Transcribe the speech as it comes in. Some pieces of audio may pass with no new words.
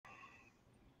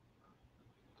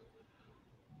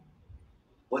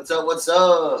What's up? What's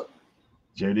up?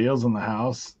 JDL's in the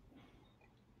house.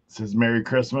 It says Merry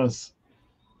Christmas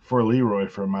for Leroy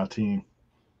from my team.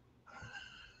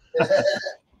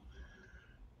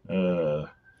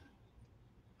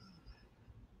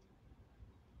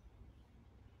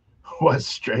 What's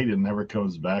straight and never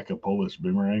comes back? A Polish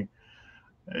boomerang.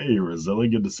 Hey,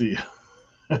 Reseller, good to see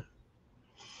you.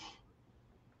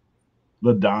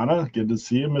 LaDonna, good to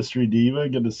see you. Mystery Diva,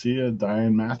 good to see you.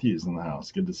 Diane Matthews in the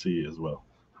house, good to see you as well.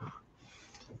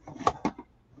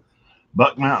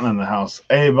 Buck Mountain in the house.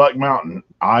 Hey, Buck Mountain,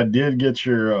 I did get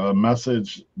your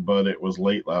message, but it was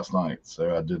late last night,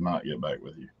 so I did not get back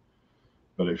with you.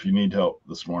 But if you need help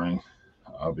this morning,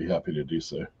 I'll be happy to do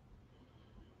so.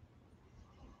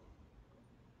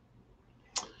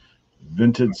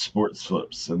 Vintage Sports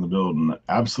Flips in the building.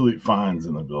 Absolute Finds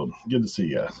in the building. Good to see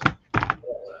you guys.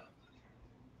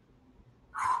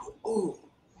 Ooh.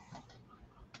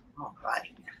 All right.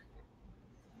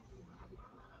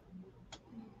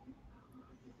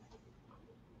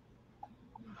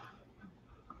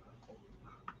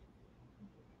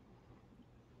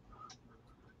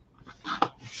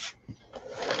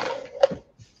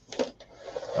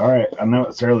 All right, I know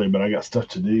it's early, but I got stuff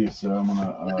to do, so I'm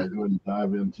gonna go ahead and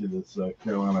dive into this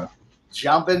Carolina.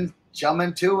 Jump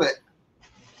into it.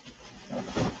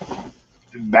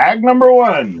 Bag number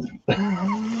one.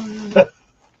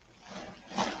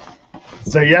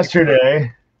 So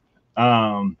yesterday,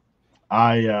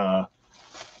 I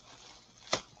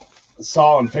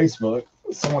saw on Facebook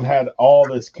someone had all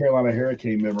this Carolina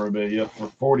Hurricane memorabilia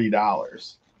for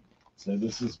 $40. So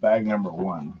this is bag number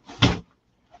one.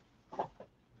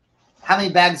 How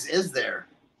many bags is there?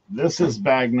 This is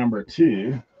bag number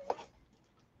two.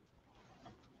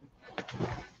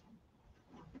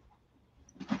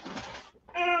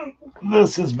 And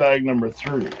this is bag number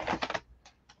three.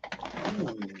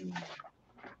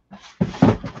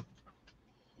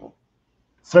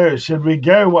 So should we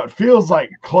go what feels like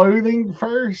clothing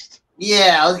first?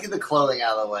 Yeah, let's get the clothing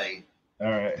out of the way.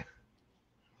 All right.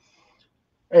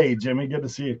 Hey, Jimmy, good to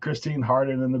see you. Christine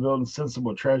Harden in the building.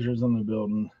 Sensible Treasures in the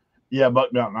building. Yeah,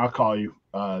 Buck Mountain, I'll call you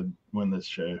when this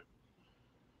show.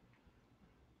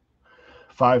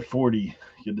 540.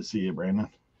 Good to see you, Brandon.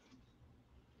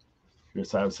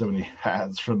 Guess I have so many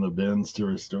hats from the bins to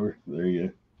restore. There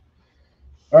you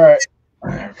go. All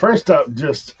right. First up,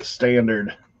 just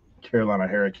standard Carolina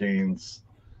Hurricanes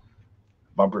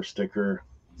bumper sticker,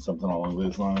 something along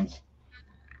those lines.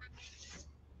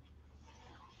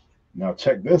 Now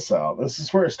check this out. This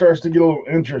is where it starts to get a little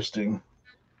interesting.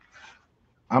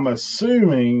 I'm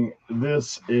assuming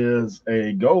this is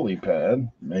a goalie pad,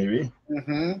 maybe.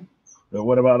 Mm-hmm. But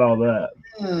what about all that?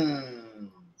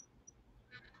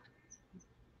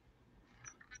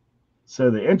 So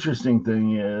the interesting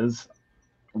thing is,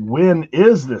 when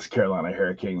is this Carolina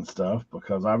Hurricane stuff?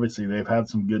 Because obviously they've had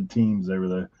some good teams over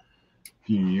the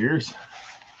few years.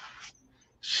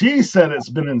 She said it's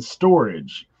been in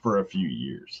storage for a few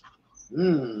years.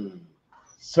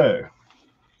 So,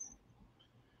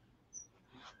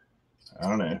 I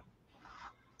don't know.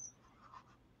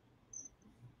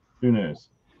 Who knows?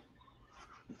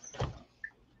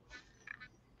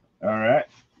 All right.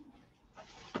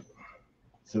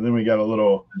 So then we got a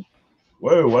little,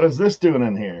 whoa, what is this doing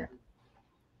in here?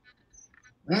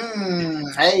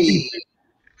 Hey.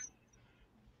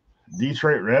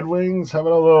 Detroit Red Wings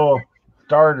having a little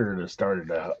starter to start it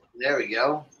out. There we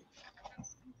go.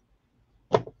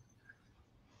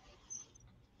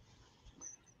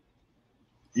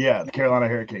 Yeah, the Carolina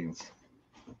Hurricanes.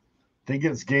 Think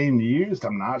it's game used?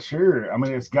 I'm not sure. I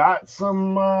mean, it's got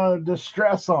some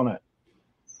distress on it.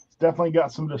 It's definitely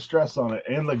got some distress on it.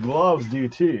 And the gloves do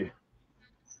too.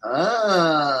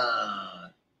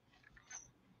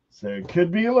 So it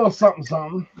could be a little something,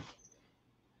 something.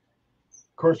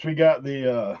 Of course, we got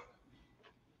the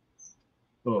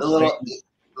little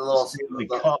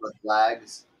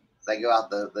flags. They go out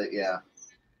the yeah.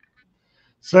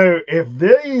 So if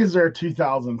these are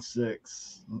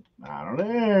 2006, I don't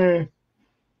know.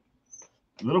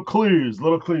 Little clues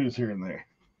here and there.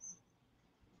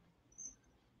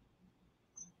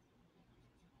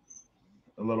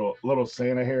 A little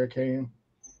Santa Hurricane.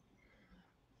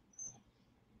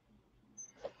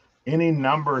 Any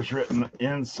numbers written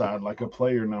inside, like a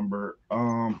player number.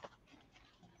 I'm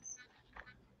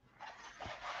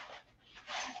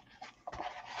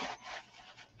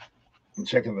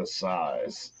checking the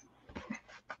size.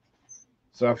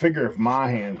 So I figure if my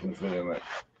hand can fit in it,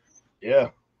 yeah,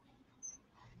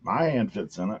 my hand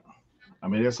fits in it. I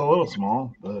mean, it's a little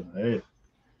small, but hey.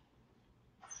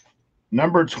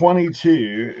 Number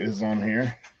 22 is on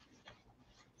here.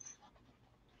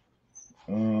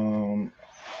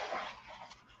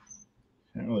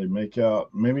 Can't really make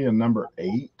out. Maybe a number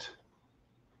 8.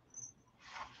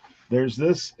 There's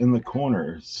this in the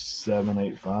corner,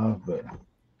 785, but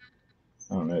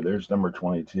I don't know. There's number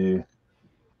 22.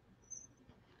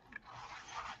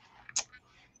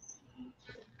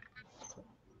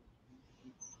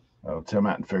 Oh, Tim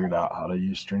hadn't figured out how to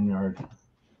use StreamYard.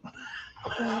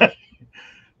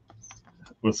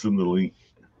 We'll send the link.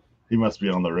 He must be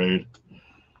on the road.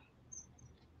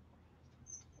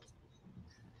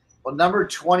 Well, number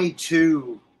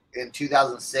 22 in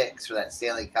 2006 for that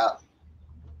Stanley Cup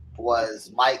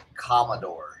was Mike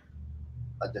Commodore,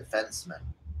 a defenseman.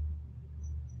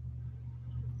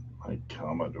 Like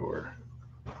Commodore.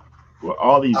 Well,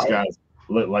 all these guys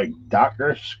look like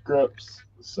doctor scripts,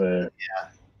 so yeah,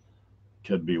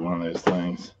 could be one of those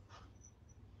things.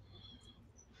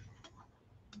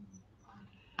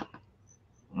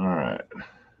 All right.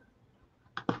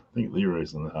 I think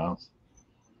Leroy's in the house.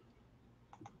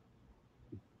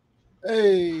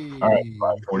 Hey. All right,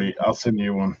 540. I'll send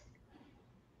you one.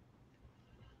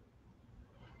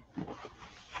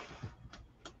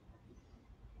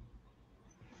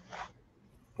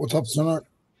 What's up, Sonart?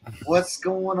 What's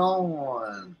going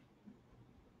on?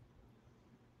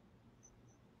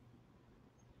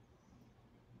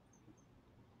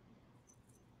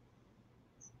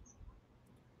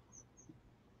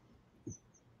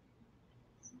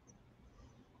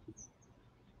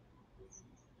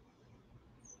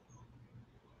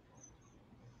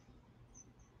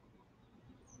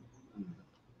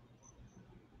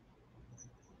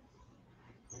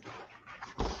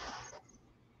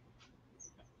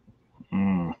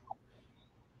 Mm.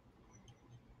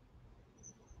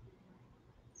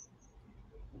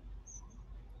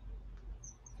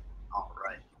 All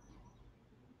right.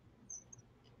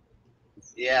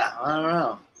 Yeah, I don't know.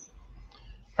 All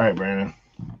right, Brandon.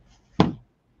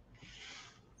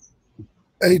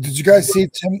 Hey, did you guys see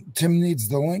Tim needs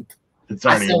the link? It's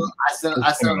already. I sent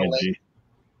him the link.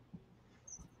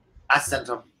 I sent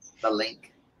him the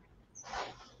link.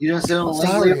 You didn't send him the link,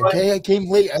 Sorry, Leroy? okay, I came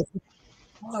late.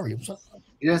 Sorry, I'm sorry.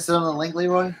 You didn't send him the link,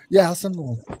 Leroy? Yeah, I'll send the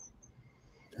link.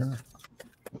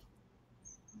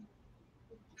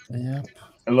 Yeah.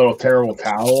 A little terrible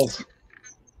towels.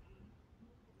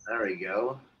 There we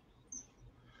go.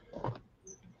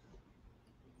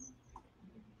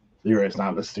 Leroy's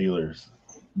not the Steelers.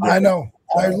 I know.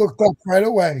 I looked up right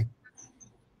away.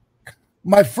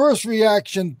 My first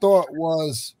reaction thought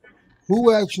was,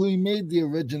 who actually made the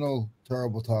original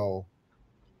terrible towel?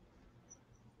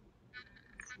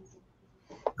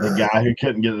 The guy who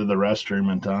couldn't get to the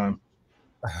restroom in time.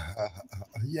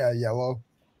 Yeah, yellow.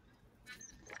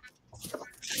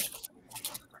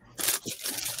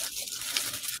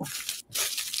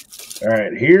 All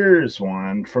right, here's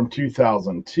one from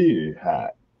 2002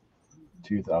 hat.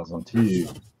 2002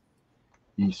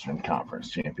 Eastern Conference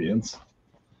champions.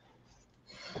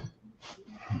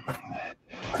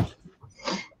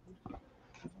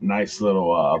 Nice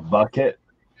little bucket.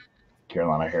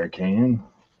 Carolina Hurricane.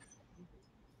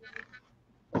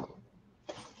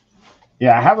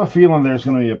 Yeah, I have a feeling there's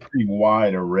going to be a pretty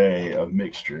wide array of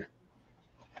mixture.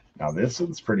 Now, this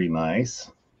one's pretty nice.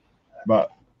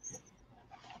 But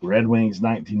Red Wings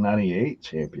 1998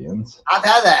 champions. I've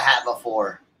had that hat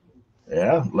before.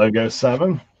 Yeah, logo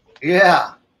 7.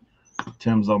 Yeah.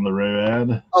 Tim's on the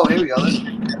road. Oh, here we go.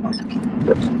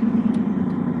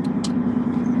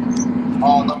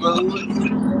 On the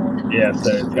road. Yeah,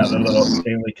 so it's got the little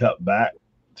Stanley Cup back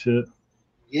to it.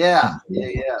 Yeah.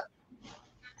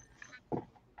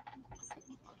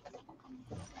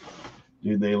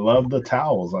 Dude, they love the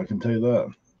towels, I can tell you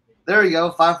that. There we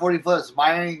go. 540 flips.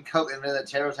 Myron Cope invented the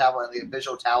Terror Towel, and the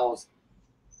official towels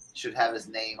should have his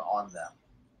name on them.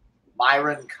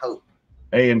 Myron Cope.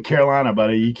 Hey, in Carolina,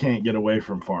 buddy, you can't get away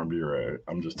from Farm Bureau.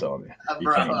 I'm just telling you.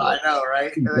 Bro, I know,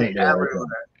 right? You can't get away from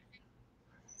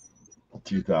it.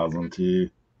 2002.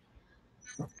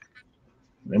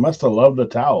 They must have loved the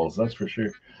towels, that's for sure.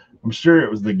 I'm sure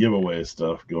it was the giveaway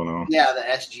stuff going on. Yeah, the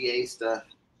SGA stuff.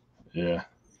 Yeah.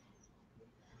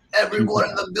 Everyone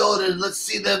in the building, let's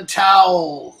see them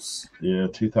towels. Yeah,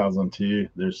 2002.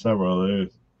 There's several of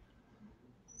those.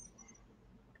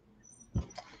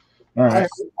 All right.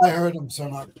 I heard him,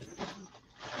 Sonart.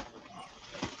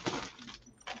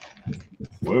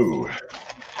 Whoa.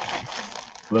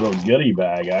 Little goodie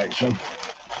bag action.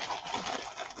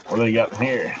 What do they got in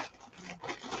here?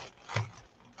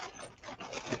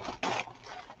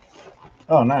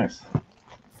 Oh, nice.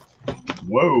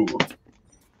 Whoa.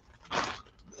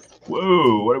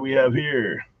 Whoa, what do we have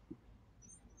here?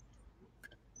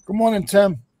 Good morning,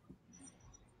 Tim.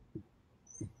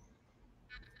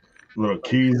 Little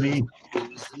koozie.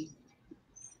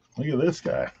 Look at this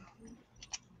guy.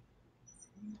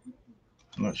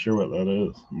 I'm not sure what that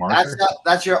is. Marker?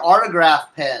 That's your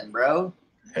autograph pen, bro.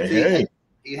 Hey, So hey.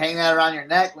 you hang that around your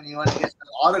neck when you want to get some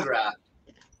autograph.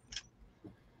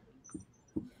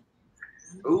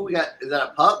 Ooh, is that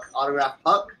a puck? Autograph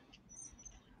puck?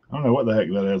 I don't know what the heck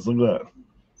that is. Look at that.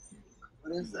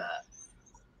 What is that?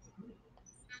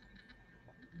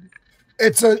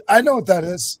 I know what that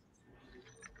is.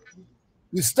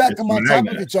 You stack them on top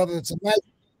magnet. of each other. It's a magnet,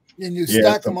 and you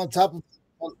stack them on top of.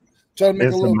 Try to make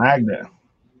it's a little magnet.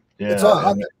 Yeah, it's all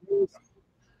hot.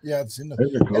 Yeah, it's in the.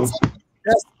 Those are cool.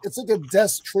 It's like a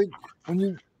desk trinket.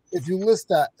 If you list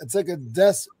that, it's like a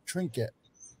desk trinket.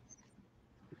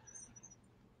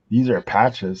 These are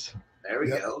patches. There we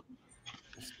go.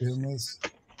 Stainless.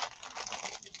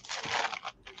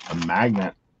 A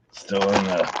magnet still in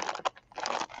the.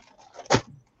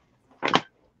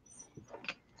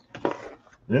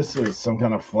 This is some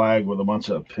kind of flag with a bunch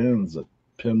of pins,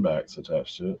 pin backs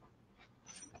attached to it.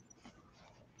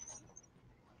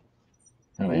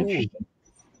 Kind of interesting.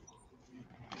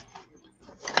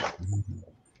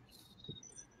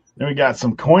 Then we got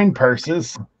some coin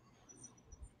purses.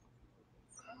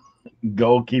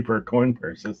 Goalkeeper coin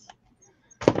purses.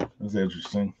 That's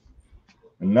interesting.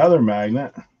 Another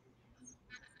magnet.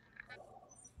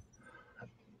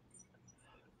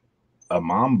 A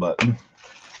mom button.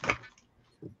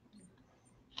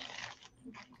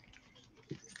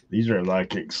 These are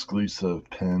like exclusive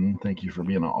pin. Thank you for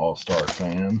being an all-star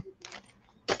fan.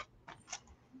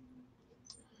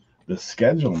 The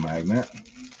schedule magnet.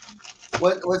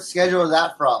 What schedule is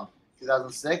that from?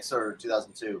 2006 or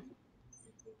 2002? –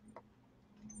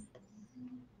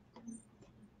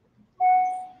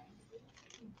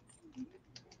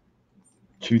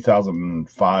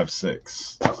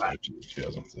 2005-06. Okay.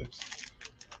 2006.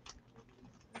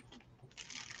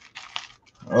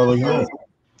 Oh, look at that.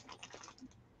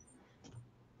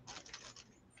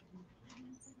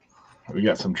 We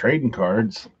got some trading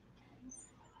cards.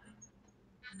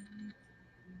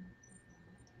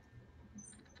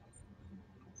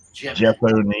 Jeff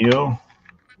O'Neill.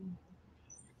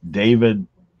 David.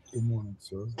 Good morning,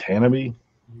 sir. Tanabe.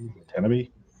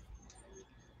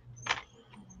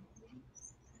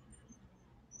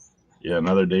 Yeah,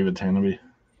 another David Tanabe.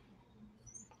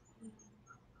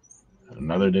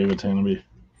 Another David Tanabe.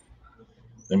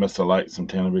 They must have liked some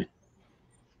Tanabe.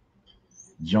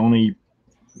 Joni.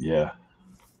 Yeah.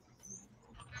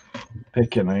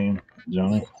 Pick a name,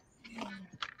 Johnny.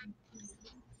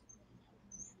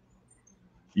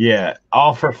 Yeah,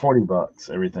 all for $40.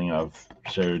 Everything I've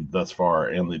showed thus far,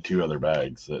 and the two other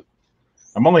bags. That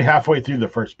I'm only halfway through the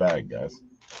first bag, guys.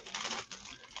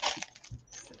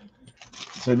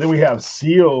 So then we have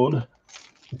sealed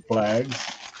flags.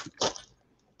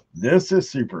 This is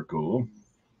super cool.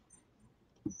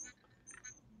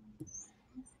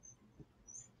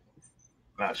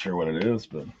 Not sure what it is,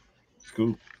 but it's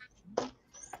cool.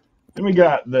 Then we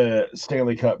got the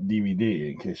Stanley Cup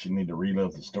DVD in case you need to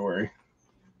relive the story.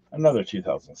 Another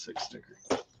 2006 sticker.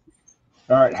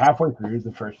 All right, halfway through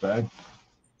the first bag.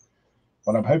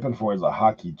 What I'm hoping for is a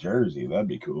hockey jersey. That'd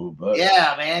be cool. But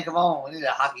yeah, man, come on. We need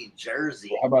a hockey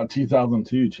jersey. How about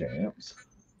 2002 champs?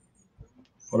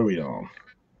 What are we on?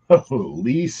 Oh,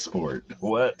 Lee Sport.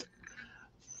 What?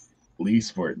 Lee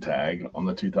Sport tag on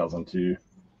the 2002.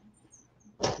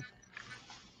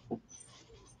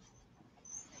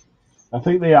 I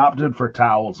think they opted for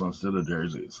towels instead of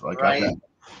jerseys. Like right. I got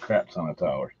crap ton of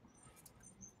towels.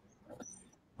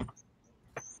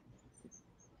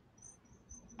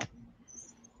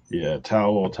 Yeah,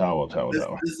 towel.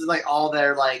 This is like all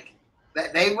their like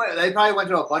they probably went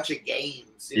to a bunch of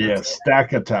games. Yeah,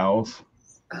 stack of towels.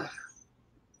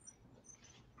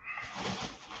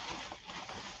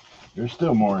 There's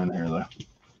still more in here though.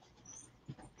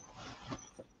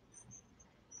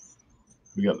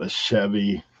 We got the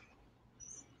Chevy.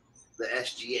 The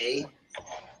SGA.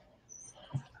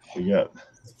 We got,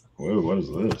 whoa, what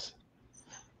is this?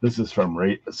 This is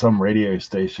from some radio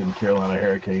station, Carolina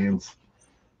Hurricanes.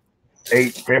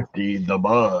 850, The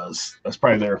Buzz. That's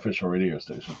probably their official radio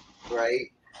station.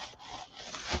 Right.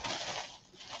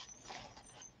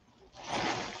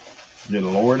 Good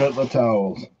Lord at the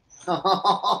towels.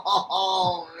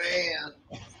 Oh, man.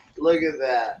 Look at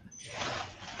that.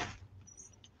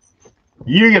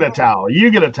 You get a towel.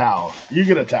 You get a towel. You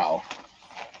get a towel.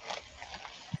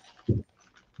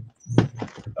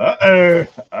 Uh-oh.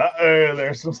 Uh-oh.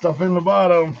 There's some stuff in the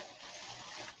bottom.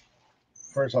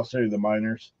 First, I'll show you the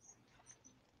miners.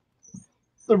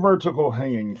 The vertical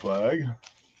hanging flag. How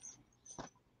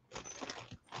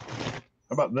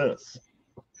about this?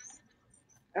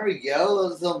 There we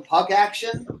go. Some puck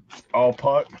action. All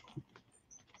puck.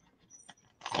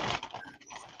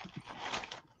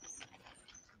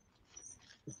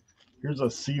 Here's a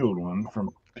sealed one from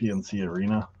PNC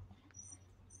Arena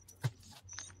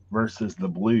versus the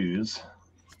Blues.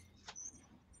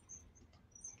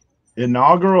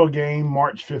 Inaugural game,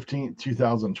 March 15th,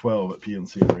 2012 at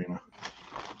PNC Arena.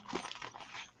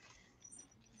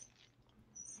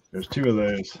 There's two of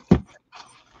those.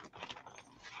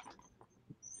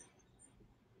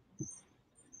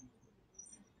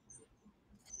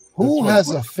 Who has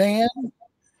a fan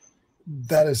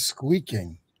that is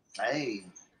squeaking? Hey.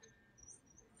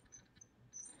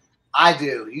 I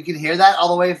do. You can hear that all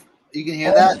the way. You can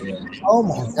hear that? Oh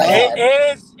my God.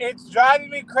 It's driving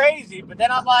me crazy. But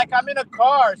then I'm like, I'm in a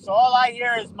car, so all I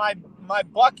hear is my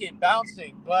bucket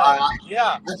bouncing. But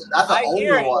yeah, that's an I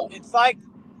hear older it. one. It's like,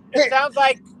 it sounds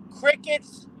like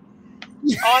crickets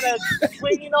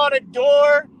swinging on a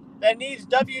door that needs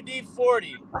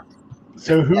WD-40.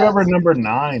 So whoever number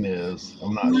 9 is,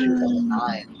 I'm not sure.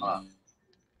 9.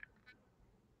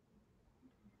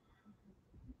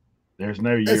 There's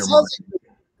no year. It sounds like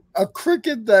a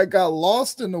cricket that got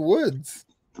lost in the woods.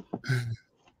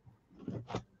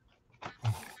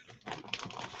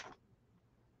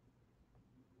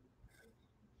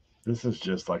 This is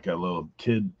just like a little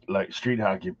kid, like street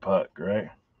hockey puck, right?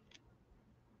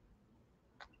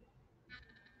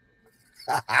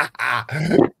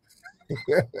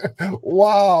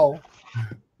 Wow.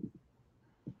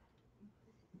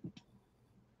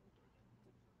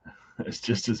 It's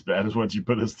just as bad as what you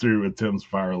put us through with Tim's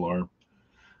fire alarm.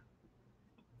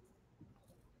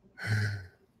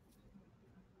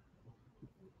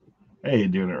 Hey, you're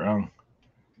doing it wrong.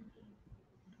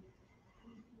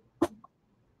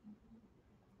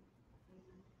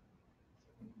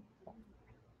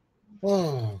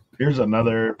 Oh. Here's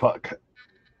another puck.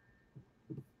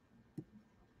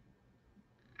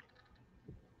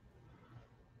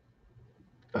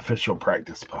 Official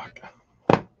practice puck.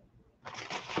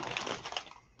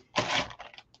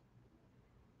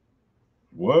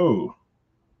 Whoa.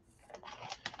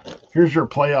 Here's your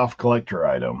playoff collector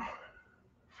item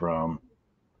from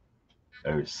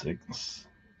 06.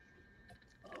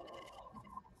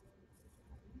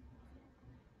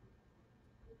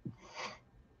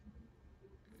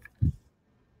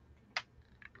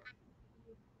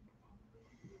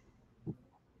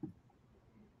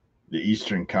 The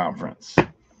Eastern Conference.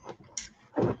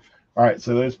 All right,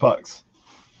 so those pucks.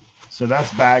 So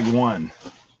that's bag 1.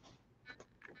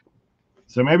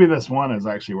 So maybe this one is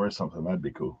actually worth something. That'd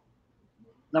be cool.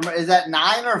 Number, is that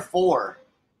 9 or 4?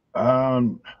 I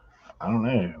don't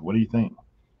know. What do you think?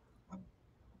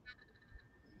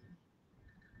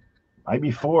 Might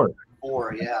be 4.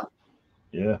 4, yeah.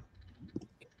 Yeah.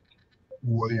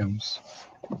 Williams.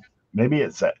 Maybe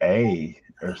it's an A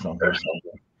or something.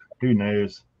 Who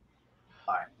knows?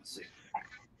 All right, let's see.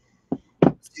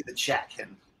 Let's see the chat.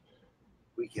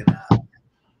 We can.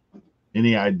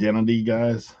 Any identity,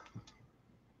 guys?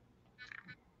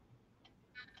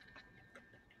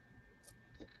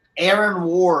 Aaron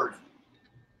Ward.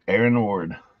 Aaron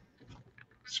Ward.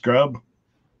 Scrub?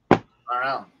 I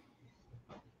don't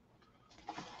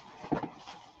know.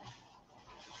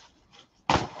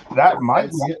 That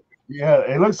might be it. Yeah,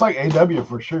 it looks like AW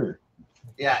for sure.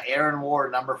 Yeah, Aaron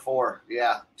Ward, number 4.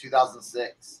 Yeah,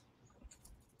 2006.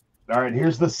 All right,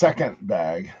 here's the second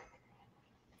bag.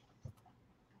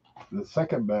 The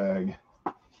second bag,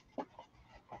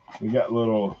 we got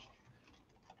little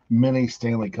mini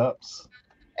Stanley Cups.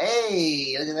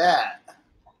 Hey, look at that.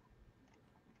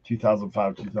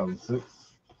 2005, 2006.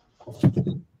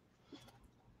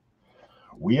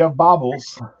 We have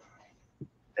baubles.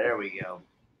 There we go.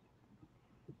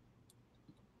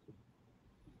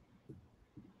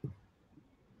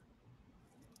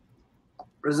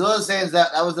 Brazil is saying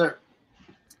that was their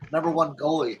number 1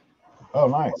 goalie. Oh,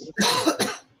 nice.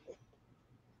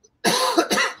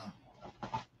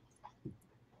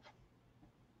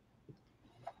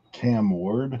 Cam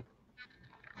Ward.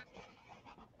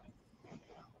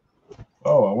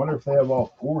 Oh, I wonder if they have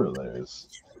all 4 of those.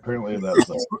 Apparently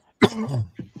that's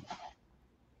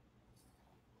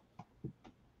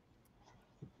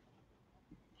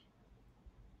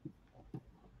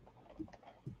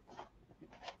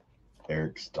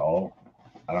Eric Stahl.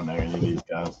 I don't know any of these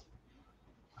guys.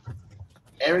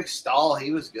 Eric Stahl,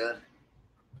 he was good.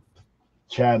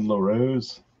 Chad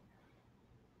LaRose.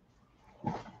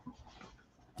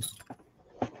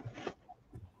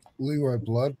 Leroy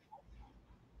Blood.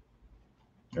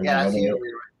 There's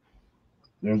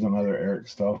another Eric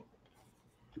Stahl.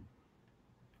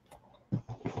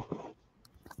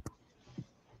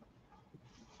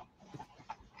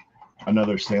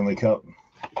 Another Stanley Cup.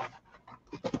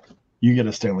 You get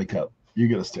a Stanley Cup. You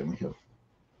get a Stanley Cup.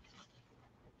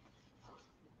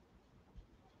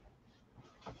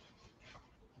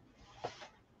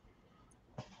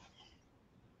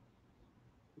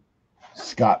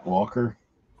 Scott Walker,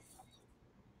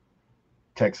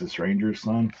 Texas Rangers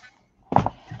son.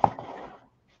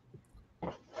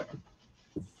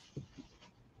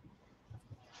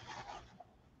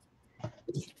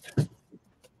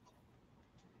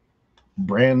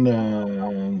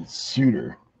 Brandon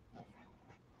Suter.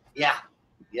 Yeah.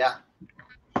 Yeah.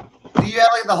 Do you have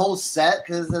like the whole set?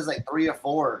 Because there's like 3 or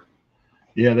 4.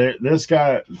 Yeah, this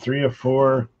guy 3 of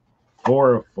 4,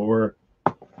 4 of 4,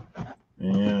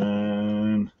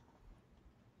 and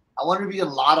I wonder if you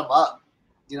can lot them up.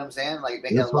 You know what I'm saying? Like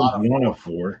make this a lot one's of 1 of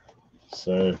 4.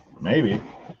 So maybe.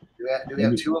 Do we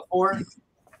have 2 of 4?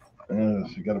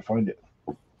 You got to find it.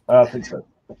 I think so.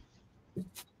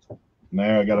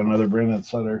 Now I got another Brandon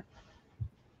Sutter.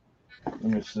 Let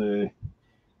me see.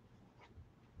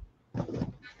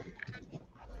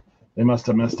 They must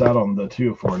have missed out on the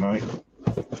 2 of 4 night.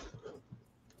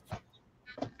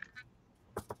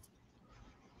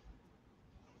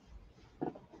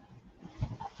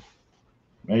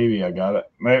 Maybe I got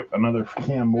it. Maybe another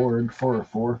Cam Ward 4 of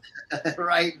 4.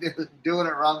 Right, doing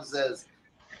it wrong says.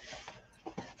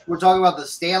 We're talking about the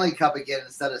Stanley Cup again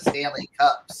instead of Stanley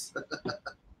Cups.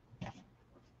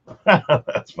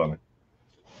 That's funny.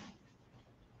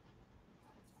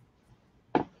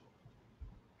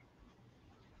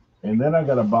 And then I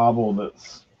got a bobble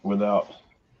that's without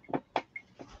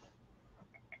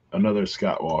another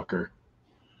Scott Walker.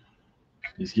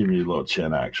 He's giving you a little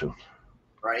chin action.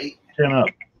 Right? Chin up.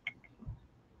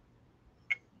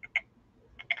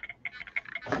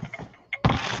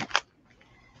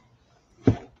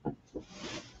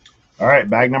 All right,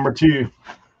 bag number 2.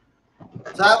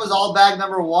 So that was all bag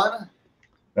number 1?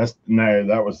 That's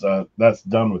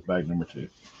done with bag number 2.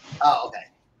 Oh, okay.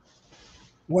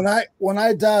 When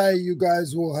I die, you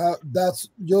guys will have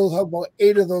you'll have about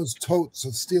 8 of those totes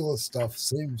of Steelers stuff.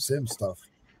 Same stuff.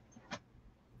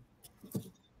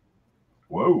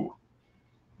 Whoa.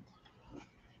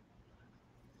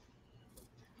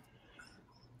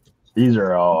 These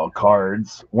are all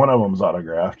cards. One of them's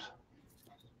autographed.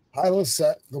 Hi,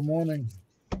 Lisette. Good morning.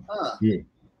 Huh. Yeah.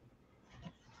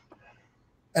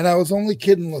 And I was only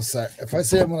kidding, Lisette. If I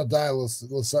say I'm going to die,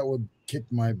 Lisette would kick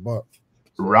my butt.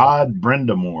 Rod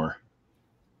Brindamore.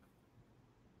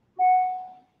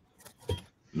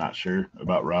 Not sure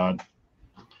about Rod.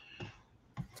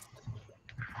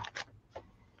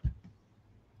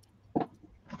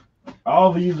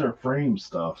 All these are frame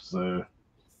stuff, so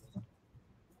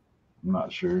I'm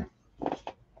not sure.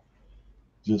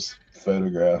 Just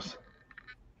photographs.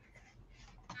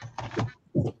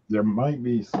 There might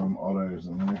be some autos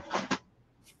in there.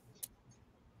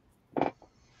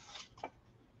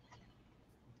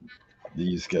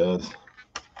 These guys.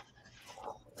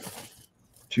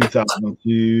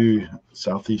 2002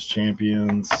 Southeast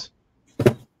Champions.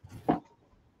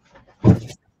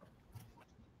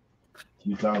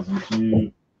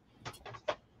 2002.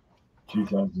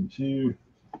 2002.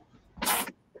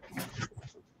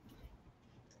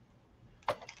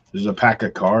 There's a pack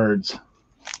of cards.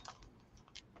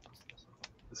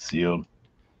 Sealed.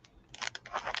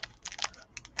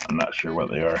 I'm not sure what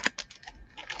they are.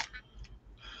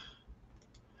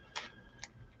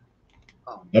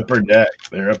 Upper deck.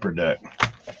 They're upper deck.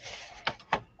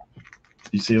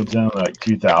 You see them down like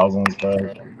 2000 stuff.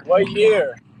 What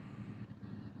year?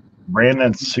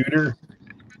 Brandon Suter.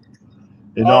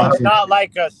 It Oh, don't it's have, not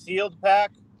like a sealed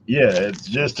pack? yeah, it's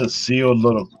just a sealed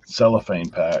little cellophane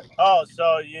pack. Oh,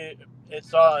 so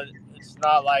it's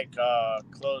not like a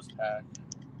closed pack.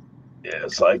 Yeah,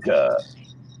 it's like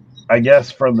I guess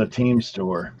from the team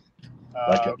store.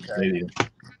 Like at the Okay. stadium.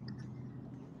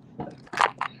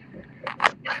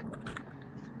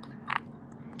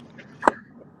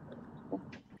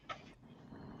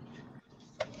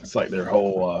 It's like their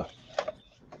whole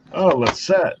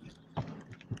Lisette.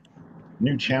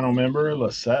 New channel member,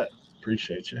 Lisette.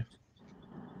 Appreciate you.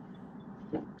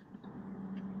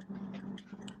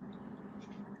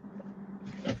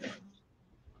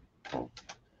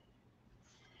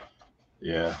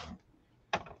 Yeah.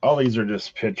 All these are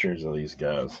just pictures of these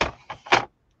guys.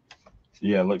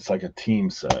 Yeah, it looks like a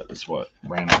team set. That's what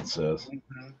Brandon says.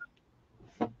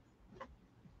 Mm-hmm.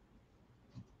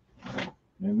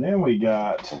 And then we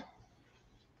got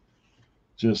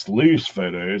just loose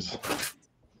photos.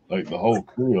 Like the whole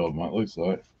crew of them, it looks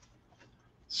like.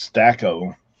 Stack of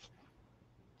them.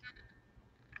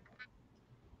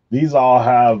 These all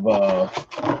have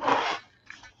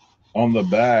on the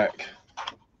back.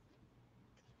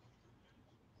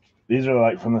 These are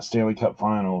like from the Stanley Cup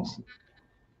Finals,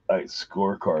 like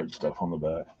scorecard stuff on the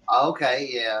back. Okay,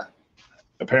 yeah.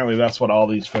 Apparently, that's what all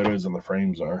these photos in the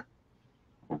frames are.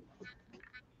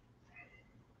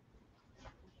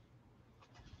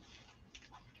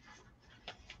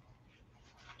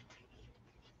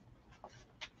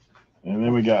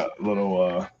 we got a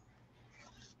little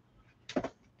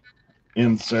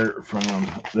insert from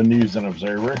the News and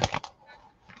Observer.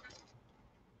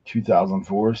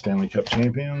 2004 Stanley Cup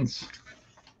champions.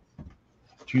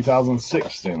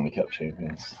 2006 Stanley Cup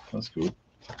champions. That's cool.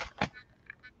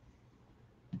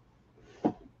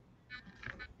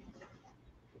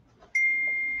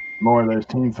 More of those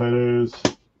team photos.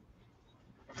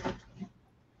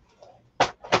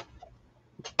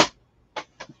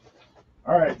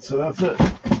 All right, so that's it.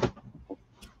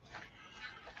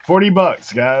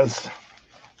 $40, guys.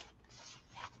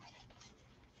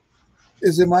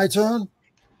 Is it my turn?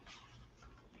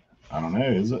 I don't know,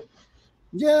 is it?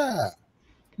 Yeah.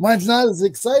 Mine's not as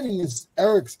exciting as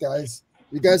Eric's, guys.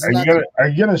 You guys are you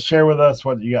gonna share with us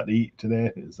what you got to eat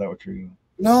today? Is that what you're doing?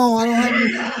 No, I don't have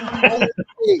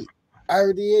any. I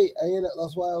already ate. I ate it.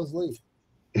 That's why I was late.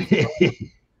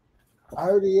 I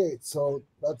already ate, so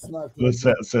that's not good.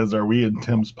 Lisette says, are we in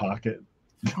Tim's pocket?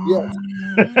 Yes.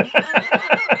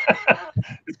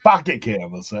 It's pocket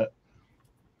cam, Lisette.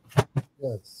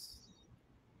 Yes.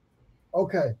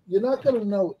 Okay. You're not going to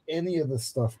know any of this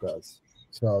stuff, guys.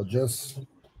 So just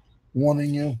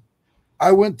warning you.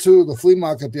 I went to the flea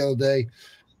market the other day,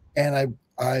 and I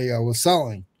was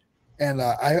selling. And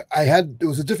I had, it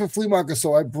was a different flea market,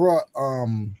 so I brought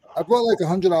like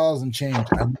 $100 in change. I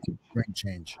didn't bring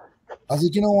change. I was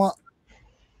like, you know what?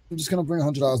 I'm just gonna bring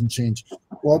 $100 in change.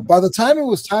 Well, by the time it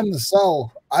was time to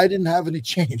sell, I didn't have any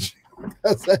change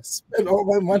because I spent all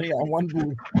my money on one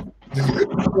booth.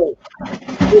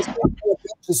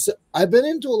 I've been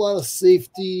into a lot of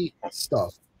safety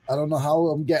stuff. I don't know how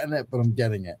I'm getting it, but I'm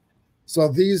getting it. So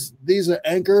these are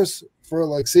anchors for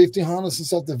like safety harness and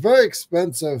stuff. They're very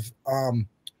expensive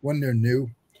when they're new.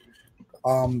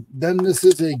 Then this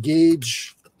is a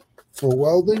gauge for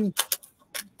welding.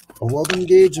 A welding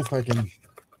gauge, if I can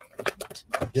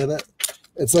get it.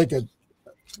 It's like a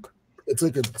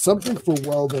something for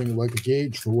welding, like a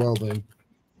gauge for welding.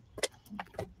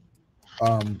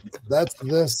 That's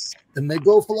this, and they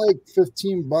go for like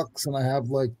 $15, and I have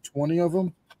like 20 of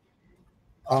them.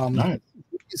 Nice.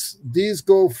 These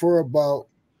go for about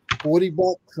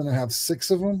 $40, and I have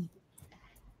 6 of them.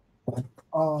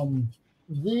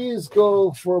 These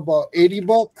go for about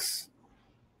 $80,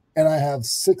 and I have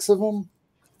 6 of them.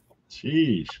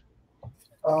 Jeez.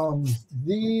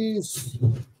 These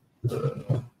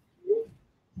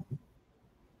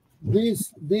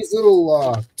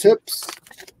little tips,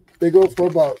 they go for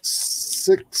about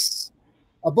 $6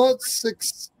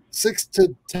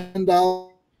 to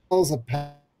 $10 a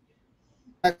pack.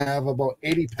 I have about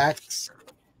 80 packs.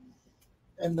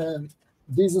 And then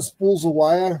these are spools of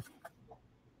wire,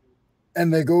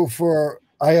 and they go for,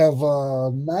 I have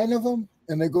 9 of them,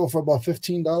 and they go for about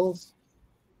 $15.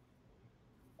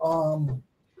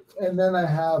 And then I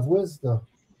have, where's the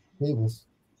cables?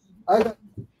 I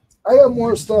got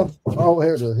more stuff. Oh,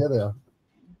 here they are.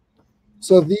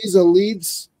 So these are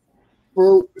leads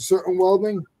for certain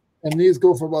welding, and these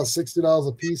go for about $60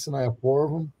 a piece, and I have 4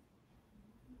 of them.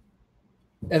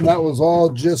 And that was all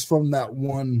just from that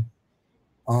one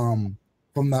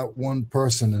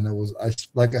person, and it was,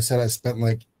 like I said, I spent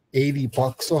like $80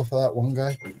 off of that one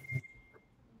guy.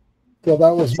 So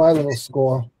that was my little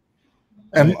score.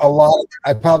 And a lot,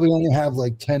 I probably only have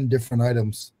like 10 different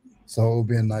items, so it will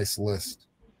be a nice list.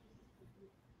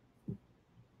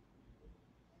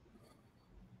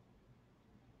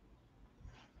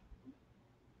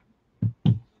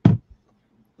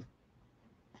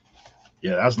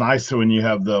 Yeah, that's nice when you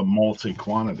have the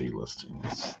multi-quantity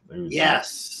listings.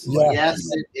 Yes. Yeah. Yes,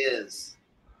 it is.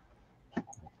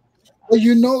 Well,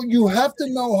 you have to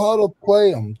know how to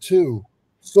play them too.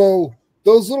 So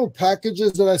those little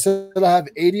packages that I said I have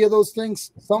 80 of those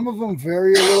things, some of them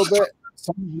vary a little bit.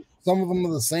 Some of them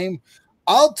are the same.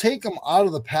 I'll take them out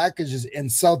of the packages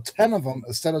and sell 10 of them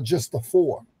instead of just the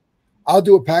 4. I'll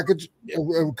do a package,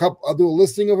 I'll do a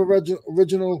listing of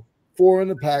original 4 in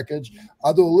the package.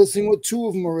 I'll do a listing with 2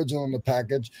 of them original in the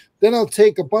package. Then I'll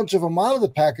take a bunch of them out of the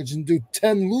package and do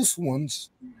 10 loose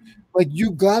ones. Like, you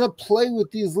got to play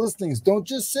with these listings. Don't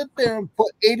just sit there and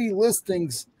put 80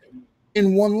 listings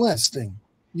in one listing.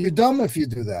 You're dumb if you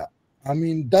do that. I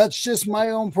mean, that's just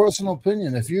my own personal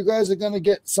opinion. If you guys are going to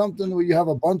get something where you have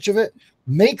a bunch of it,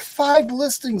 make 5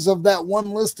 listings of that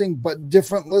one listing, but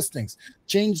different listings.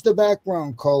 Change the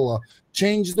background color.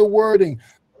 Change the wording.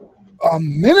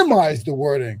 Minimize the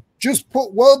wording. Just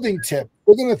put welding tip.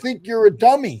 They're going to think you're a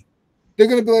dummy. They're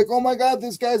going to be like, oh my God,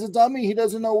 this guy's a dummy. He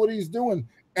doesn't know what he's doing.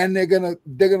 And they're gonna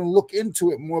look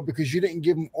into it more because you didn't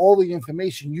give them all the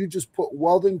information. You just put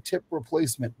welding tip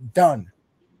replacement. Done.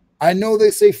 I know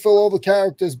they say fill all the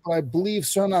characters, but I believe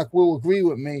Cernak will agree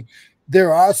with me.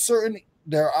 There are certain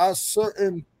there are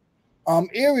certain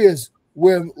areas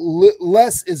where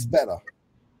less is better.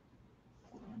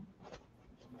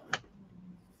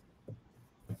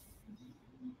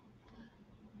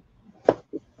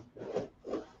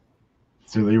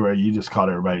 So Leroy, you just called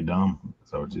everybody dumb.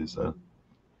 Is that what you said?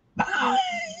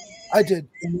 I did,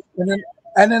 and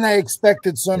then I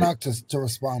expected Cernak to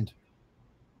respond.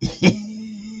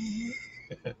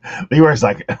 Leroy's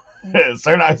like,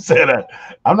 Cernak said,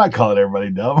 I'm not calling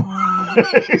everybody dumb.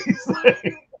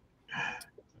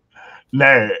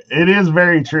 No, it is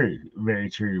very true. Very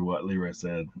true. What Leroy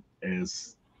said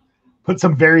is put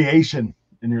some variation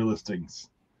in your listings.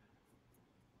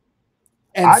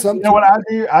 And you know what I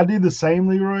do? I do the same,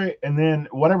 Leroy, and then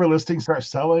whatever listing starts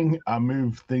selling, I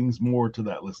move things more to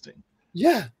that listing.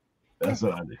 Yeah, that's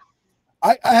what I do.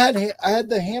 I had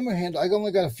the hammer handle. I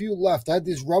only got a few left. I had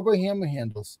these rubber hammer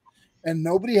handles, and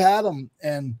nobody had them.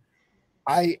 And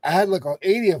I had like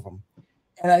 80 of them,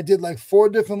 and I did like 4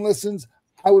 different listings.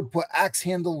 I would put axe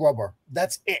handle rubber.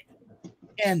 That's it,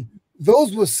 and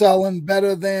those were selling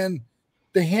better than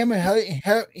the hammer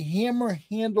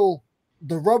handle.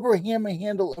 The rubber hammer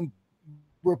handle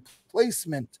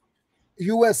replacement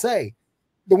USA,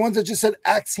 the ones that just said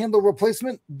axe handle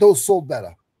replacement, those sold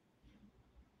better.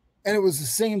 And it was the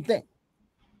same thing.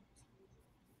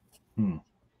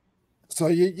 So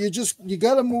you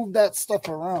got to move that stuff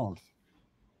around.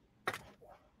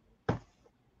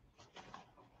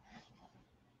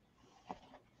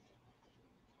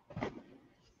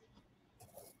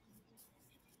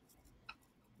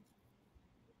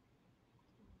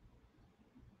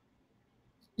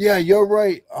 Yeah, you're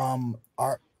right.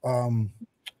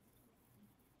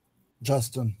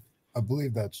 Justin, I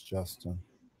believe that's Justin.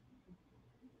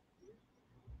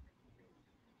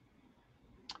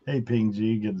 Hey, Ping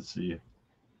G, good to see you.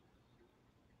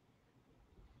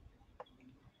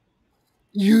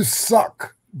 You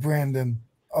suck, Brandon.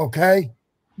 Okay,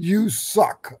 you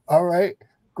suck. All right,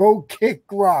 go kick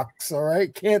rocks. All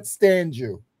right, can't stand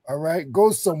you. All right, go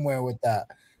somewhere with that.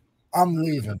 I'm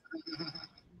leaving.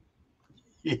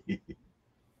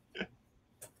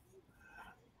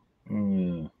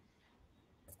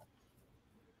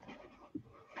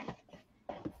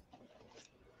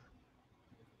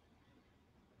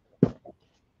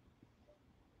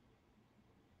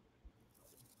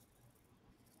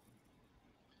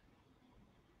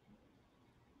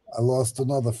 I lost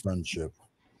another friendship.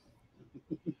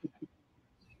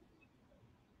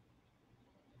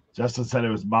 Justin said it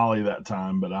was Molly that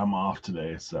time, but I'm off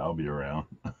today, so I'll be around.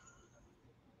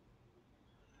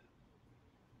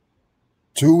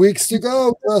 2 weeks to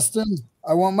go, Justin.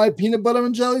 I want my peanut butter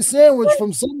and jelly sandwich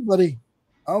from somebody.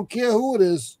 I don't care who it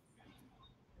is.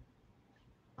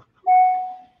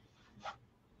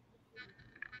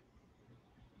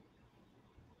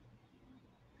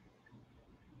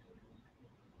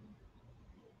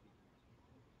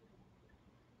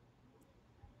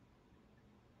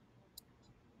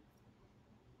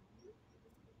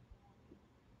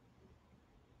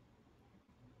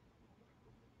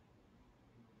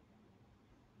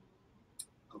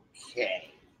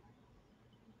 Okay.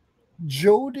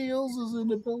 Joe Deals is in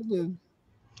the building.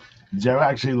 Joe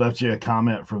actually left you a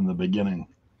comment from the beginning.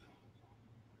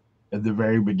 At the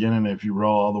very beginning, if you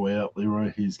roll all the way up,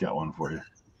 Leroy, he's got one for you.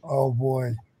 Oh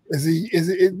boy.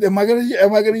 Am I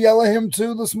gonna yell at him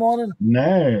too this morning?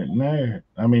 No.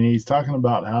 I mean, he's talking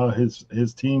about how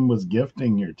his team was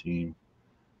gifting your team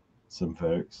some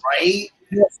folks. Right?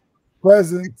 Yes.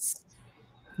 Presents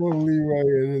for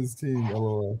Leroy and his team.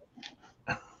 LOL.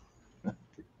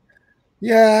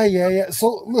 Yeah.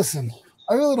 So listen,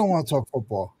 I really don't want to talk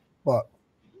football, but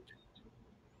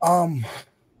I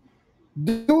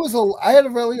had a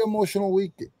really emotional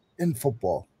week in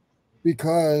football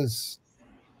because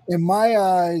in my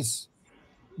eyes,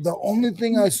 the only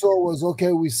thing I saw was,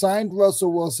 okay, we signed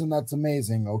Russell Wilson. That's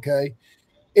amazing. Okay.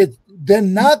 They're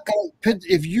not going to,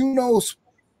 if you know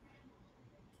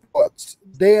sports,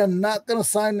 they are not going to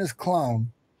sign this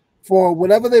clown for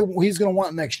whatever he's going to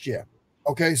want next year.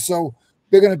 Okay. So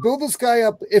they're going to build this guy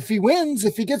up. If he wins,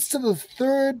 if he gets to the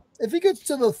third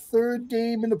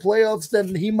game in the playoffs,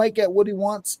 then he might get what he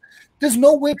wants. There's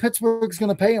no way Pittsburgh's going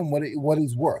to pay him what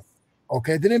he's worth.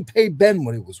 Okay. They didn't pay Ben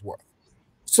what he was worth.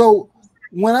 So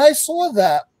when I saw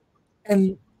that,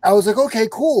 and I was like, okay,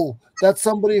 cool. That's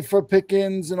somebody for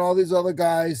Pickens and all these other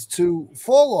guys to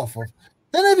fall off of.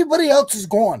 Then everybody else is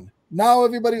gone. Now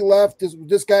everybody left.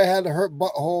 This guy had a hurt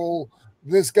butthole.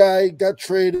 This guy got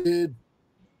traded.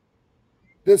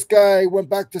 This guy went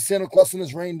back to Santa Claus and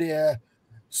his reindeer.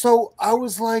 So I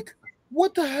was like,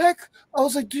 what the heck? I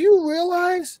was like, do you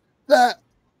realize that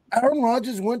Aaron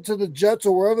Rodgers went to the Jets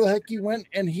or wherever the heck he went,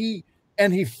 and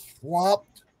and he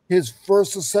flopped his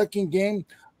first or second game.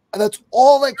 That's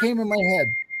all that came in my head.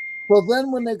 So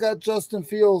then when they got Justin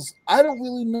Fields, I don't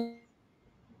really know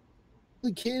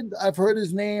the kid. I've heard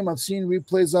his name. I've seen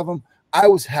replays of him. I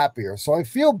was happier. So I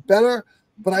feel better,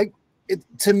 but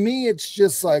to me, it's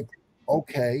just like,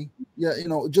 okay, yeah,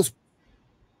 just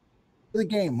the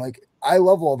game. Like, I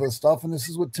love all this stuff, and this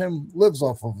is what Tim lives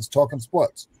off of, is talking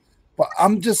sports. But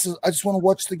I just want to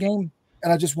watch the game,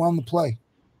 and I just want him to play.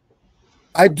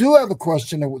 I do have a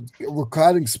question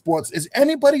regarding sports. Is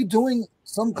anybody doing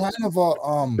some kind of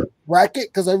a bracket?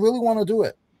 Because I really want to do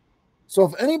it. So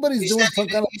if anybody's doing some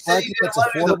kind of bracket that's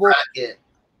affordable,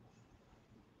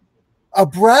 a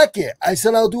bracket. I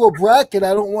said I'll do a bracket.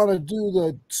 I don't want to do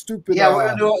the stupid. Yeah, we're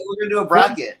gonna do a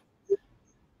bracket.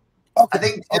 Okay. I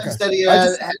think Tim said he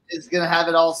is gonna have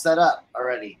it all set up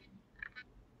already.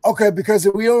 Okay, because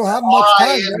we don't have much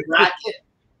time. Bracket.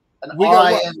 We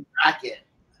got bracket.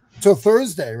 Till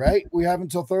Thursday, right? We have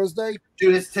until Thursday.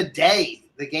 Dude, it's today.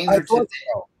 The games are today.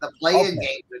 So. The play-in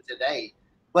games are today.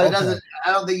 But it doesn't.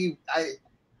 I don't think you.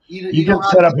 You can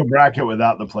set up a bracket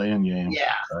without the play-in game.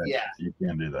 Yeah, right? Yeah. You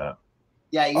can do that.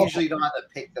 Yeah, usually you don't have to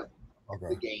pick the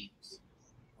games.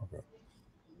 Okay.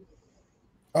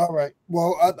 All right.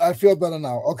 Well, I feel better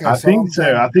now. Okay. I think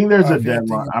so. I think there's a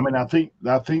deadline. I mean, I think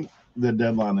the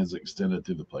deadline is extended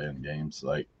to the play-in games.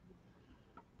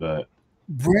 But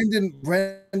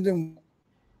Brandon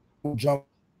will jump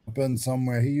in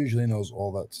somewhere. He usually knows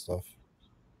all that stuff.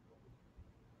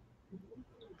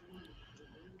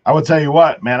 I would tell you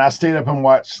what, man. I stayed up and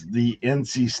watched the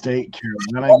NC State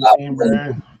Carolina game,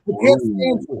 bro.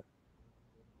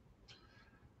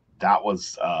 That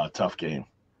was a tough game.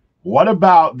 What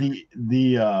about the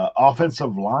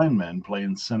offensive lineman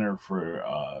playing center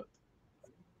for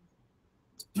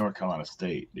North Carolina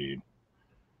State, dude?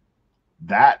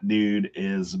 That dude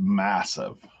is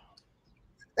massive.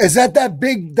 Is that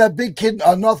big kid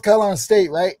on North Carolina State,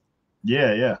 right?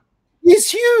 Yeah. He's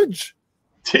huge.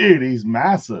 Dude, he's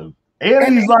massive.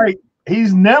 And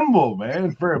he's nimble,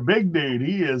 man. For a big dude,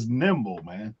 he is nimble,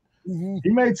 man. Mm-hmm. He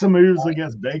made some moves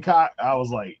against Baycott. I was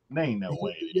like, there ain't no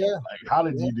way. Yeah. Like, how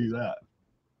did you do that?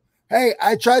 Hey,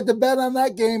 I tried to bet on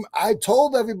that game. I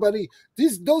told everybody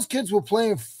those kids were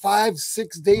playing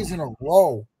 5-6 days in a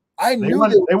row. I knew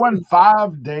they won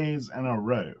 5 days in a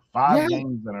row, 5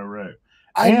 games in a row.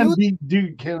 And beat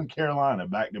Duke Carolina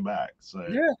back to back. So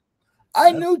yeah.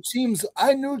 I knew teams,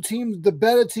 the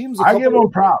better teams. I give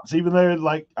them props, even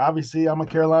though, obviously I'm a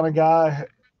Carolina guy,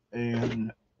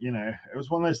 and it was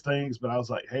one of those things. But I was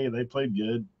like, hey, they played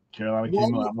good. Carolina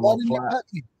came out a little flat.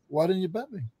 Why didn't you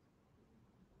bet me?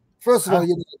 First of all,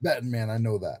 you're not betting, man. I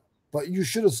know that, but you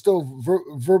should have still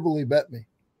verbally bet me.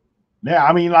 Yeah,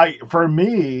 I mean, for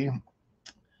me,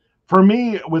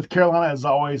 with Carolina is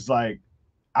always I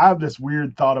have this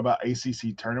weird thought about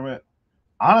ACC tournament.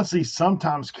 Honestly,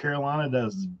 sometimes Carolina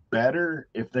does better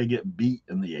if they get beat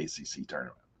in the ACC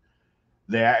tournament.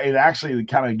 It actually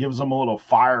kind of gives them a little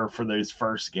fire for those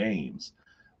first games,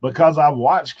 because I've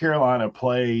watched Carolina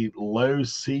play low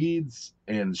seeds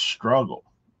and struggle,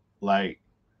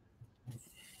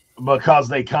 because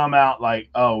they come out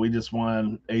oh, we just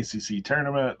won ACC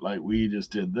tournament, we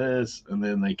just did this, and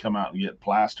then they come out and get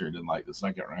plastered in the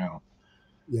second round.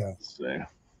 Yeah. So.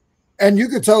 And you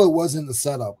could tell it wasn't the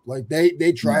setup.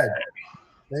 They tried.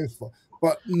 Yeah.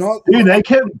 But not. Dude, they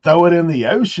couldn't throw it in the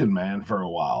ocean, man, for a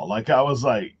while. I was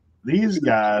like, these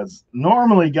guys,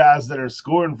 normally guys that are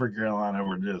scoring for Carolina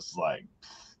were just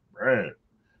bro.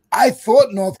 I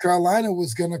thought North Carolina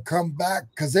was going to come back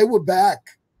because they were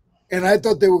back. And I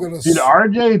thought they were going to. Dude,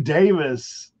 RJ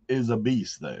Davis is a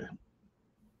beast, though.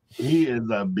 He is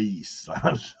a beast.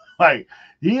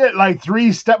 He hit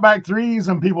 3 step back threes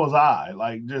in people's eye.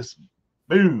 Just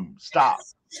boom, stop,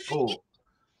 cool.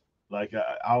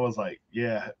 I was like,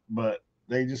 yeah, but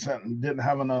they just didn't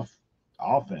have enough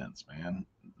offense, man.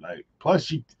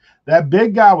 Plus that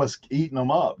big guy was eating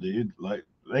them up, dude.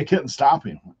 They couldn't stop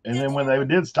him. And then when they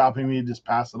did stop him, he just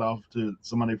passed it off to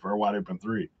somebody for a wide open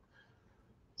 3.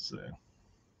 So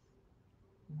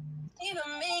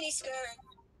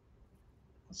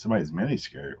somebody's mini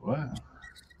skirt. What?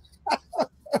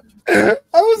 I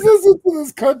was listening to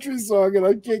this country song and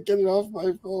I can't get it off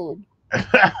my phone.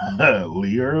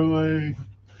 Leroy.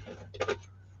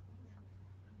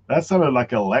 That sounded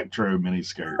like electro mini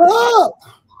skirt. Ah!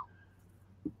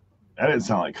 That didn't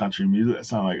sound like country music. That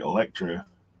sounded like electro.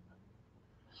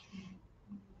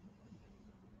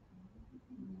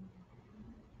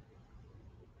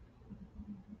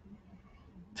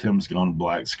 Tim's gone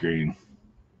black screen.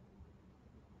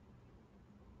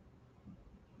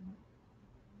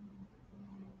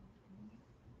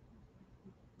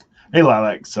 Hey,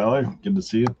 Lilac Seller, good to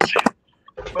see you.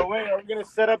 But wait, are we gonna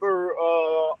set up a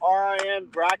RIN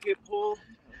bracket pool?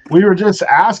 We were just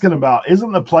asking about,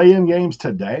 isn't the play-in games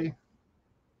today?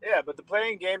 Yeah, but the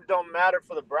playing games don't matter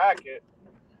for the bracket.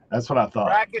 That's what I thought.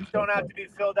 Brackets don't have to be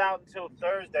filled out until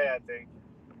Thursday, I think.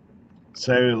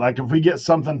 So, like, if we get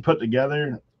something put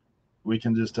together, we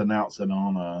can just announce it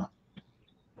on.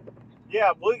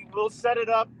 Yeah, we'll set it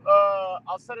up.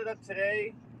 I'll set it up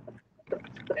today,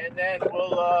 and then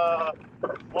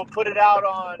we'll put it out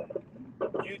on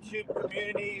YouTube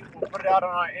community. We'll put it out on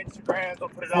our Instagrams. We'll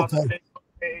put it out on the Facebook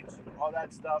page. All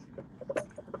that stuff.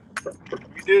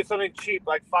 You do something cheap,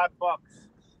 like $5.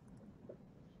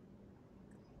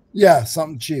 Yeah,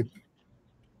 something cheap.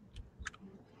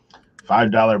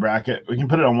 $5 bracket. We can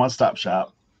put it on One Stop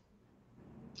Shop.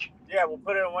 Yeah, we'll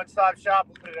put it in One Stop Shop.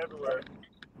 We'll put it everywhere.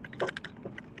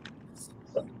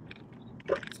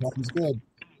 Sounds good.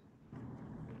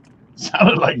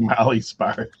 Sounded like Miley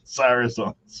Cyrus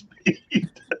on speed.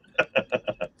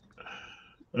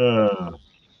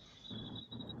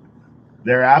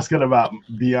 They're asking about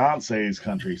Beyonce's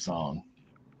country song.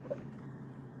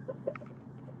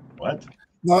 What?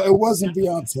 No, it wasn't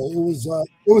Beyonce.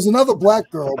 It was another black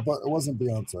girl, but it wasn't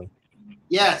Beyonce.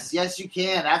 Yes, you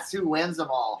can. That's who wins them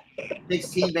all.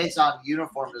 16 based on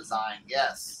uniform design.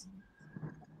 Yes.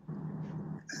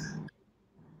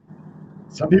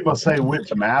 Some people say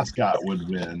which mascot would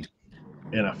win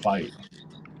in a fight.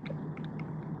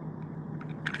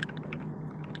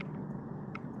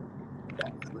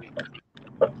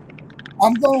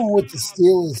 I'm going with the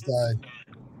Steelers guy.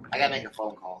 I gotta make a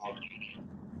phone call. Hold on.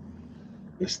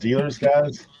 The Steelers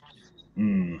guys?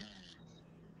 Who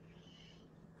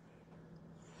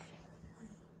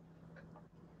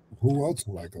else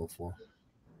would I go for?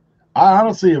 I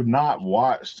honestly have not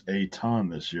watched a ton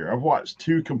this year. I've watched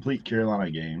 2 complete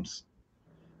Carolina games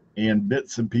and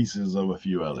bits and pieces of a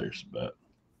few others, but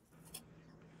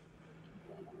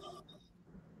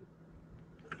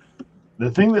the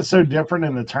thing that's so different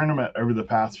in the tournament over the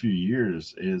past few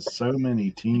years is so many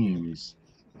teams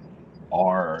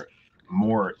are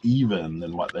more even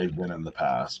than what they've been in the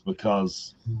past,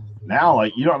 because now,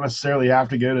 like, you don't necessarily have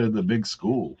to go to the big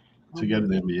school to go to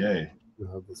the NBA.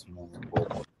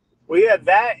 Well, yeah,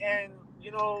 that, and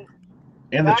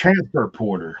and the transfer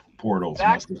portals.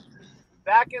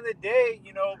 Back in the day,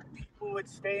 people would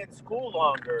stay in school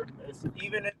longer.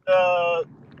 Even in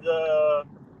the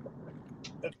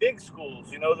big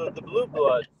schools, the blue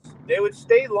bloods, they would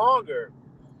stay longer.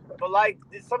 But like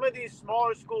some of these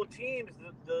smaller school teams,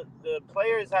 the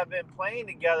players have been playing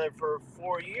together for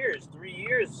 4 years, 3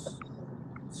 years.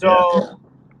 So,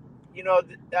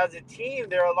 as a team,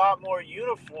 they're a lot more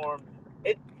uniform.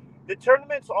 The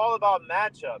tournament's all about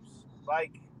matchups.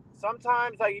 Like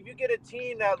sometimes, like if you get a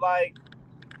team that like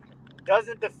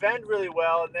doesn't defend really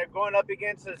well, and they're going up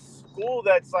against a school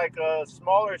that's like a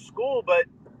smaller school, but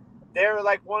they're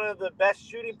like one of the best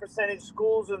shooting percentage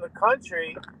schools in the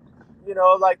country,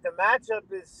 like the matchup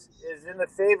is in the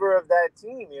favor of that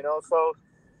team, so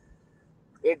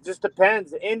it just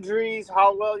depends. Injuries,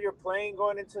 how well you're playing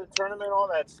going into the tournament, all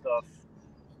that stuff.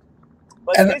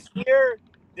 But this year,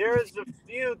 there's a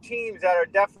few teams that are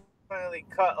definitely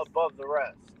cut above the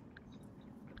rest.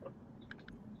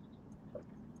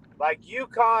 Like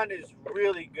UConn is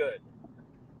really good.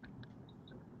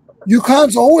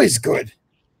 UConn's always good.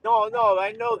 No,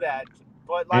 I know that,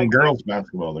 but like and girls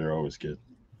basketball, they're always good.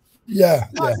 Yeah.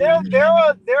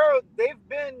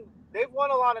 They've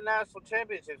won a lot of national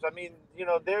championships. I mean,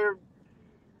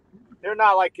 they're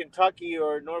not like Kentucky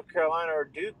or North Carolina or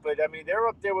Duke, but I mean they're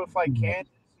up there with like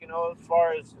Kansas, as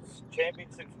far as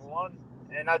championships won,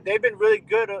 and they've been really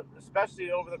good,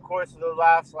 especially over the course of the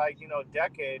last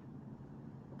decade.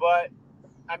 But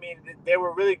I mean, they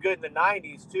were really good in the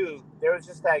 90s too. There was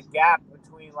just that gap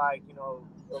between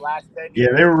the last 10 years.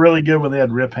 Yeah, they were really good when they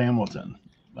had Rip Hamilton.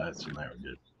 That's when they were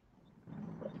good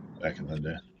back in the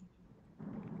day.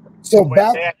 So they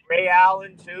had Ray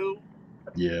Allen too.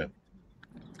 Yeah.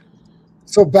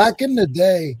 So back in the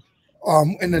day,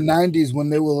 in the 90s, when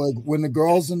they were when the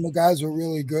girls and the guys were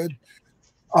really good,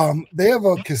 they have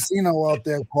a casino out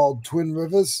there called Twin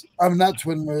Rivers. I'm not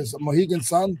Twin Rivers, Mohegan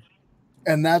Sun,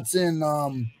 and that's in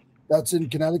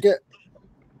Connecticut.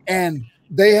 And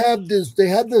they had this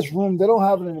room. They don't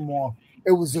have it anymore.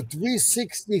 It was a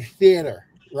 360 theater,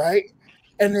 right?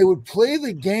 And they would play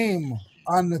the game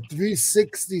on the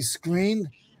 360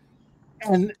 screen,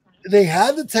 and they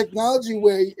had the technology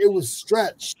where it was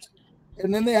stretched,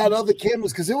 and then they had other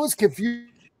cameras because it was confusing.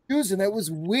 It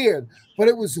was weird, but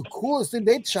it was the coolest thing.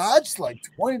 They charged like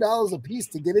 $20 a piece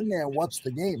to get in there and watch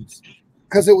the games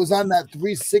because it was on that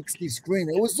 360 screen.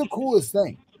 It was the coolest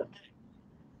thing.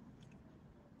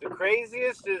 The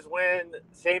craziest is when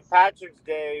St. Patrick's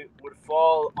Day would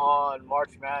fall on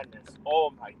March Madness.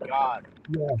 Oh my God.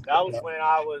 Yeah. That was when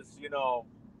I was,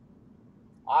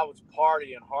 I was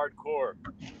partying hardcore.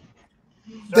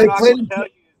 They I played- can tell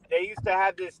you, they used to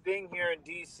have this thing here in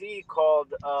DC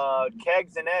called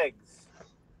Kegs and Eggs.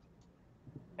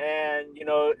 And,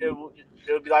 it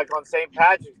would be like on St.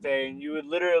 Patrick's Day, and you would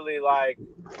literally like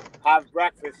have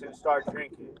breakfast and start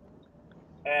drinking.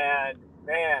 And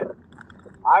man,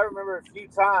 I remember a few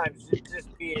times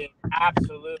just being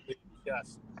absolutely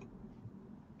just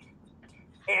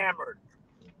hammered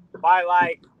by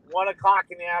like 1 o'clock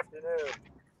in the afternoon.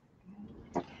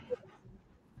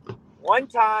 One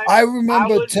time, I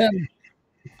remember Tim.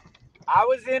 I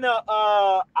was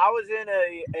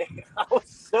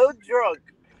so drunk.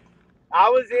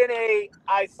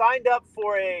 I signed up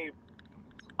for a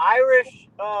Irish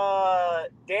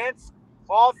dance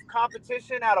off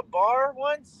competition at a bar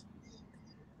once,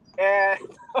 and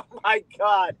oh my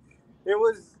God, it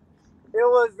was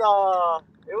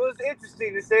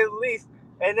interesting to say the least.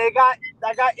 And I got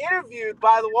interviewed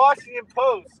by the Washington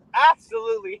Post,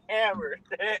 absolutely hammered.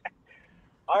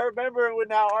 I remember when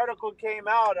that article came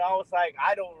out, I was like,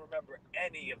 I don't remember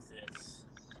any of this.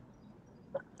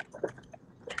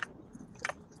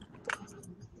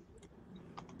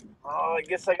 Oh, I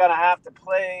guess I gotta have to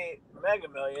play Mega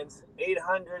Millions.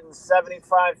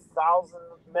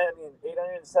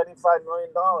 $875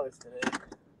 million today.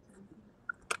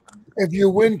 If you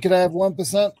win, can I have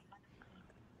 1%?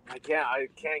 I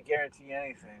can't guarantee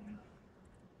anything.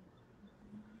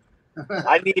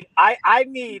 I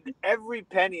need every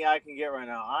penny I can get right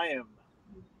now. I am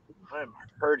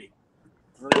hurting.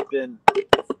 It's been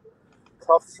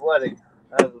tough sledding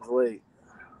as of late.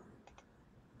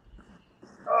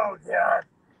 Oh God.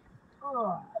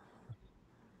 Oh.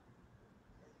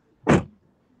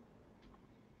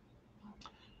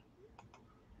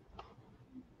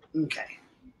 Okay.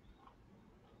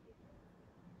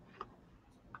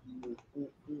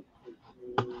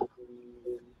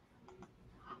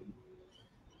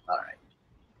 All right.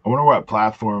 I wonder what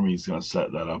platform he's going to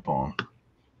set that up on.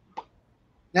 I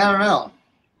don't know.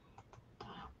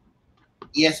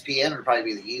 ESPN would probably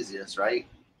be the easiest, right?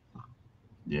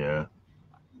 Yeah.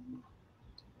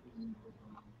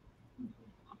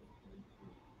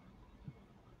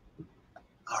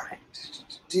 All right.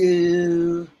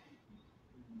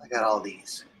 I got all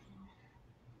these.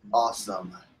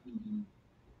 Awesome.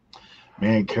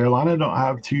 Man, Carolina don't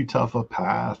have too tough a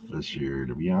path this year,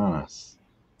 to be honest.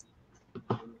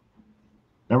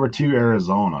 Number 2,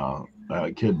 Arizona.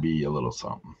 That could be a little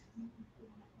something.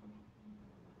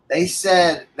 They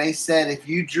said if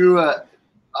you drew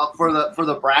for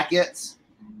the brackets,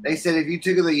 they said if you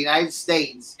took the United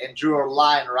States and drew a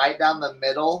line right down the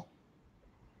middle,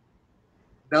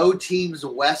 no teams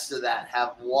west of that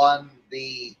have won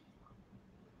the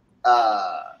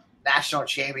national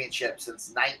championship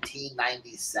since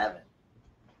 1997.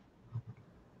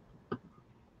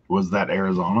 Was that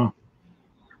Arizona?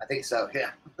 I think so,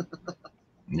 yeah.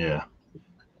 Yeah.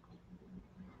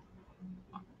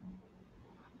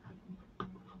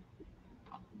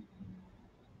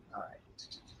 All right.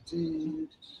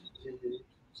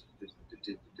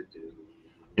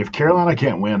 If Carolina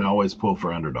can't win, I always pull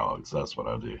for underdogs. That's what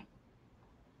I do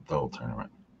the whole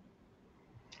tournament.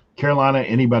 Carolina,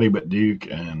 anybody but Duke,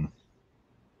 and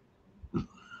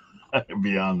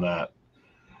beyond that,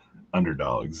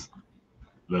 underdogs.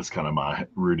 That's kind of my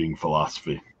rooting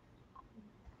philosophy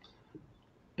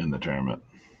in the tournament.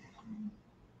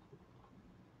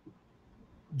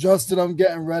 Justin, I'm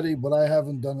getting ready, but I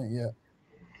haven't done it yet.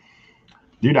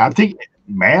 Dude, I think,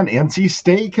 man, NC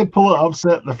State could pull an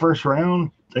upset in the first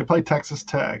round. They play Texas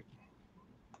Tech.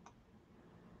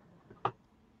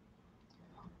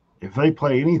 If they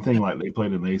play anything like they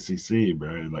played in the ACC,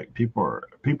 bro, like people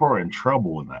are in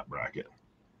trouble in that bracket.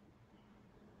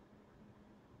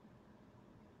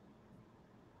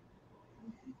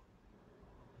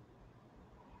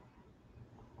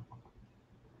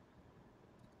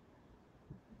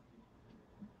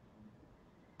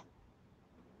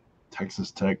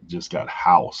 Texas Tech just got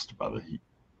housed by the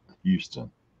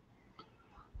Houston.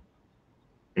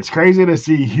 It's crazy to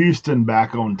see Houston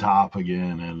back on top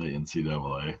again in the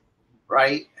NCAA.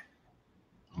 Right?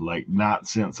 Like, not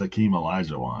since Hakeem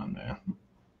Olajuwon, man.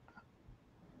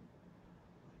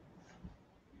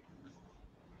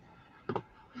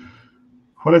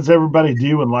 What does everybody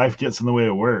do when life gets in the way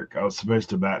of work? I was supposed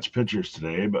to batch pictures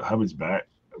today, but hubby's back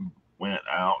went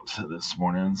out this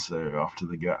morning, so off to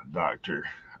the doctor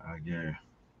I go.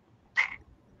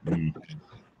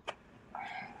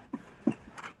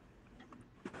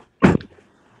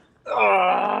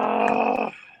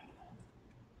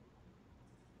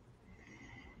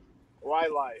 my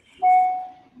life.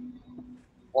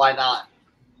 Why not?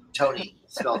 Tony,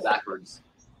 spelled backwards.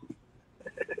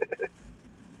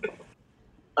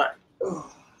 All right. Ooh.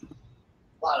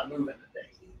 A lot of movement today.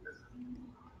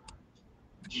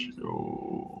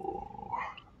 So,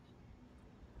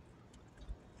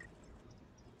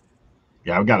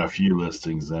 yeah, I've got a few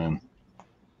listings then.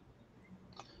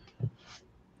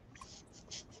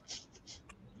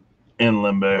 In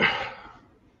limbo.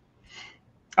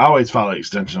 I always file an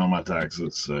extension on my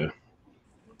taxes, so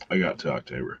I got to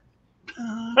October.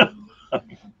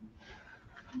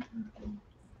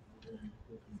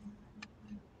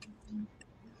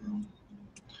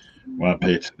 When I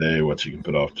pay today, what you can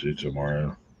put off to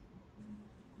tomorrow.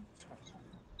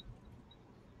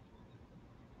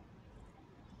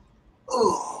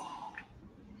 Ooh.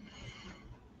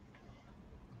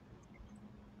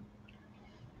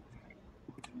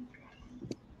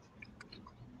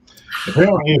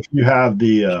 Apparently, if you have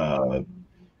the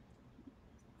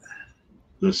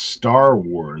Star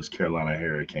Wars Carolina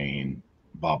Hurricane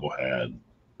bobblehead,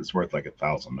 it's worth like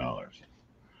 $1,000.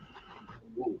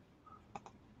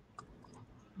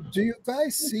 Do you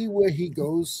guys see where he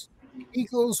goes? He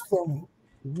goes from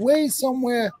way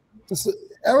somewhere.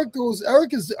 Eric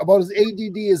is about as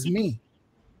ADD as me.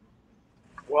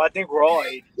 Well, I think we're all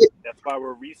 80. That's why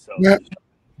we're resellers. Yeah.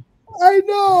 I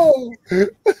know.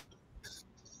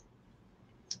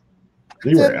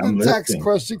 I'm tax listening.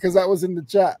 question because I was in the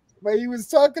chat, but he was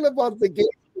talking about the game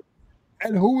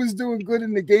and who was doing good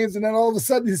in the games, and then all of a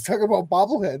sudden he's talking about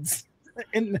bobbleheads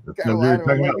in Carolina.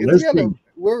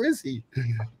 Where is he?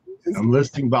 I'm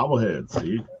listing bobbleheads.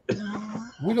 See,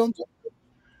 we don't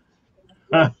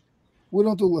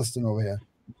do listing over here.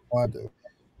 Oh, I do.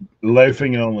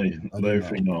 Loafing only.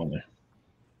 Loafing only.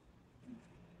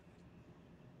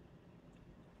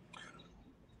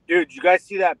 Dude, you guys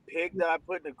see that pig that I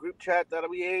put in the group chat that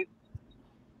we ate?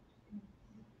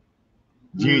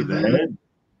 Did you eat the head?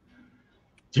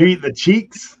 Did you eat the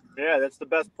cheeks? Yeah, that's the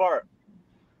best part.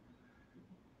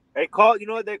 They call it, you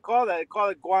know what they call that? They call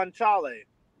it guanciale.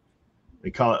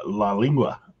 They call it la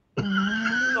lingua.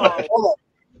 No.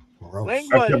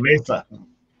 Lingua.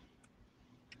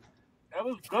 That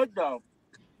was good though.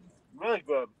 Really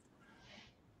good.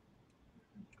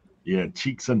 Yeah,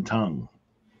 cheeks and tongue.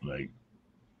 Like,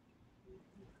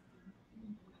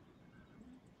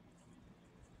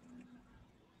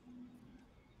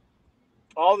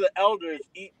 all the elders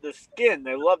eat the skin.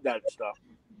 They love that stuff.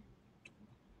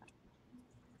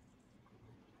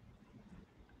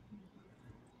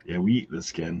 Yeah, we eat the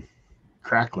skin.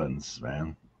 Cracklins,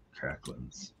 man.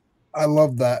 Cracklins. I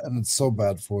love that, and it's so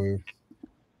bad for you.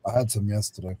 I had some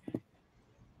yesterday.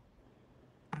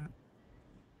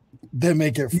 They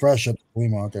make it fresh at the flea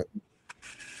market.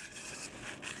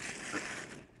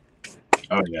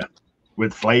 Oh, yeah.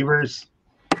 With flavors?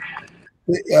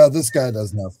 Yeah, this guy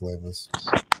doesn't have flavors.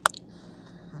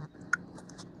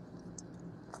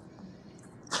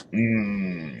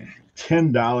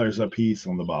 $10 a piece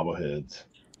on the bobbleheads.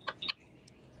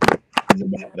 It's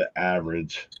about the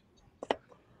average.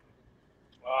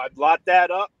 I'd lot that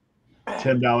up.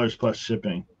 $10 plus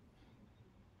shipping.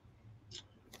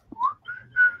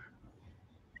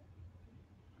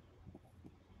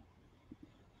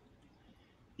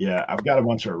 Yeah, I've got a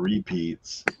bunch of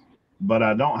repeats, but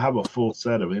I don't have a full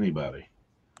set of anybody.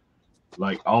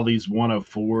 Like all these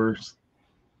 104s,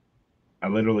 I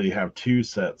literally have 2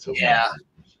 sets of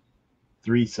 104s,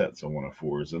 3 sets of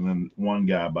 104s, and then one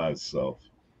guy by himself.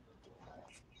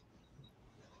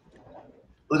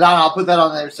 LaDonna, I'll put that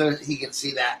on there so he can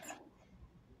see that.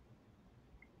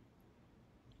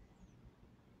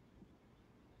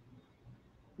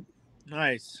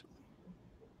 Nice.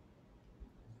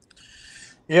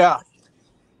 Yeah.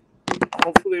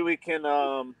 Hopefully we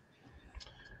can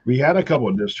We had a couple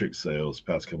of district sales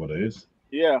past couple of days.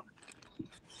 Yeah.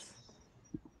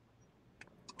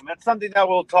 And that's something that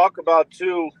we'll talk about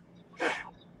too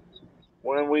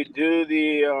when we do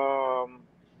the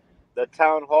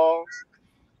town hall.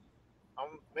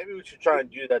 Maybe we should try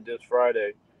and do that this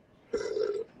Friday.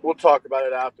 We'll talk about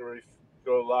it after we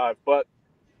go live. But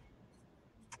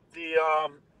the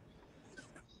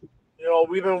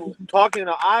we've been talking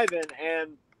to Ivan,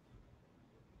 and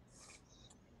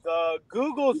the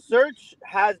Google search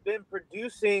has been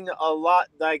producing a lot.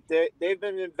 Like they've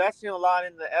been investing a lot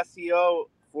in the SEO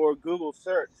for Google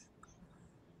search.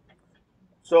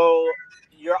 So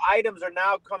your items are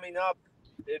now coming up.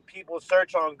 If people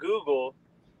search on Google,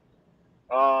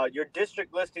 your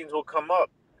district listings will come up,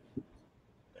 and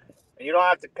you don't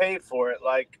have to pay for it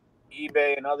like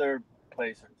eBay and other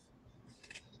places.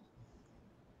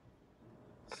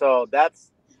 So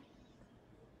that's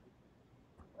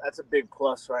That's a big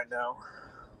plus right now.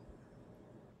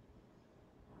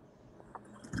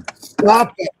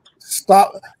 Stop it.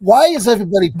 Stop. Why is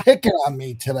everybody picking on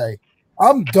me today?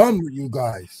 I'm done with you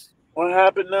guys. What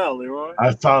happened now, Leroy?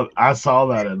 I saw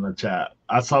that in the chat.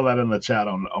 I saw that in the chat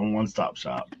on One Stop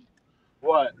Shop.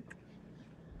 What?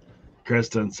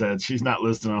 Kristen said she's not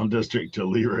listening on District till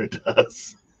Leroy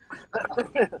does.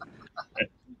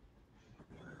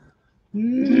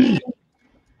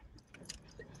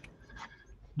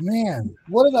 Man,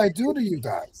 what did I do to you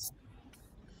guys?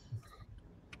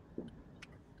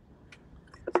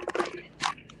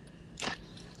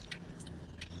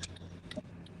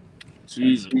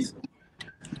 Jesus.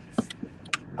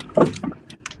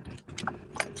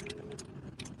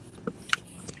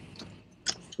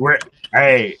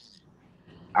 Hey,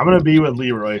 I'm gonna be with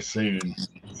Leroy soon,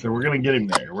 so we're gonna get him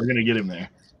there. We're gonna get him there.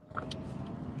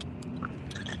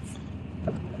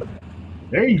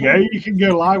 There you go. You can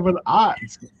go live with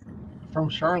Ots from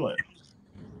Charlotte.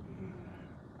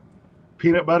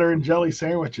 Peanut butter and jelly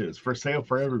sandwiches for sale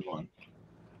for everyone.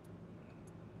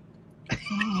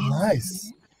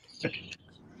 Nice.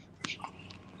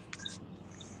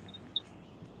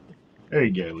 There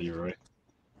you go, Leroy.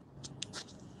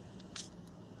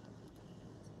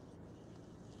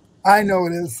 I know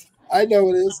it is. I know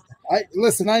it is.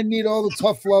 Listen. I need all the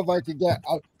tough love I can get.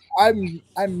 I'm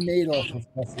made off of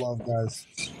tough love, guys.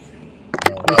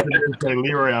 Say,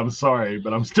 Leroy, I'm sorry,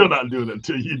 but I'm still not doing it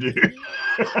till you do.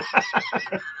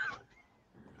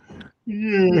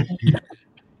 Yeah.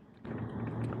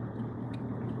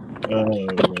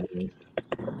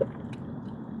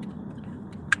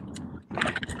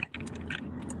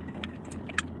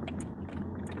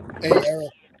 Hey, Eric.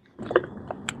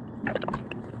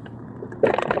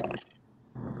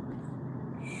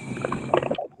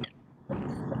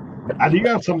 I do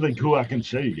have something cool I can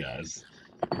show you guys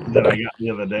that I got the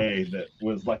other day that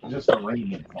was like just a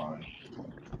random find.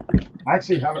 I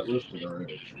actually have it listed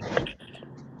already.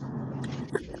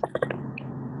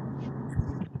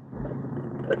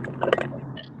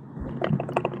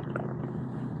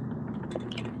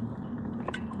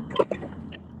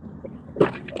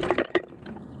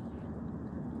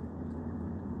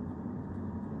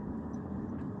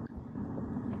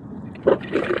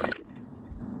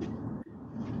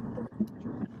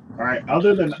 All right,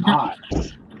 other than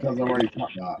Ots, because I've already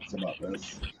talked to Ots about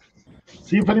this.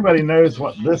 See if anybody knows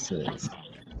what this is.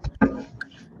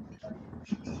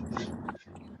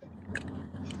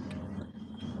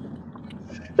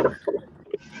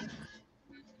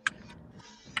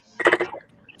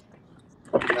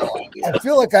 I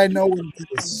feel like I know what it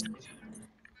is.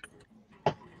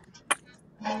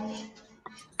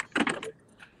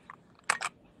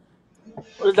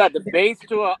 What is that? The base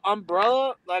to an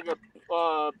umbrella, like a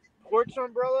porch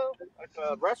umbrella, like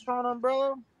a restaurant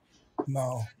umbrella?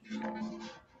 No.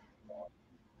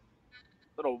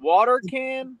 Little water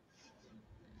can.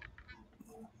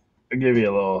 I'll give you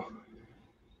a little.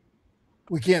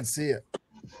 We can't see it.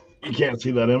 You can't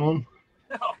see that emblem?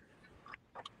 No.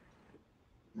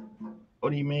 What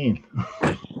do you mean?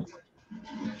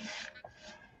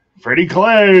 Pretty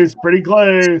close. Pretty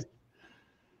close.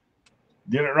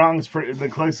 Get it wrong is the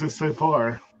closest so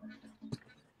far.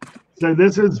 So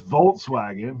this is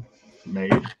Volkswagen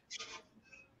made.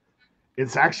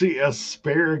 It's actually a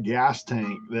spare gas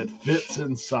tank that fits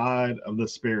inside of the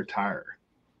spare tire.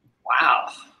 Wow.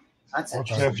 That's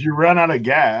interesting. So if you run out of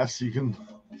gas, you can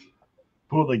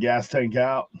pull the gas tank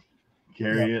out,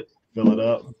 carry it, fill it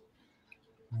up.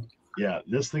 Yeah,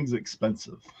 this thing's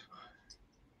expensive.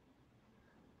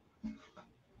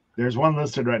 There's one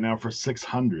listed right now for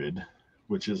 $600,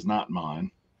 which is not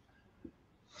mine.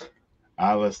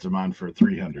 I listed mine for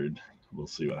 $300. We'll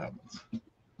see what happens.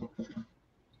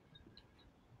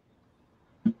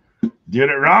 Did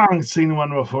it wrong. Seen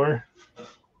one before.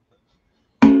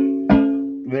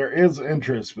 There is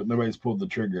interest, but nobody's pulled the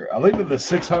trigger. I looked at the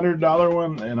 $600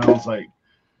 one, and I was like,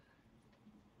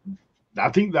 I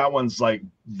think that one's like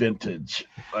vintage,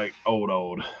 like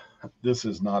old. This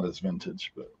is not as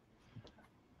vintage, but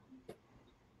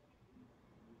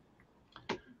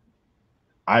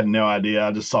I had no idea.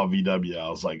 I just saw VW. I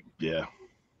was like, yeah.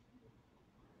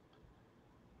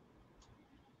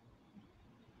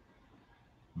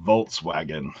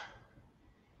 Volkswagen.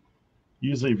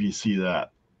 Usually if you see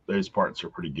that, those parts are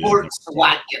pretty good.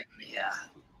 Volkswagen, yeah.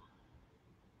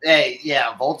 Hey,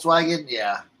 yeah, Volkswagen,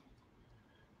 yeah.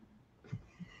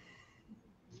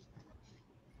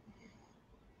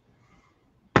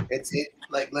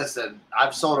 Like, listen,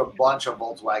 I've sold a bunch of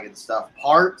Volkswagen stuff,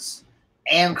 parts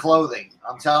and clothing.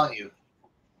 I'm telling you,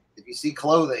 if you see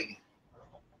clothing.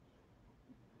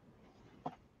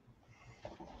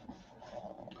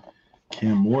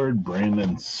 Kim Ward,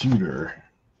 Brandon Suter.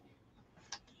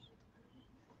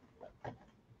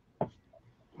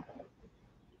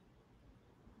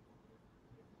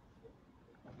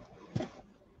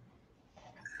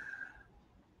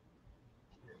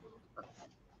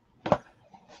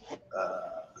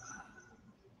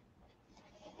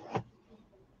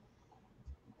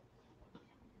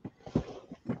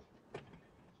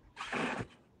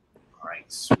 All right,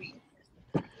 sweet.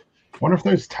 Wonder if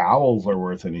those towels are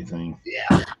worth anything.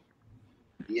 Yeah.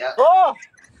 Yeah. Oh,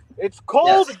 it's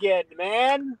cold Yes. again,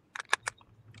 man.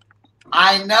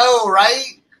 I know,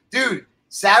 right? Dude,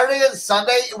 Saturday and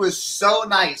Sunday, it was so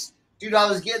nice. Dude, I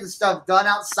was getting stuff done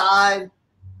outside.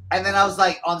 And then I was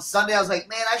like, on Sunday, I was like,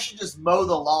 man, I should just mow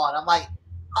the lawn. I'm like,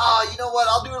 oh, you know what?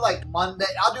 I'll do it like Monday.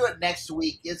 I'll do it next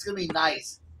week. It's going to be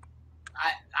nice.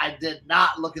 I did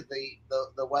not look at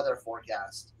the weather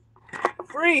forecast.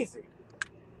 Freezing.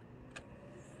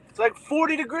 It's like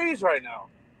 40 degrees right now.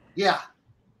 Yeah.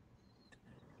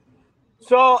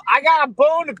 So I got a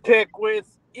bone to pick with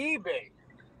eBay.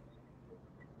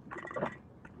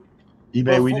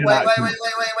 eBay, we do not.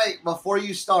 Wait. Before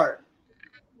you start,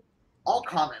 all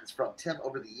comments from Tim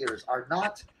over the years are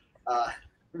not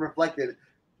reflected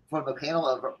from the panel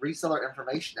of Reseller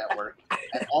Information Network,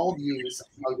 and all views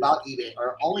about eBay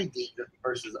are only deemed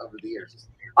versus over the years.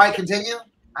 All right, continue.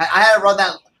 I had to run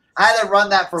that. I had to run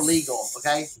that for legal.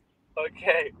 Okay.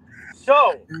 Okay.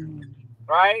 So,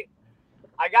 right,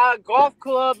 I got a golf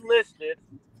club listed,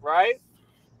 right?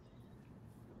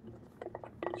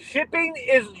 Shipping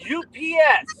is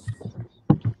UPS.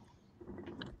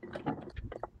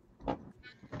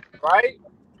 Right?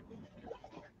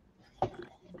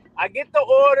 I get the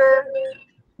order.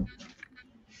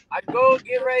 I go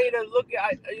get ready to look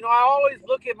at, I always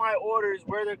look at my orders,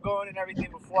 where they're going and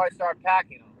everything before I start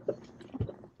packing them.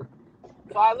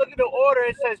 So I look at the order,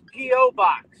 it says P.O.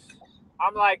 Box.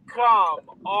 I'm like, come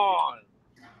on.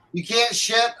 You can't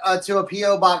ship to a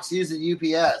P.O. box using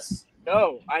UPS.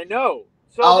 No, I know.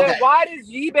 So then why does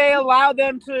eBay allow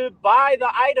them to buy the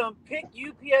item, pick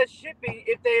UPS shipping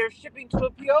if they are shipping to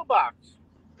a P.O. box?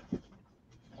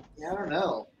 Yeah, I don't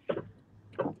know.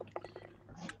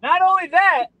 Not only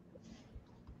that,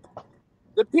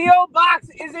 the P.O. box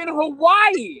is in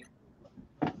Hawaii.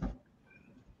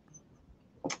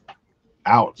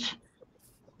 Ouch.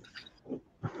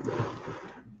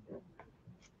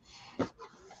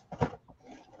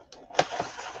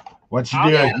 What you do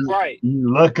is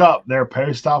you look up their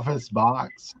post office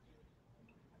box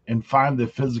and find the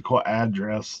physical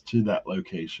address to that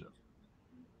location.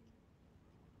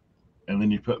 And then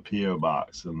you put P.O.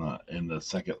 box in the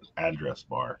second address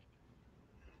bar.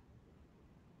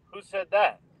 Who said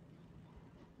that?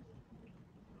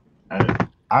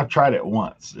 I've tried it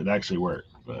once. It actually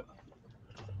worked, but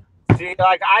see,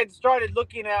 like I started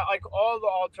looking at like all the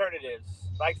alternatives.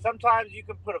 Like sometimes you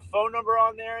can put a phone number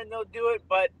on there and they'll do it,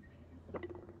 but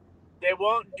they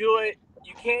won't do it.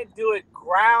 You can't do it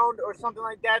ground or something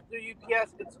like that through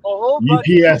UPS. It's a whole bunch.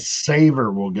 UPS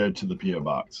Saver will go to the P.O.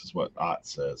 box, is what Ott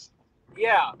says.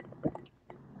 Yeah,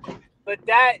 but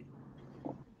that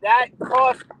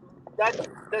cost that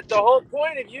the whole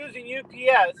point of using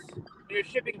UPS when you're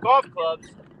shipping golf clubs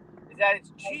is that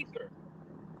it's cheaper.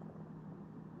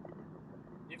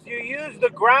 If you use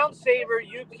the Ground Saver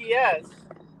UPS,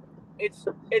 it's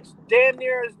damn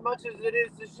near as much as it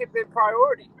is to ship it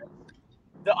priority.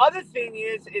 The other thing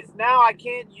is now I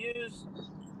can't do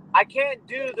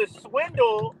the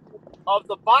swindle of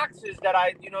the boxes that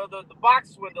the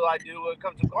box swindle I do when it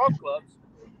comes to golf clubs,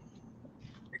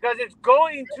 because it's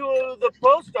going to the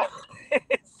post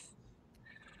office.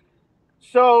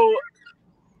 So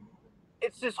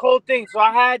it's this whole thing. So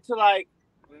I had to like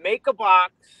make a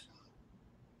box,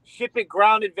 ship it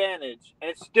Ground Advantage,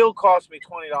 and it still cost me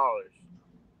 $20.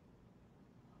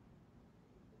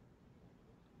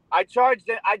 I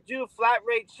do flat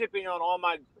rate shipping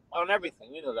on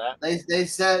everything. You know that. They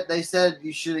said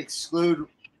you should exclude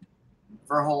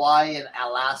for Hawaii and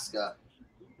Alaska.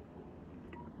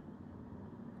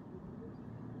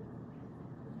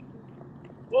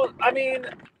 Well, I mean,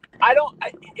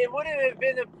 it wouldn't have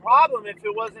been a problem if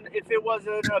it wasn't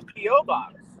a P.O.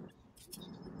 box.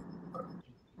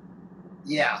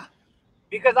 Yeah.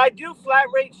 Because I do flat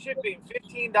rate shipping,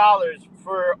 $15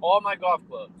 for all my golf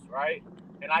clubs, right?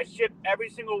 And I ship every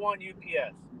single one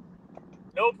UPS.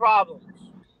 No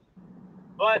problems.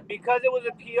 But because it was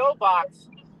a P.O. box,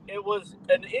 it was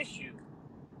an issue.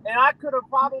 And I could have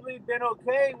probably been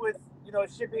okay with,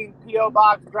 shipping P.O.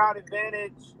 box, Ground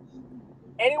Advantage,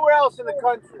 anywhere else in the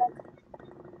country.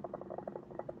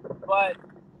 But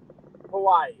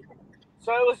Hawaii.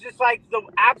 So it was just like the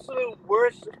absolute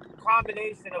worst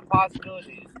combination of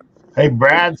possibilities. Hey,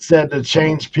 Brad said to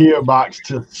change P.O. Box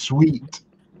to Sweet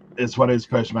is what his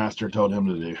postmaster told him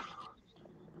to do.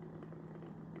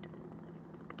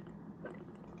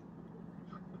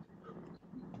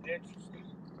 Interesting.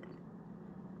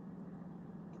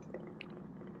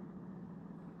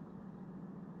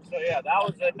 So yeah, that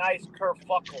was a nice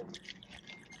kerfuffle.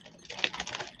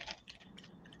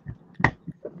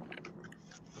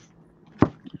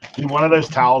 Dude, one of those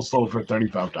towels sold for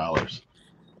 $35.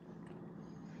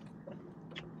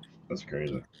 That's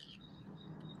crazy.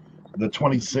 The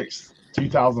 2006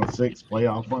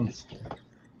 playoff ones,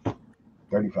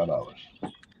 $35.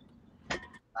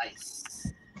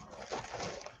 Nice.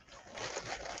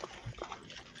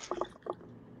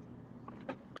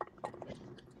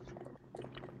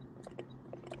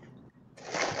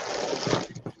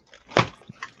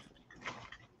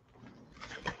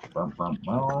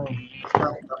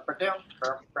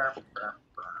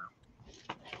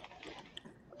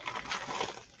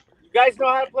 You guys know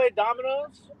how to play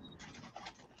dominoes?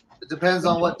 It depends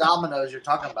on what dominoes you're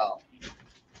talking about.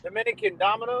 Dominican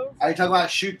dominoes? Are you talking about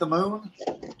shoot the moon?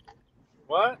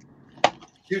 What?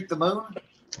 Shoot the moon?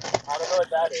 I don't know what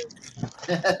that is.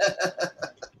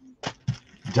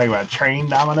 You talking about train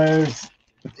dominoes?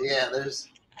 Yeah, there's.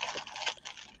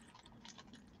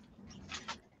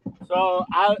 So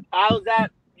I was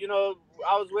at,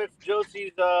 I was with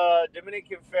Josie's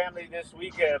Dominican family this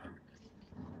weekend,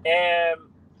 and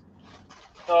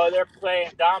they're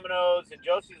playing dominoes, and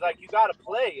Josie's like, "You gotta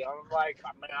play." I'm like,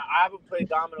 I haven't played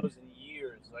dominoes in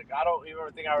years. Like, I don't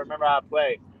even think I remember how to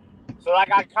play. So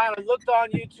like, I kind of looked on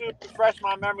YouTube to refresh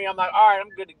my memory. I'm like, all right, I'm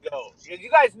good to go. Because you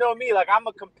guys know me, like, I'm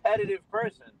a competitive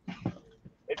person.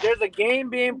 If there's a game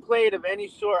being played of any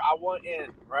sort, I want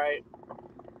in, right?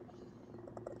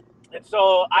 And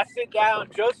so I sit down,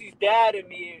 Josie's dad and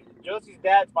me, Josie's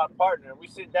dad's my partner. We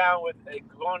sit down with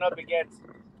going up against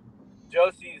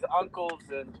Josie's uncles,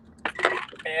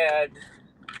 and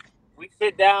we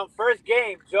sit down. First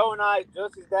game, Joe and I,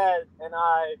 Josie's dad and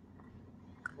I,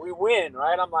 we win,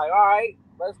 right? I'm like, all right,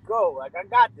 let's go. Like, I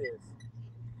got this.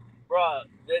 Bruh,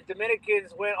 the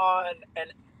Dominicans went on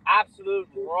an absolute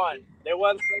run. They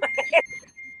won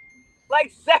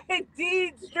like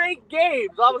 17 straight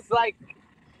games. I was like,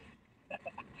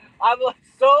 I'm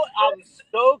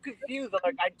so confused. I'm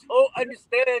like, I don't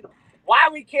understand why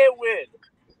we can't win.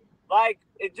 Like,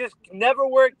 it just never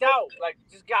worked out. Like,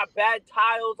 just got bad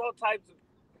tiles, all types of.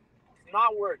 It's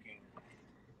not working.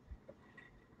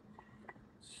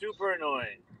 Super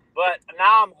annoying. But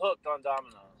now I'm hooked on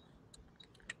dominoes.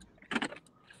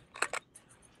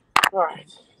 All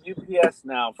right, UPS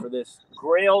now for this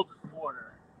grailed order.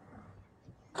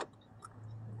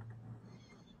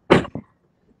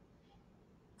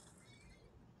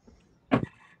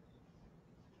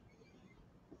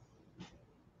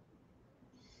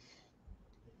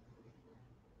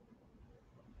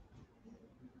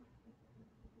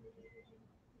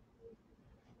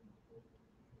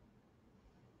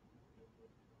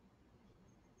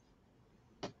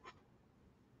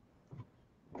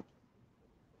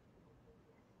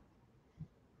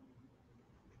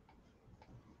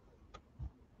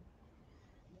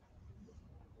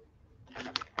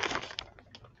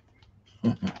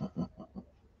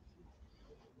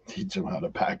 Teach them how to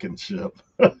pack and ship.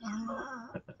 Oh,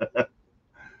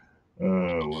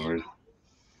 Lord.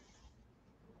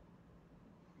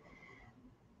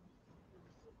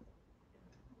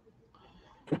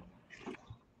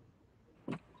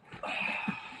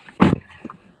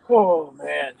 Oh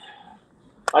man,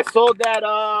 I sold that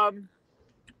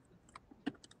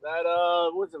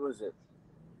what was it?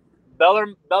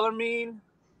 Bellarmine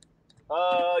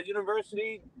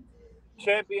University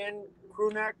champion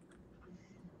crew neck.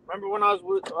 Remember when I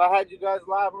had you guys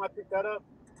live when I picked that up?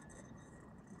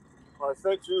 I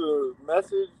sent you a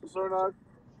message, Cernog.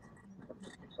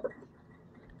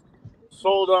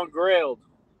 Sold on Grailed.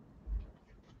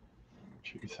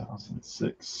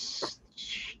 2006.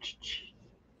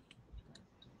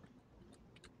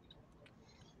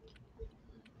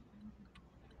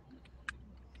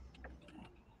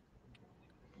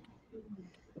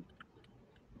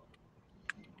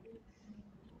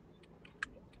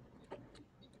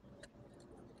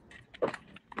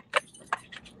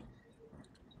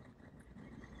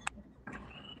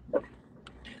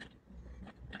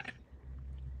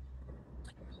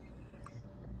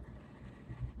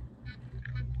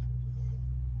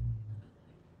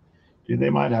 Dude, they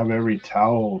might have every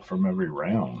towel from every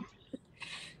round.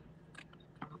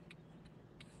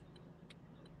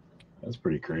 That's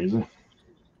pretty crazy.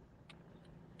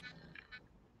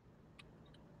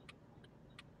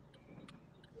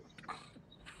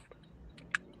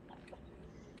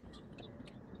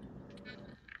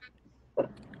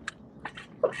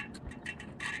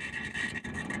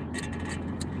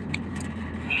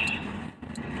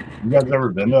 You guys ever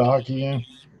been to a hockey game?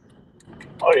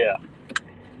 Oh yeah.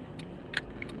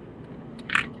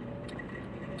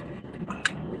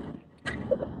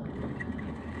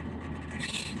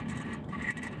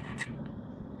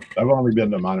 I've only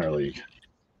been to minor league.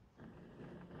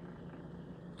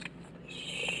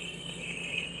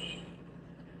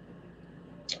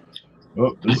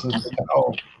 Oh, this is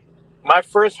My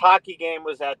first hockey game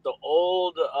was at the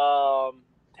old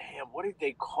damn, what did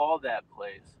they call that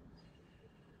place?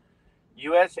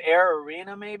 US Air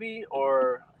Arena maybe?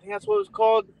 Or I think that's what it was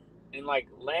called. In like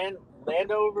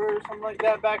Landover or something like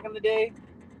that back in the day.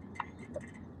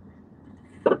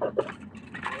 Where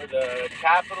the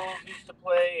Capitals used to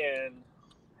play, and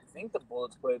I think the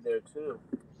Bullets played there too.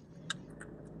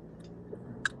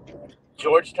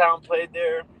 Georgetown played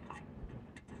there.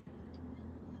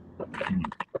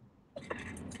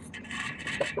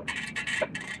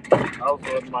 That was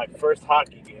one of my first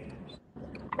hockey games.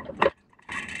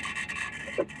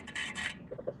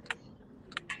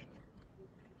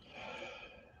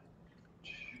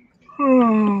 Oh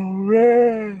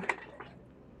man.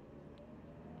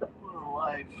 What a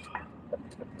life.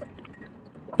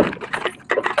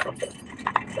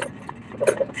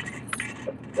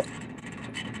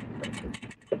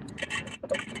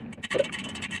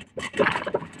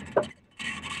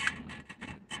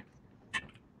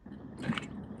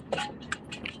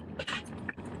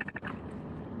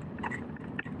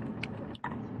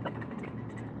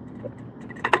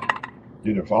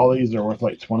 Dude, if all these are worth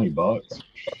like $20,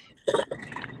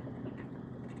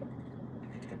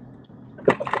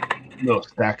 little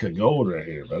stack of gold right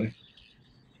here, buddy.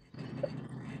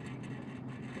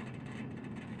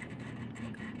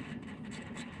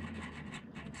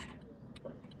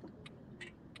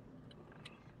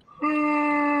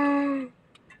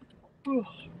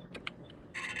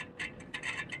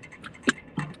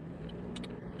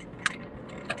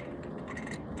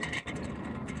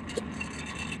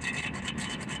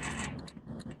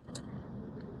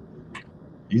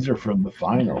 These are from the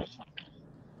finals.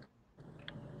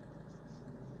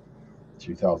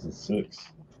 2006.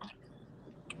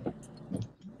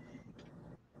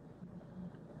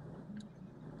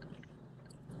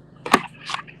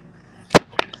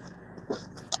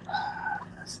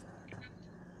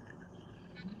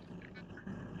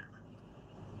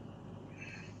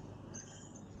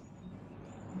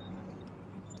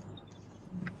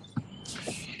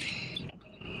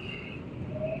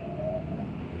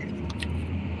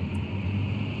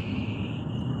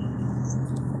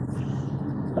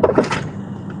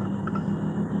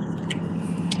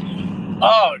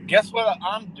 Oh, guess what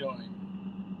I'm doing?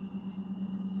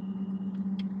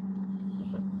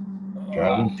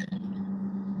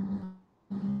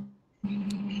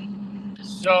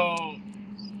 So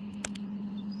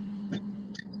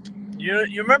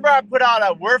you remember I put out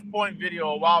a Worth Point video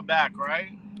a while back,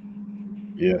 right?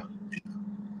 Yeah.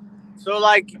 So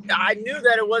like I knew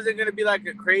that it wasn't gonna be like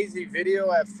a crazy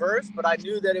video at first, but I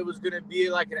knew that it was gonna be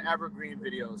like an evergreen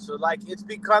video. So like it's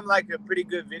become like a pretty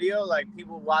good video. Like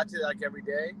people watch it like every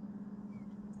day.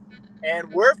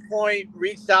 And Worth Point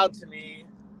reached out to me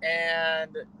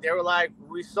and they were like,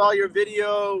 "We saw your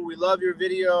video, we love your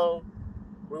video.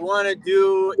 We want to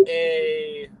do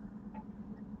a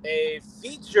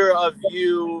feature of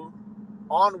you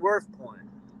on Worth Point."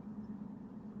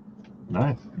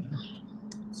 Nice.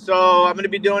 So I'm going to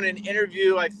be doing an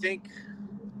interview, I think,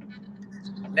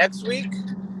 next week.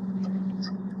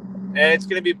 And it's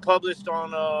going to be published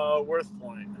on Worth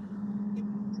Point.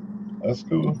 That's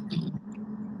cool.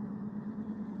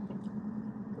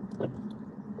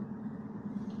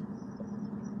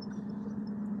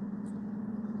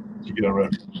 You get over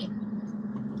it.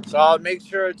 So I'll make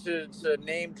sure to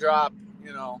name drop,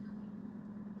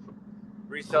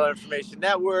 Reseller Information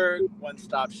Network, One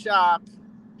Stop Shop.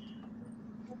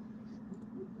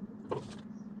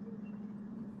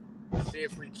 See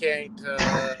if we can't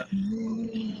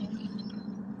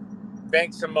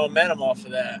bank some momentum off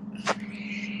of that.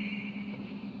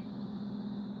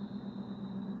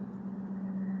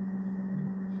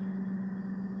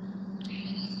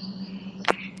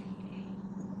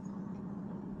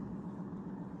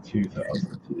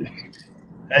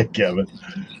 Hey, Kevin.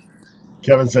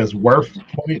 Kevin says Worth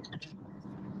Point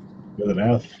with an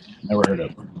F. Never heard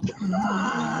of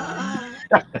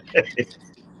it.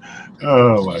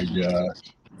 Oh my gosh.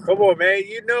 Come on, man.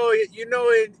 You know, in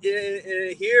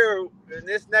here in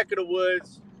this neck of the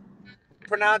woods,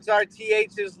 pronounce our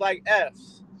THs like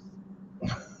Fs.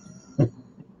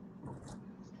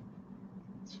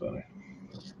 It's funny.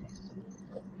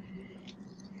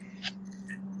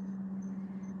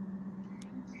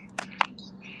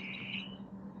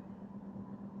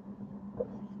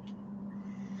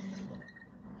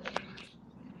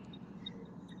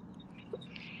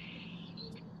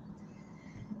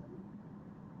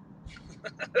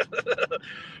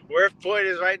 Worth Point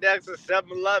is right next to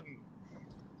 7-Eleven.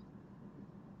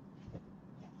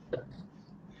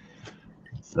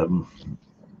 7.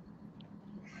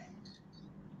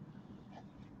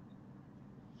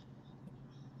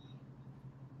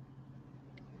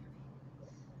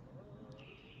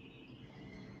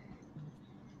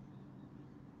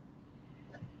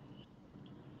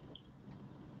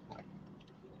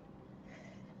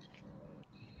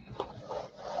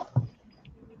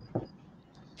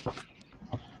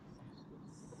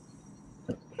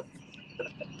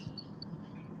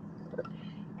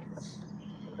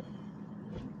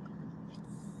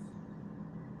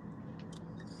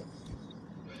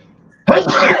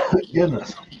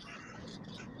 Goodness.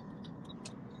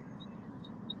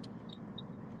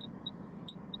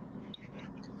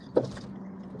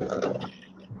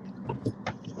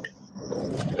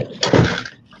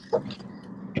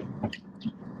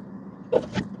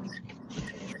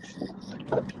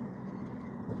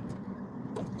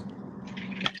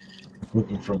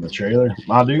 Looking from the trailer.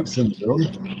 My Duke's in the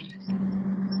building.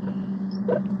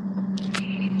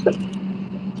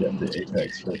 Get the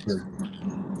Apex Flipper.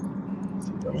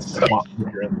 See if I'm a swamp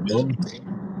picker in the building.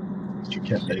 Mr.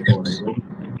 Kent Bagel in the building.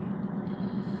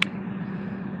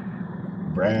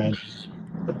 Brad.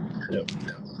 Yep.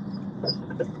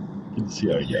 Good to see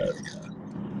how you guys.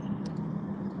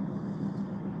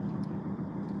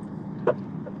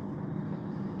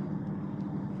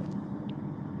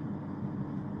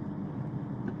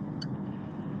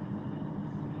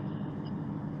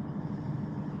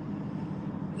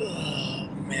 Oh,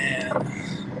 man.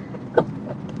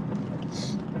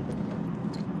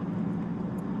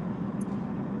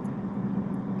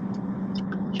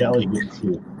 Kelly, good to see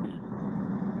you.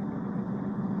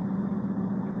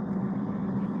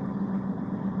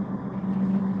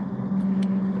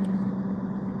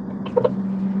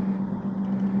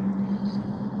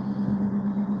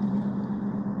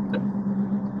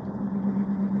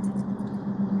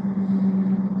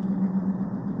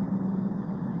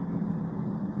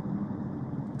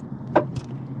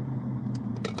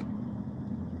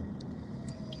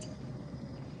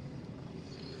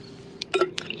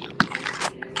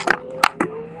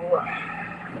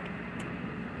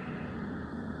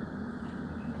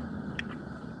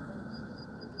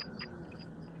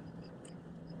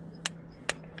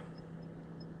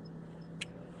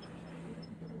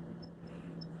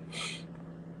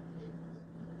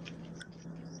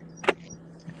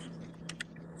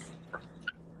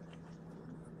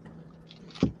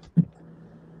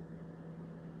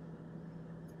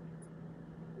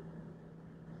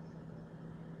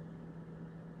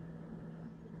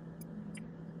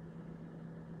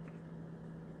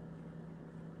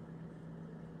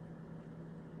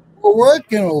 We're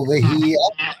working over here.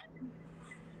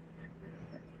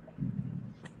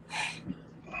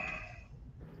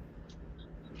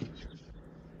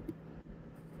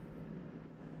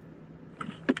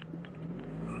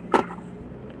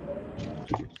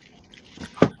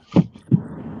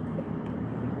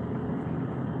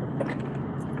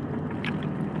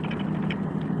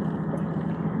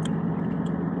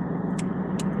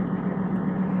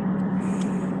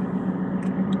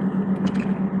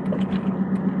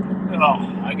 Oh,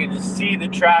 I can just see the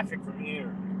traffic from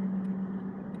here.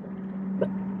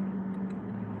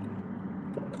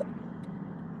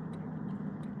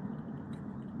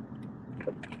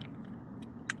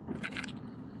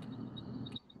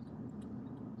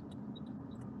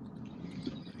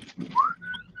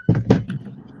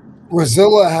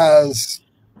 Resiller has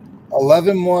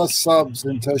 11 more subs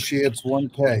until she hits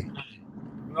 1K.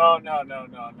 No.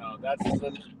 That's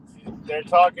they're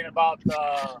talking about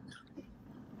the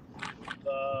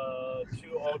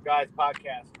Two Old Guys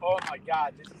podcast. Oh my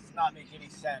God, this does not make any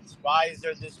sense. Why is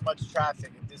there this much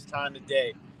traffic at this time of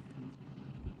day?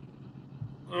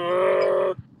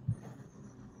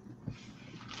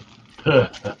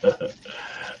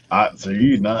 So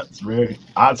you nuts, Rick.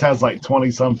 Otts has like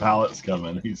 20 some pallets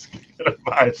coming. He's gonna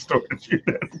buy a storage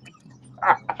unit.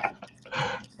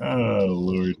 Oh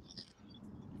Lord.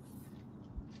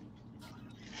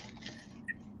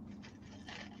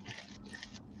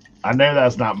 I know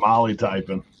that's not Molly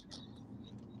typing.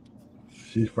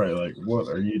 She's probably like, what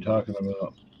are you talking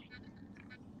about?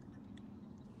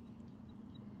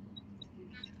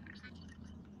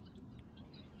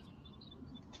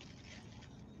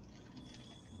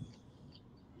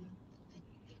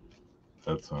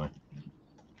 That's fine.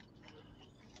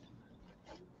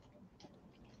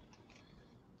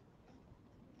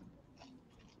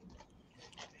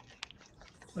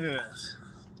 Look at this.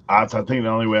 Otts, I think the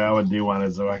only way I would do one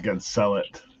is if I could sell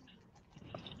it.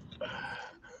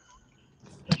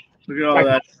 Look at all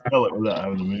that. Smell it without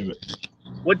having to move it.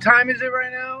 What time is it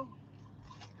right now?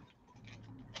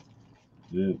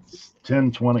 It's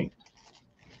 10:20.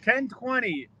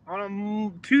 10:20 on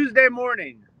a Tuesday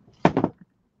morning.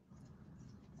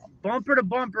 Bumper to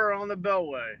bumper on the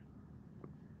Beltway.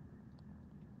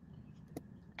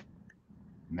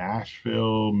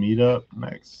 Nashville meetup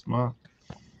next month.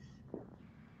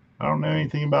 I don't know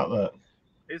anything about that.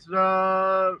 It's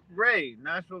Ray.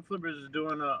 Nashville Flippers is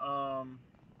doing a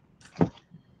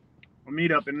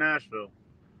meetup in Nashville.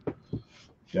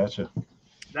 Gotcha.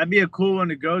 That'd be a cool one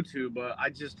to go to, but I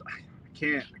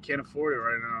can't afford it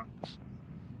right now.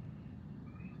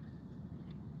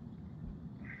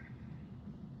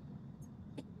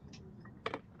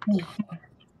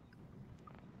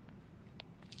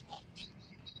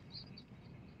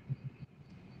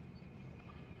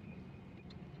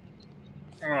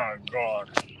 Oh God.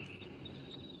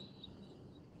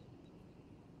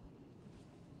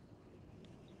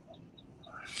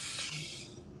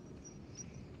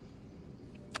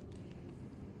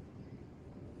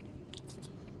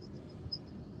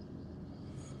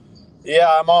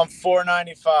 Yeah, I'm on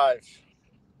 $4.95.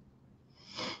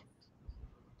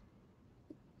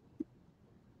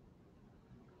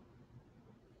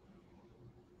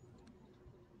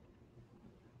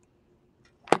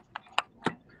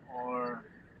 Or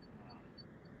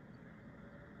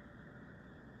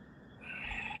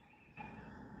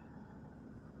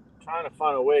trying to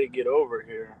find a way to get over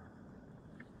here.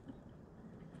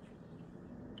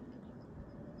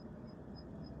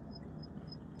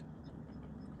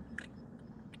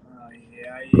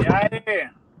 Yeah.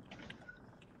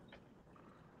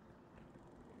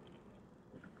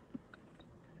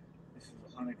 This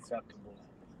is unacceptable.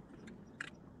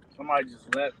 Somebody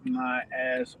just let my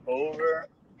ass over.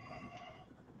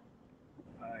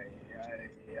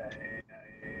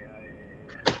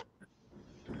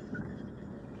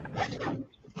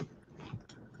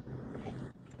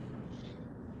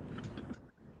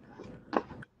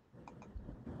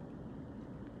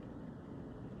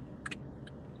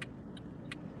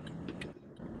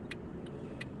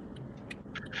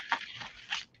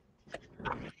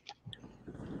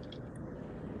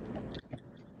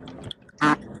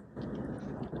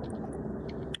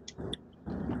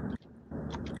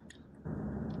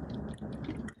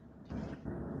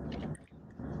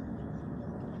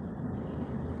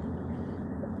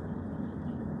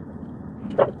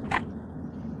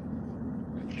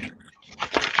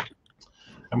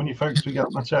 How many folks we got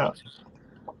in the chat?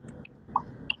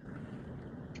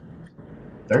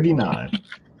 39.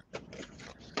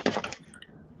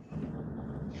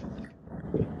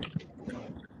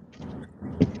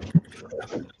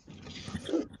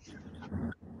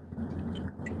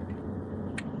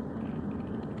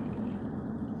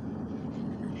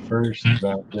 First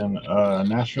back in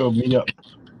Nashville meetup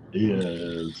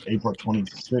is April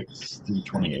 26th through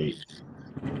 28th.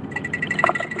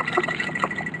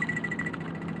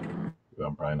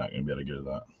 I'm probably not going to be able to go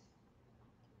to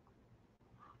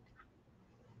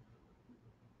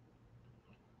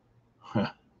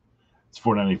that. It's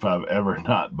 $4.95 ever,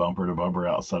 not bumper to bumper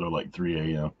outside of like 3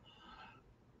 a.m. You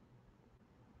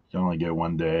can only go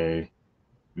one day.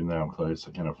 Even though I'm close,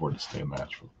 I can't afford to stay in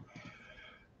Nashville.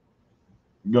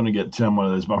 I'm going to get Tim one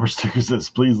of those bumper stickers that says,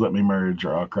 "Please let me merge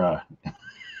or I'll cry."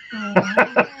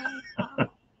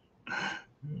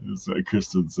 That's what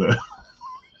Kristen said.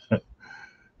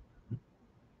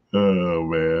 Oh,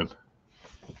 man.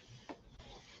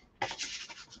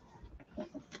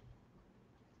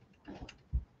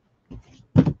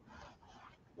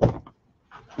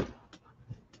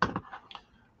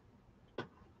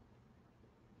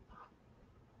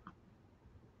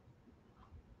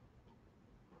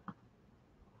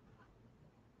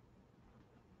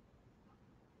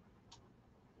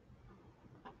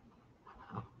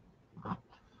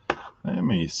 Let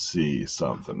me see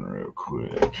something real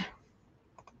quick.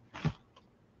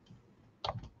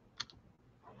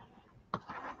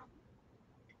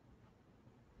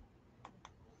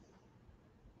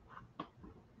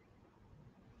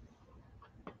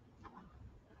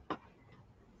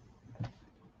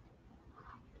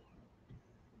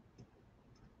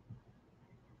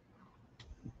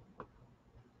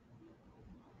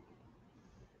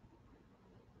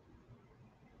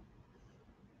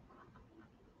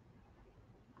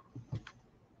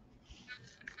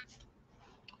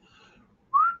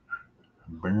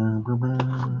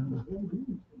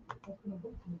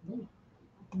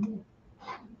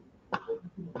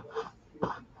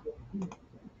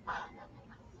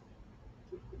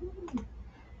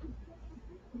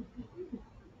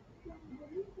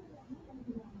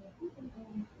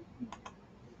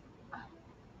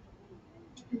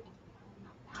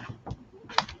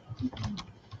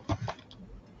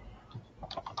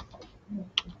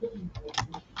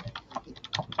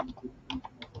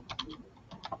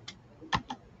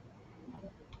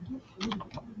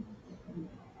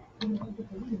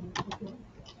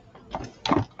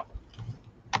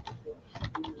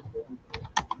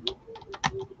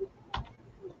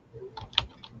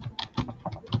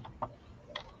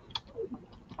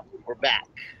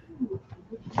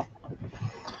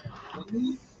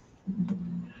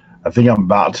 I think I'm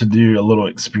about to do a little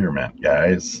experiment,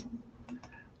 guys.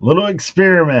 Little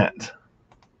experiment.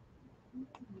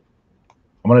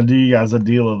 I'm going to do you guys a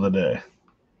deal of the day.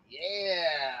 Yeah.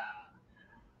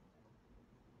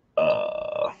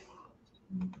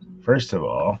 First of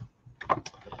all, I'm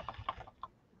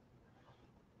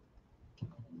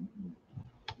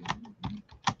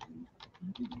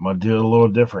going to do it a little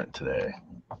different today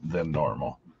than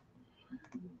normal.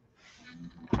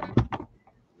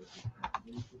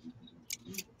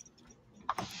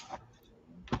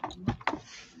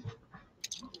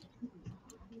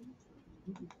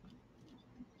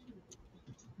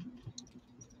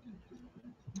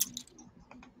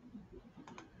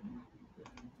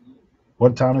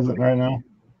 What time is it right now?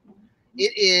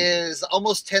 It is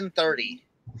almost 10:30.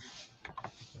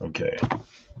 Okay.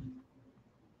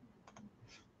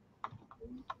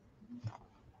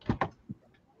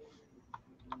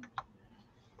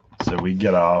 So we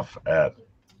get off at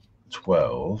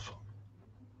 12.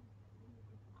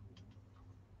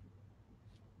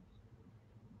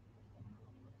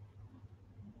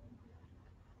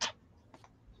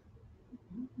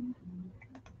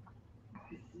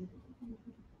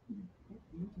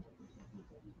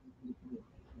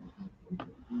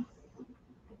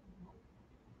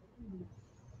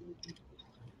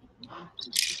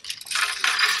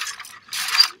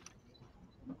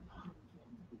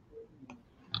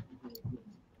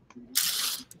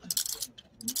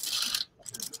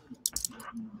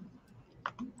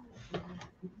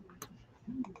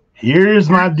 Here's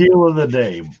my deal of the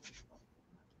day.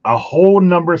 A whole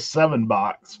number 7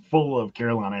 box full of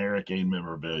Carolina Hurricane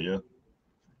memorabilia.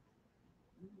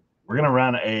 We're going to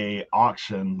run a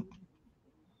auction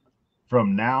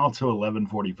from now to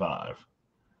 11:45.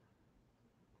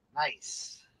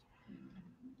 Nice.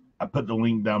 I put the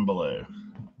link down below.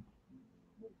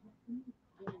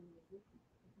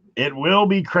 It will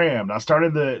be crammed. I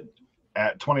started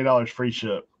at $20 free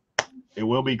ship. It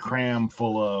will be crammed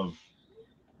full of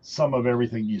some of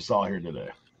everything you saw here today.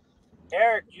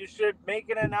 Eric, you should make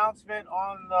an announcement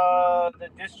on the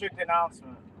district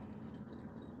announcement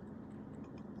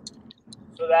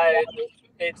so that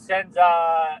it sends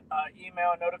a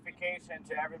email notification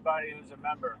to everybody who's a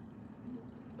member.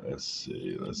 Let's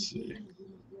see.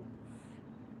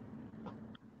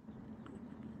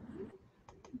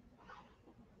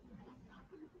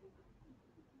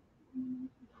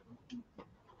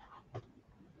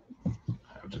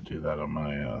 I have to do that on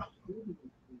my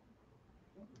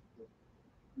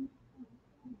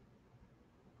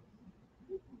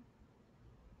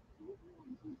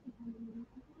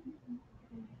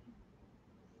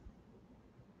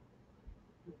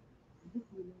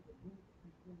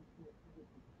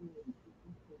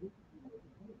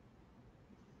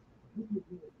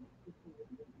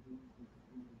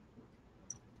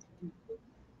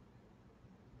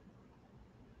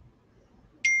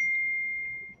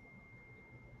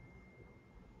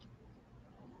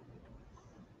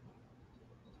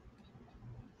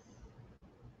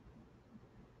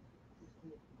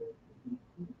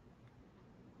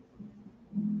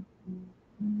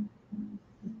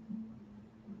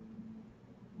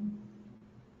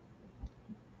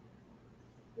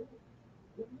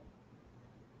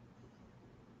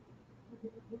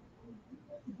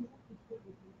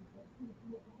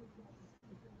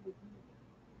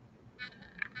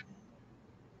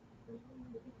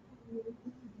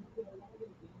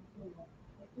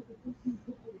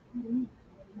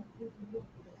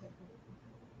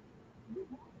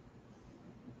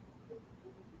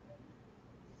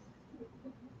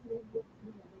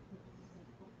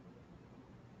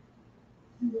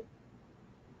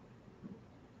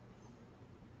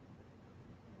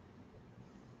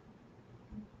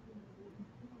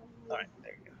All right,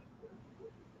 there you go.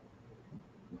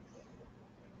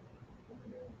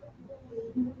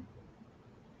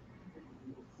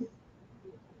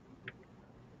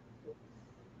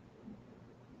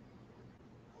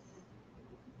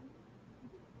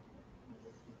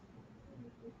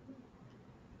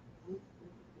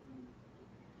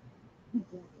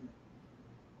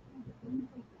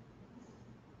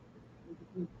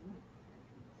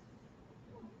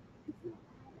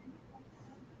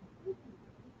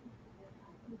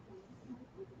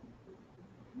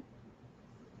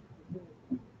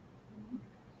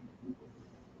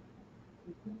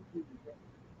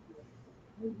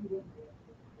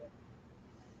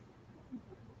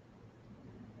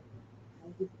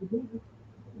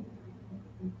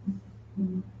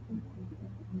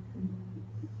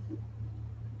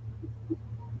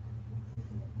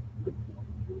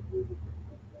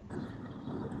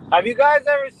 Have you guys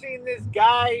ever seen this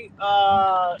guy?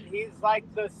 He's like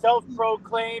the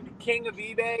self-proclaimed king of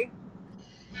eBay.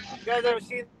 You guys ever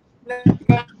seen that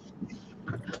guy?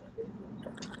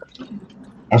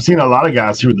 I've seen a lot of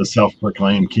guys who are the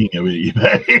self-proclaimed king of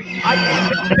eBay. His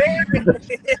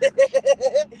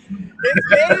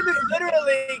name is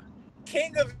literally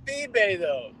King of eBay,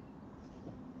 though.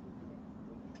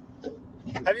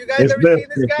 Have you guys ever seen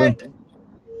this guy?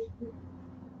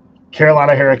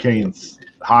 Carolina Hurricanes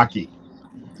hockey.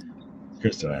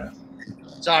 Kristen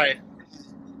asked. Sorry.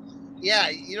 Yeah,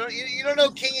 you don't know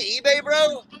King of eBay,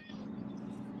 bro?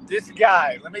 This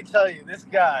guy, let me tell you, this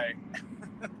guy.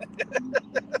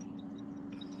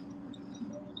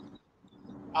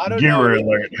 I don't know. Guru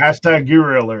alert. Hashtag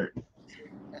Guru alert.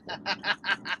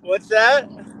 What's that?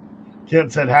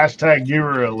 Kid said hashtag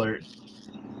Guru alert.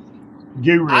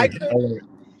 Guru alert.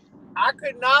 I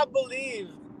could not believe,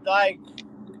 like,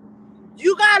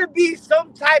 you gotta be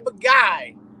some type of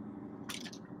guy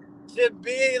to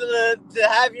be able to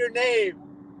have your name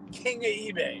King of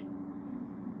eBay.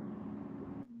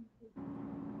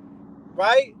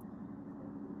 Right?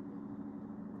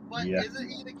 What, Yeah. Isn't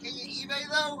he the king of eBay,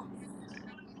 though?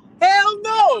 Hell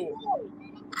no!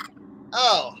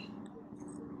 Oh.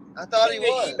 I thought King he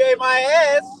was. of eBay my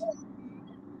ass.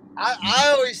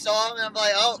 I always saw him and I'm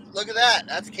like, oh, look at that.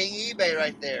 That's King of eBay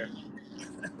right there.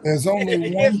 There's only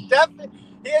He one. is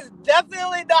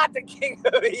definitely not the king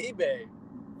of eBay.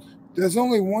 There's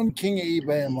only one king of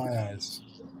eBay in my eyes.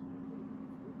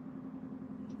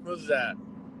 Who's that?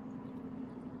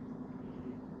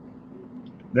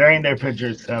 There ain't no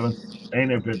pictures, Kevin. Ain't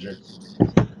no pictures.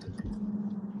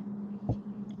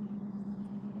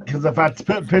 Because if I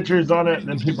put pictures on it,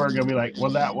 then people are going to be like,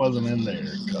 well, that wasn't in there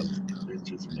because it's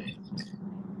just me.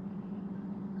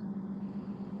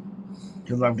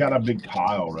 Because I've got a big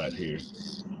pile right here.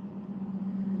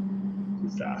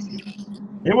 Just asking.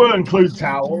 It will include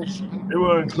towels. It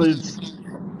will include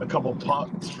a couple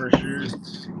pucks for sure.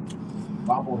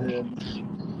 Bobbleheads.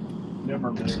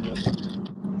 Memorabilia.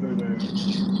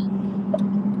 Photos.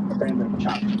 Random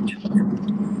chopsticks.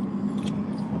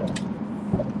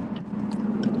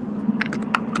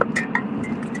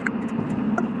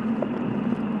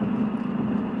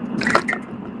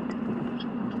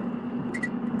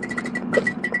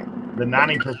 The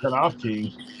 90% off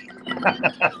king.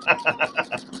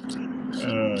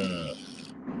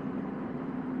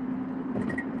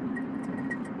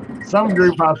 Some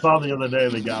group I saw the other day,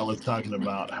 the guy was talking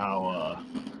about how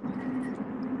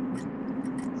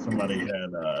somebody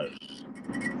had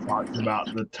talked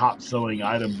about the top selling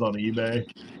items on eBay,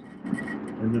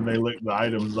 and then they looked the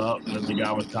items up that the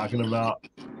guy was talking about,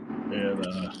 and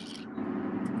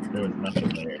there was nothing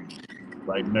there,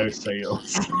 like no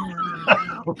sales.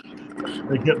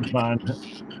 They couldn't find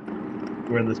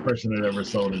where this person had ever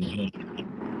sold anything.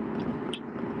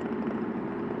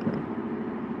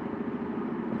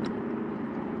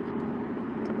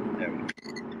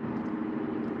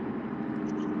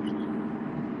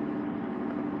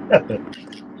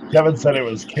 Kevin said it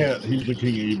was Kent. He's the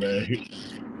king of eBay.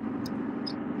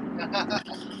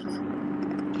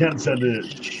 Kent said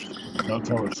it. Don't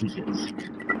tell a secret.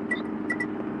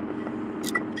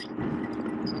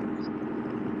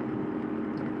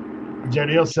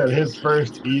 Jadiel said his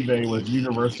first eBay was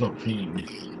Universal King.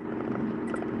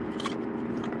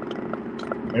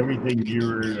 Everything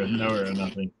viewer, nowhere or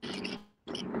nothing.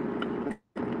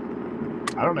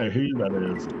 I don't know who that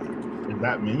is. Is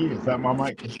that me? Is that my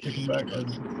mic just kicking back?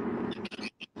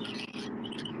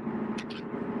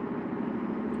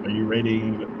 Are you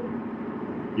ready?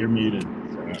 You're muted.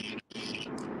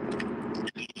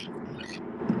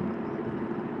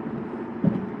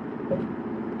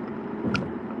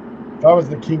 If I was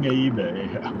the king of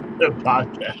eBay, the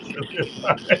podcast.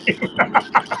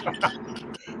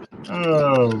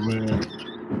 Oh man.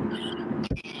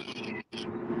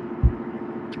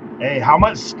 Hey, how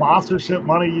much sponsorship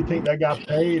money do you think that got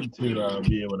paid to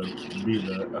be able to be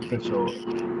the official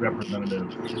representative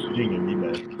king of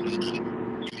eBay?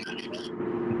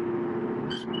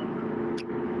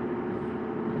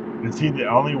 Is he the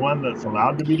only one that's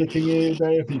allowed to be the king of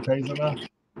eBay if he pays enough?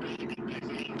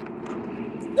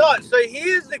 No, so he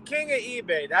is the king of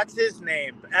eBay. That's his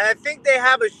name. And I think they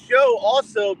have a show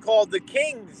also called The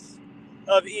Kings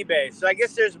of eBay. So I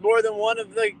guess there's more than one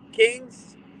of the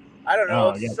kings. I don't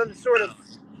know. It's some sort of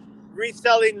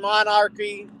reselling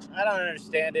monarchy. I don't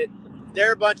understand it.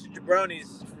 They're a bunch of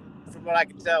jabronis, from what I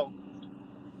can tell.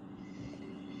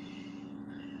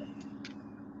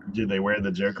 Do they wear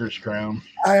the Joker's crown?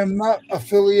 I am not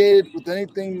affiliated with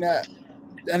anything that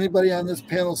anybody on this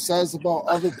panel says about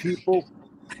other people.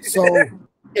 So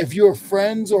if you're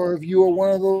friends or if you are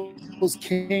one of those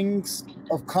kings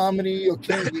of comedy or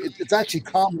king, it's actually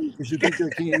comedy because you think you're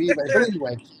a king of eBay. But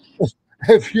anyway,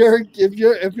 if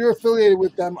you're affiliated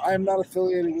with them, I'm not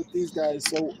affiliated with these guys,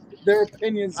 so their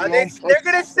opinions. They're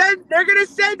gonna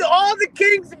send all the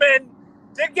Kingsmen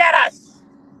to get us.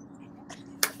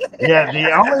 Yeah,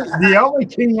 the only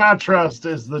king I trust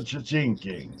is the Cha-Ching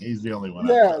King. He's the only one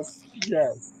I trust.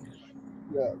 Yes.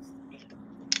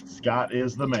 Scott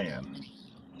is the man.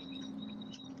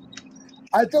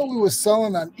 I thought we were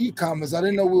selling on e-commerce. I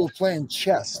didn't know we were playing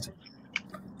chess.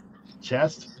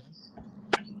 Chest?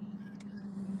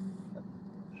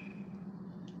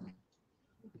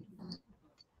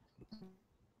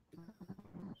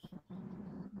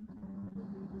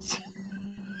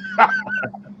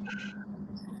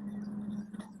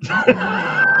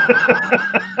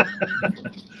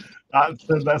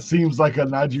 That seems like a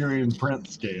Nigerian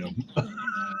prince scam.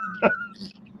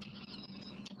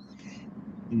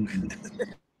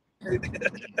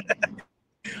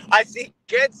 I see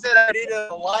kids said I need an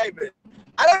alignment.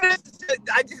 I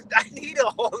need a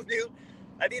whole new.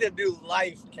 I need a new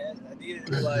life, Ken. I need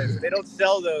a new life. They don't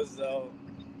sell those though.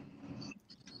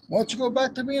 Why don't you go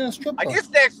back to being a stripper? I guess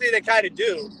actually they kind of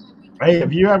do. Hey,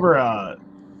 have you ever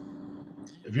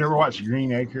watched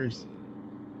Green Acres?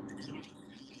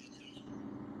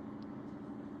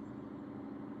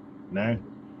 No.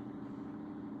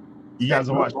 You guys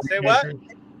have watched Say Green what? Acres?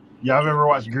 Y'all ever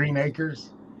watched Green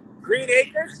Acres? Green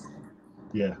Acres?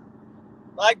 Yeah.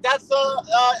 Like that's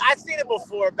I've seen it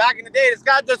before. Back in the day, it's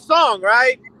got the song,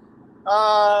 right?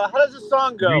 How does the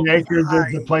song go? Green Acres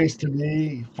is the place to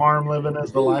be. Farm living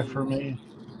is the life for me.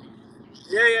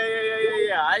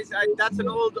 Yeah. That's an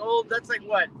old. That's like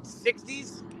what,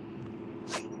 60s?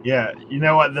 Yeah. You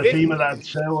know what the 50s? theme of that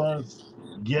show was?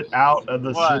 Get out of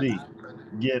the city.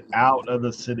 Get out of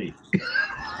the city.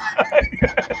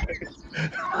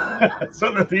 That's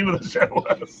what the theme of the show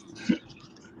was.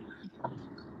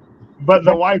 But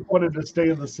the wife wanted to stay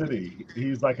in the city.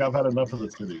 He's like, I've had enough of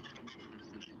the city.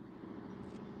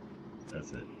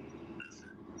 That's it.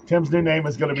 Tim's new name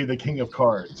is going to be the King of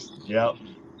Cards. Yep.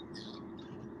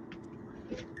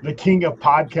 The King of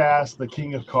Podcasts, the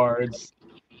King of Cards.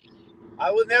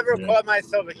 I will never call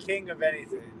myself a king of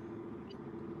anything.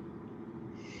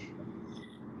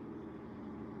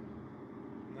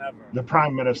 Never. The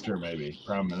Prime Minister, maybe.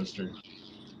 Prime Minister.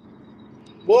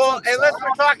 Well, unless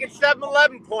we're talking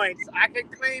 7-Eleven points, I can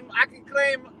claim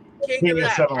king of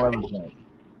that. 7-Eleven points.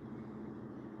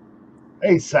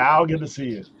 Hey, Sal, good to see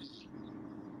you.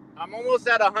 I'm almost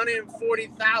at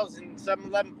 140,000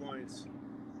 7-Eleven points.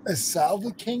 Is Sal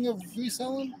the king of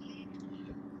reselling?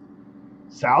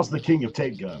 Sal's the king of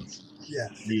tape guns.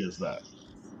 Yes. He is that.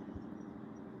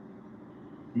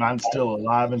 Mine's still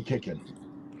alive and kicking.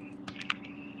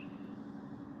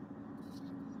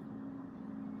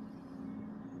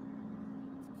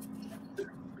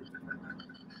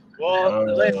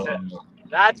 Well, listen,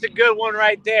 that's a good one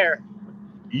right there.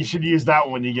 You should use that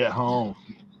when you get home.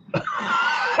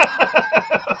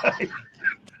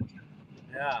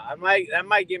 Yeah, that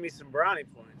might give me some brownie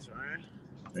points, right?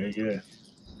 There you go.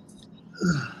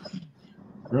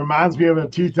 Reminds me of a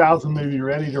 2000 movie,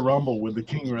 Ready to Rumble, with the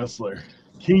King Wrestler.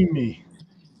 King me.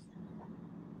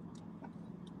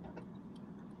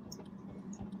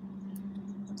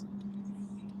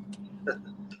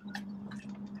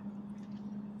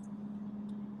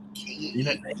 You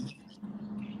know,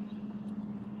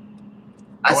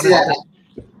 I see that.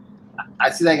 I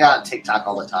see that guy on TikTok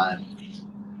all the time.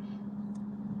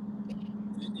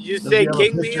 You say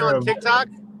king me on TikTok?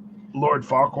 Lord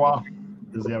Farquaad.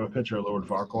 Does he have a picture of Lord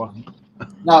Farquaad?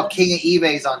 No, King of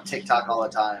eBay's on TikTok all the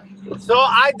time. So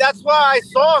that's why I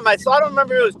saw him. I don't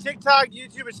remember if it was TikTok,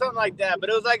 YouTube, or something like that, but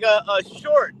it was like a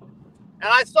short. And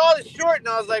I saw the short and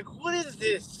I was like, what is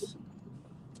this?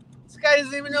 This guy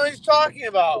doesn't even know what he's talking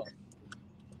about.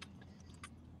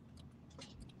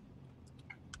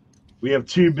 We have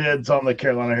 2 bids on the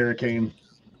Carolina Hurricane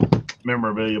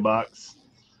memorabilia box.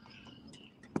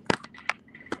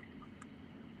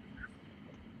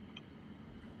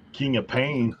 King of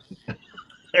Pain.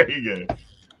 There you go.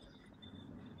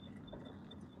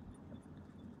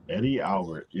 Eddie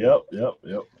Albert. Yep.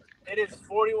 It is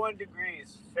 41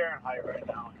 degrees Fahrenheit right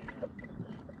now.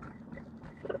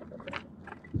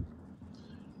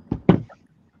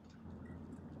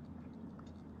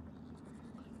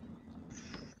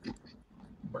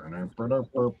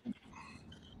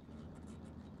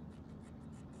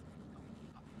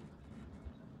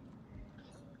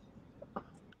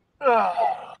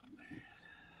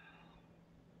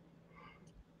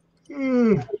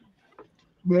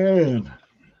 Man.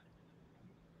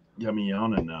 Got me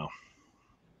yawning now.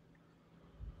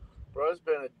 bro. It's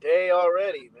been a day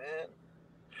already, man.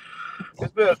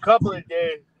 It's been a couple of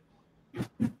days.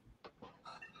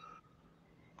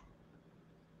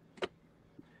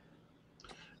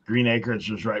 Green Acres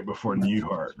was right before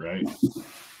Newhart, right?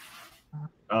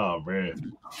 Oh,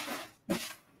 man.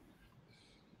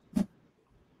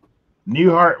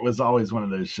 Newhart was always one of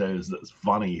those shows that's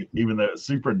funny, even though it's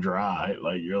super dry.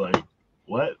 Like, you're like,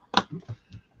 what?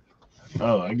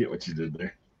 Oh, I get what you did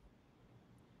there.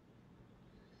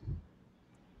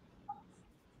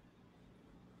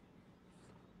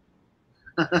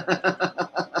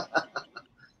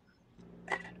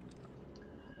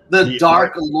 The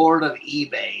Dark Lord of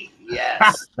eBay.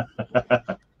 Yes.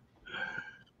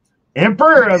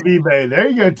 Emperor of eBay. There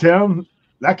you go, Tim.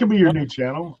 That could be your new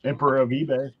channel, Emperor of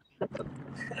eBay.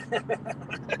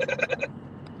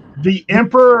 The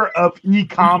Emperor of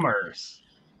e-commerce.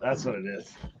 That's what it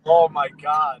is. Oh my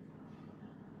God!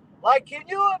 Like, can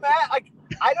you imagine? Like,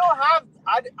 I don't have.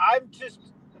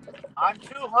 I'm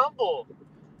too humble.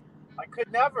 I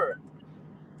could never.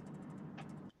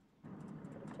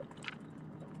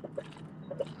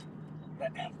 The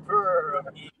Emperor of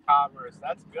e-commerce.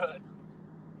 That's good.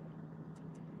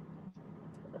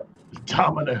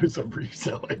 Dominoes of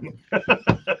reselling.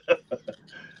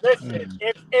 Listen,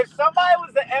 if somebody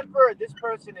was the Emperor, this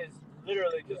person is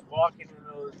literally just walking in the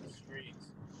middle of the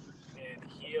streets in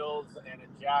heels and a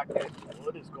jacket.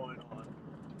 What is going on?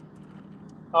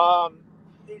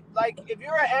 Like, if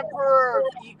you're an Emperor of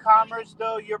e-commerce,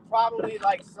 though, you're probably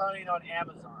like selling on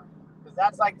Amazon, because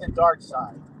that's like the dark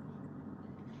side.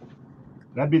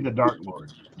 That'd be the Dark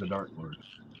Lord. The Dark Lord.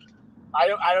 I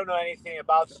don't know anything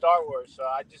about Star Wars, so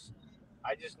I just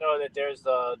know that there's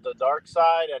the dark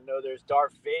side. I know there's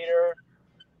Darth Vader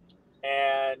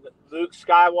and Luke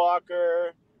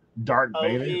Skywalker, Dark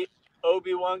Vader.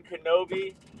 Obi-Wan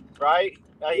Kenobi, right?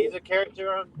 He's a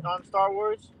character on Star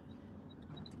Wars.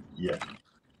 Yeah.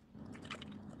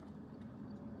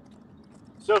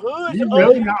 So who is You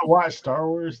really not watch Star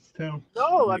Wars, Tim?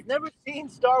 No, I've never seen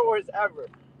Star Wars ever.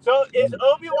 So is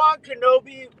Obi-Wan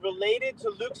Kenobi related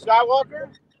to Luke Skywalker?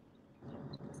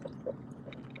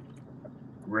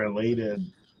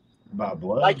 Related by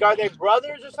blood? Like, are they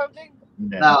brothers or something?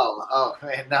 No. Oh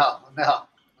man, no.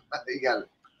 You got it.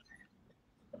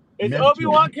 Is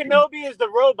Obi-Wan Kenobi is the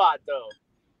robot though?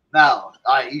 No. All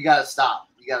right, you gotta stop.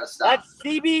 That's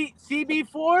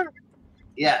CB4?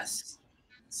 Yes.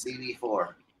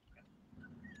 CB4.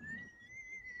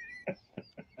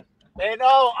 And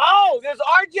there's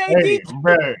RJD. Hey,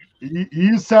 bro,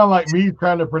 you sound like me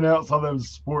trying to pronounce all those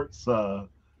sports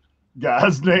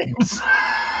guys' names.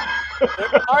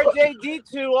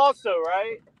 RJD2 also,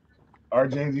 right?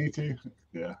 RJD2?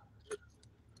 Yeah.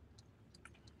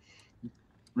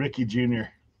 Ricky Jr.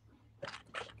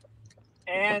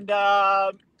 And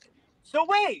so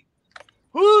wait,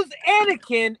 who's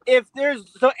Anakin?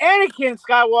 So Anakin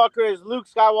Skywalker is Luke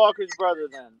Skywalker's brother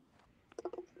then?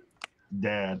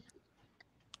 Dad.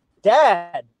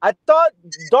 I thought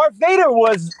Darth Vader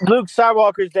was Luke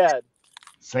Skywalker's dad.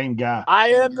 Same guy. I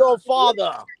am your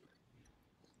father.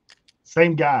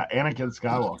 Same guy, Anakin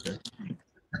Skywalker.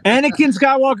 Anakin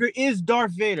Skywalker is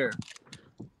Darth Vader.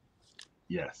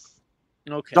 Yes.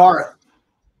 Okay. Darth.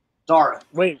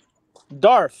 Wait,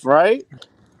 Darth, right?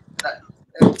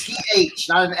 TH,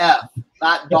 not an F.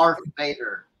 Not Darth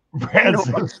Vader. Brad,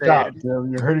 stop,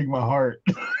 Tim. You're hurting my heart.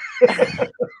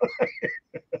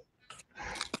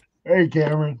 Hey,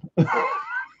 Cameron.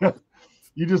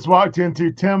 You just walked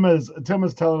into Tim is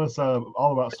telling us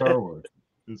all about Star Wars.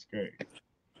 It's great.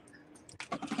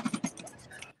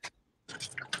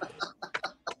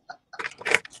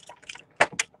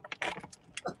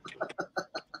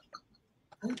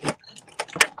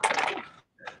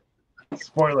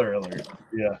 Spoiler alert.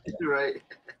 Yeah. You're right.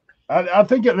 I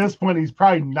think at this point he's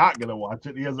probably not going to watch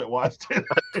it. He hasn't watched it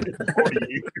in 40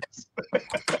 years.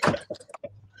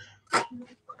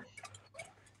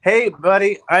 Hey,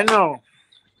 buddy, I know.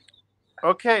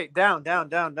 Okay, down.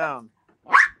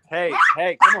 Hey,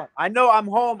 come on. I know I'm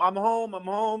home.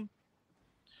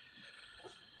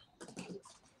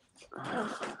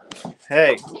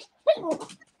 Hey.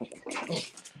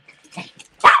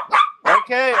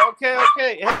 Okay.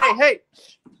 Hey.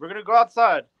 We're going to go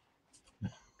outside.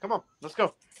 Come on, let's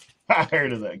go. I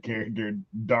heard of that character,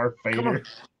 Darth Vader.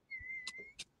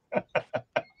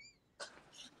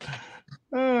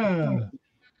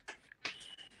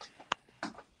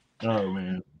 Oh,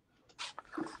 man.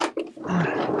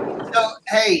 So,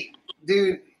 hey,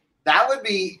 dude, that would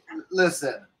be,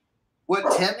 listen,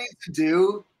 what Tim needs to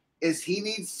do is he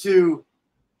needs to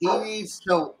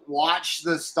watch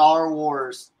the Star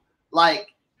Wars,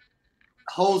 like,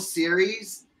 whole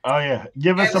series Oh yeah,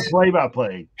 give us a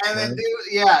play-by-play. And then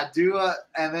right? do us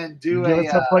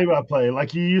a play-by-play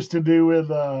like you used to do with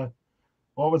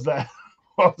what was that?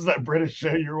 What was that British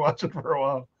show you were watching for a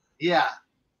while? Yeah.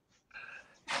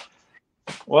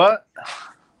 What?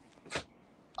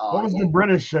 What was the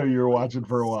British show you were watching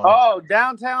for a while? Oh,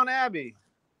 Downtown Abbey.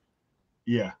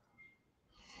 Yeah.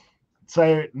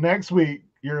 So next week,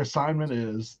 your assignment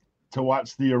is to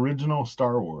watch the original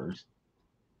Star Wars.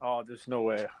 Oh, there's no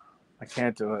way. I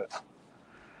can't do it.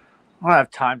 I don't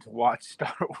have time to watch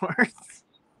Star Wars.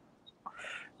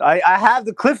 I have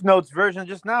the Cliff Notes version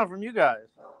just now from you guys.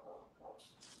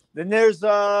 Then there's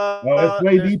it's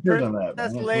way deeper than that.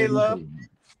 Princess Layla.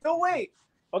 No, wait.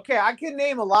 Okay, I can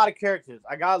name a lot of characters.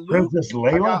 I got Luke. Princess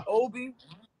Layla. I got Obi.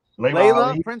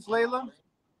 Layla. Prince Layla.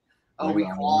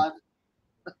 Obi-Wan.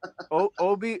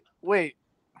 Obi. Wait.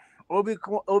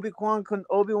 Obi-Wan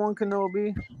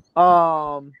Kenobi.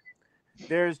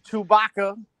 There's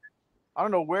Chewbacca. I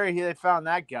don't know where they found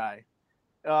that guy.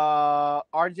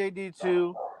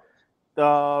 RJD2.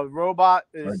 The robot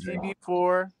is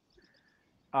CB4.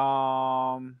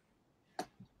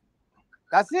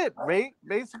 That's it, right?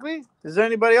 Basically. Is there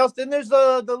anybody else? Then there's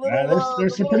the little.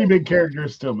 There's some pretty big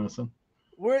characters still missing.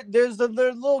 There's the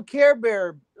little Care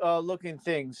Bear looking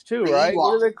things too, right?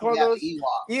 What do they call those?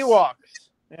 Ewoks.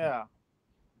 Yeah.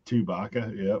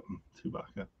 Chewbacca. Yep.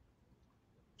 Chewbacca.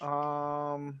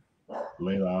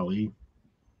 Layla Ali.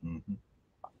 Mm-hmm.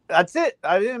 That's it.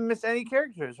 I didn't miss any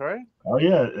characters, right? Oh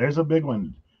yeah, there's a big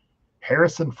one.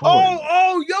 Harrison Ford.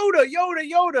 Oh,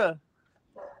 Yoda.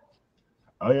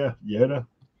 Oh yeah, Yoda.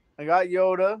 I got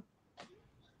Yoda.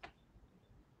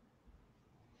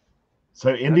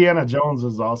 So Indiana Jones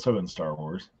is also in Star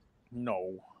Wars.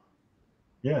 No.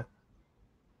 Yeah.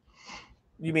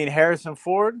 You mean Harrison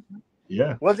Ford?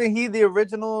 Yeah. Wasn't he the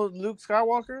original Luke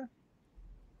Skywalker?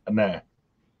 Nah.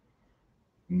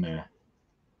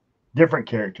 Different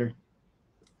character.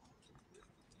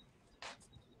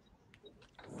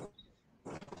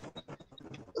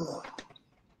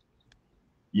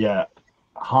 Yeah.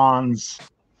 Hans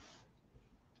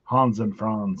and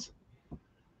Franz.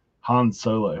 Han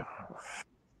Solo.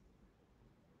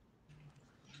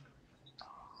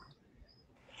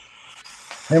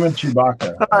 Him and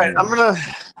Chewbacca. All right, I'm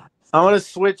gonna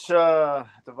switch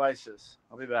devices.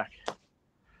 I'll be back.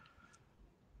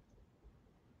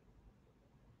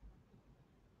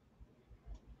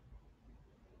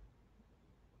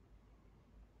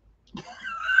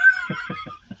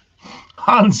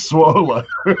 Han Solo.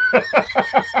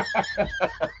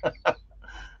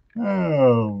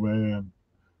 Oh man.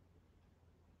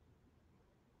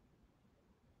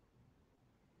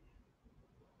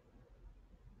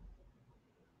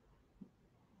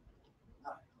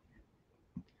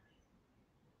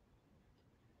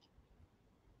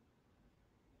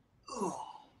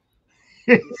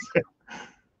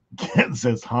 Ken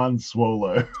says Han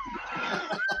Swolo.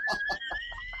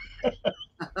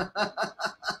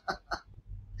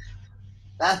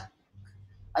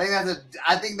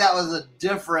 I think that was a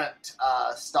different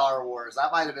Star Wars.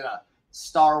 That might have been a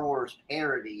Star Wars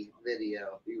parody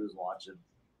video he was watching.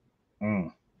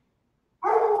 Mm.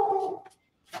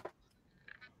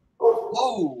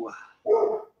 Whoa.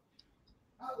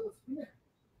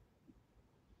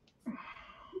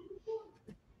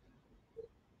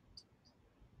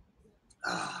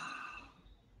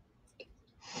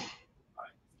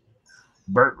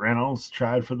 Burt Reynolds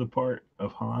tried for the part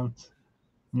of Hans.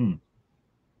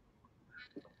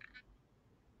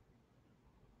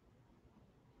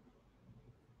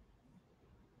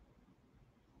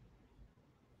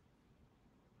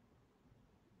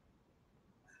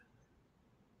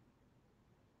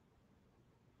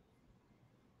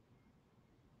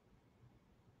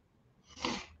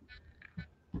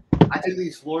 I took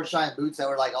these floor shine boots that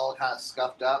were like all kind of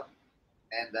scuffed up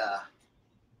and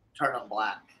turned them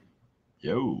black.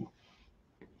 Yo.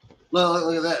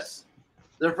 Look at this.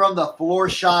 They're from the Floor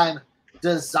Shine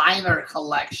Designer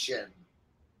Collection.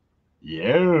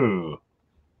 Yo.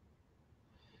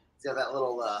 See how that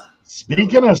little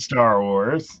Speaking of Star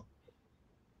Wars,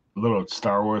 little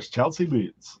Star Wars Chelsea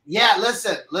boots. Yeah,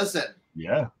 listen.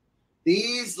 Yeah.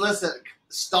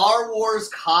 Star Wars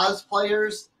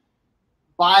cosplayers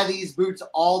buy these boots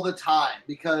all the time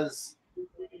because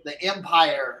the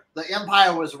Empire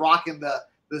was rocking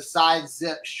the side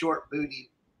zip short booty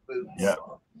boots. Yeah.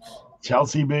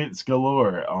 Chelsea boots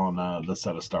galore on the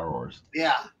set of Star Wars.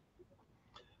 Yeah.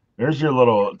 There's your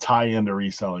little tie-in to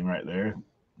reselling right there.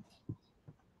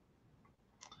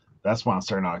 That's why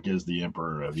Cernock is the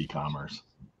emperor of e-commerce.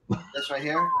 This right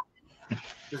here?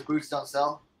 Because boots don't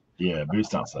sell? Yeah, boots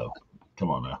don't sell. Come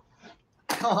on now.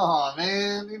 Oh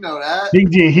man, you know that. He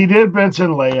did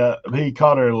mention Leia. He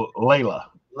called her Layla.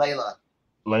 Layla.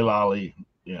 Layla Ali.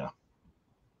 Yeah.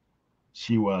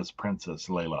 She was Princess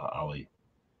Layla Ali.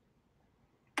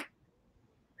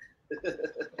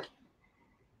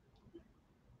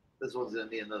 This one's gonna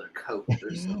need another coat.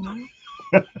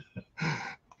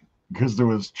 Because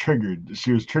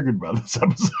she was triggered by this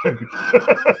episode.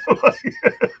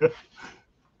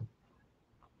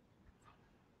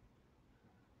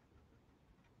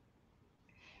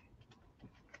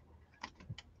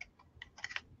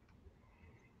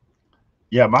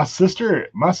 Yeah, my sister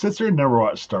never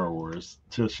watched Star Wars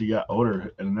till she got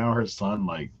older, and now her son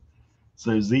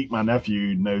so Zeke, my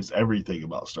nephew, knows everything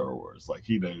about Star Wars. Like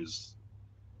he knows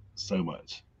so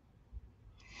much.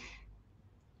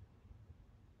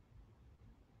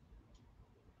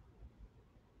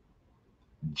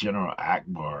 General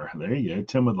Akbar. There you go.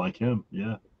 Tim would like him.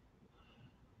 Yeah.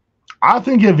 I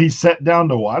think if he sat down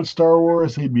to watch Star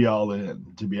Wars, he'd be all in,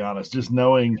 to be honest. Just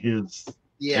knowing his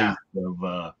taste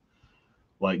of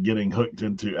getting hooked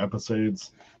into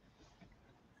episodes.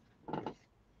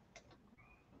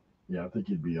 Yeah, I think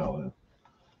he'd be all in.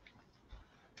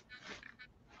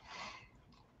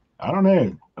 I don't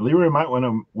know. Leroy might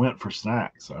went for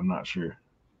snacks. I'm not sure.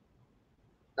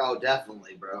 Oh,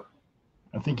 definitely, bro.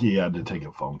 I think he had to take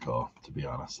a phone call, to be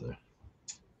honest, though.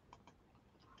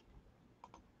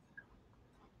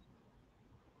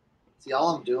 See,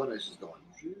 all I'm doing is just going.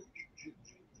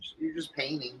 You're just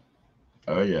painting.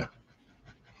 Oh, yeah.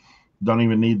 Don't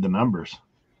even need the numbers.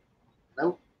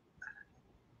 Nope.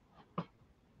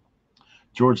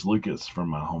 George Lucas from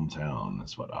my hometown.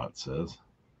 That's what Ott says.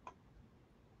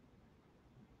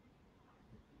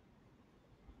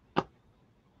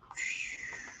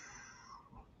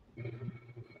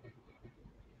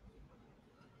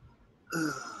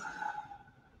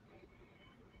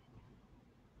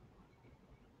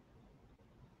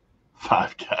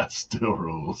 Five Guys still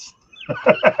rules.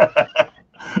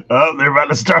 Oh, they're about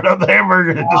to start up the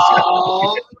hamburger.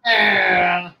 Oh,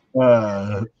 man.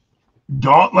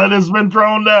 Gauntlet has been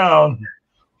thrown down.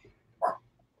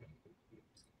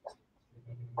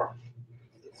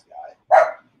 This guy.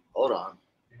 Hold on.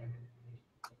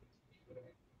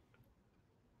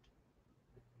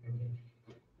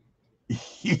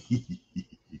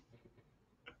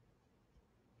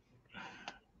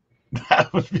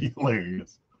 That would be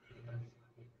hilarious.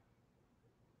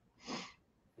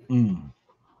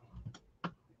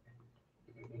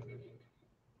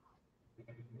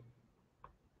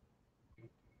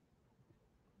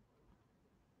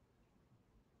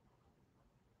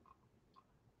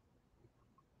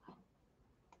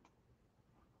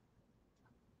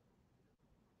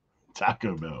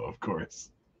 Taco Bell, of course.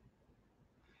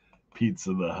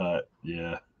 Pizza the Hut,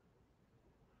 yeah.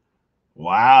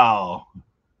 Wow.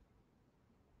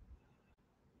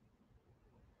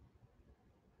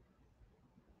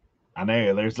 I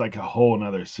know, there's like a whole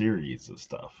nother series of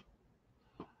stuff.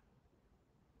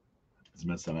 It's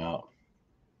missing out.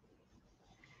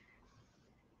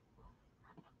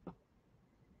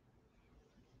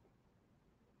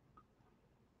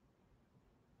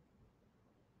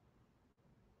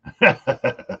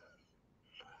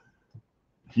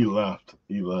 He left.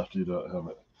 You don't have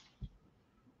it.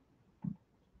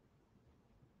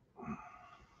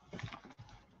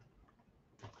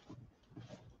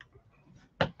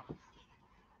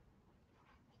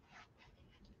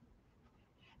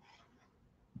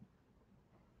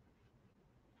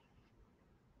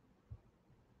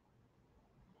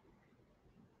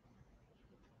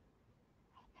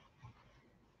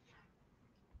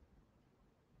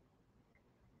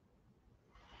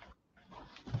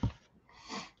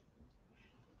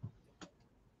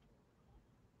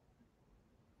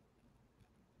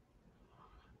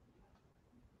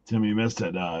 Tim, you missed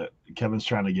it. Kevin's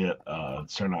trying to get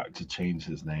Cernock to change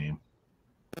his name.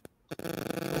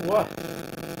 What?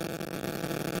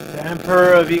 The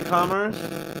Emperor of E-commerce?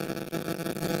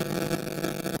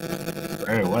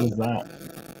 Hey, what is that?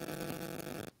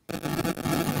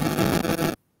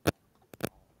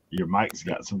 Your mic's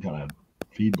got some kind of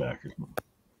feedback or something.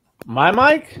 My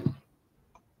mic?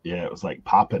 Yeah, it was like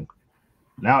popping.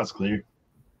 Now it's clear.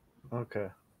 Okay.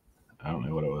 I don't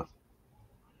know what it was.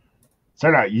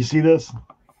 Cernock, you see this?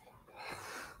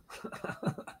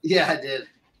 Yeah, I did.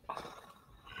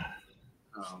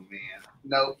 Oh man,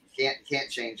 nope, can't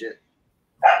change it.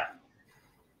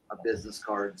 My business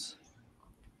cards.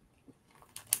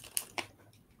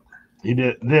 He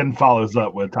then follows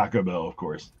up with Taco Bell, of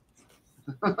course.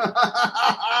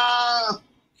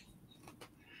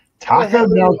 Taco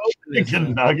Bell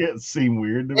chicken nuggets seem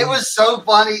weird to me. It was so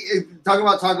funny talking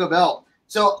about Taco Bell.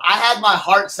 So I had my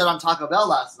heart set on Taco Bell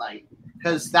last night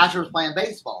because Thatcher was playing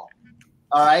baseball.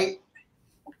 All right.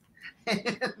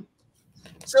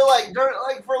 So like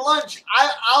for lunch,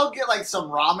 I'll get like some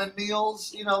ramen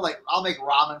meals. You know, like I'll make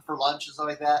ramen for lunch and stuff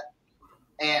like that,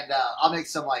 and I'll make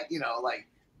some like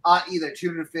either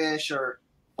tuna fish or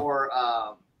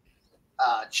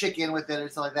chicken with it or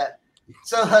something like that.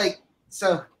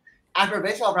 So after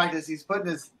baseball practice, he's putting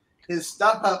his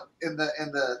stuff up in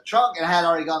the trunk, and I had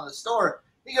already gone to the store.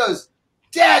 He goes,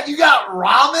 "Dad, you got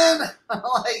ramen?" I'm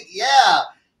like, "Yeah."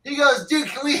 He goes, "Dude,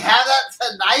 can we have that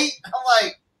tonight?" I'm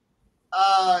like,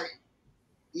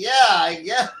 yeah, I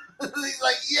guess." He's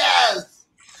like, "Yes."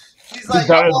 He's like,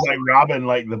 "That was like Robin,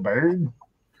 like the bird."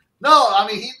 No, I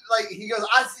mean he goes, he goes,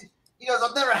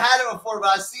 "I've never had it before, but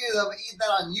I see them eat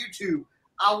that on YouTube.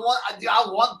 I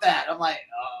want that." I'm like,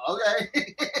 "Oh,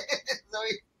 okay."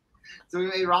 So we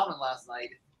made ramen last night.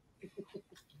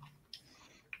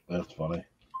 That's funny.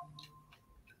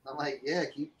 I'm like, "Yeah,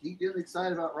 keep getting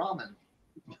excited about ramen."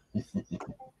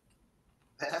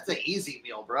 That's an easy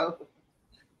meal, bro.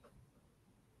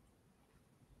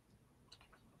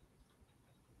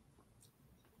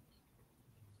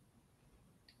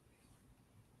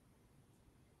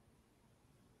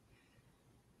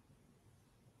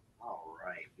 All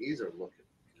right, these are looking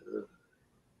good.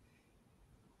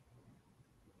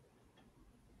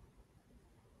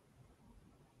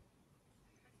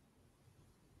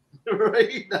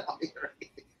 Right now,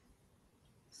 right.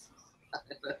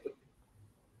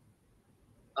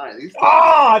 All right, these.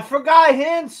 I forgot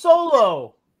Han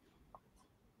Solo.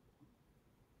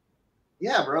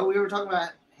 Yeah, bro, we were talking about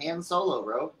Han Solo,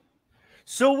 bro.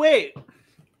 So wait,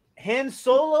 Han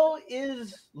Solo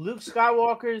is Luke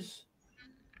Skywalker's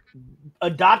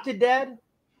adopted dad?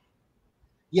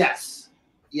 Yes.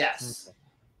 Yes.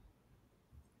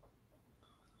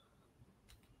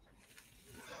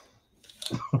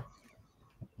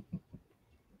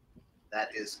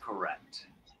 That is correct.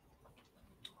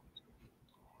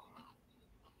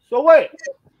 So wait,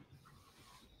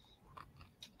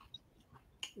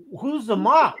 who's the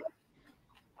mom?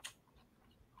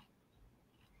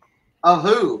 Of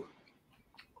who?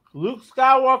 Luke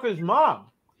Skywalker's mom.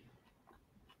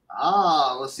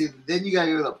 Well, see, then you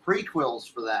gotta go to the prequels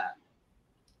for that.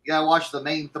 You gotta watch the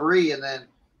main three, and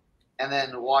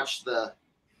then watch the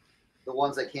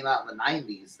ones that came out in the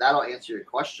 90s. That'll answer your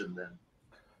question then.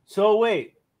 So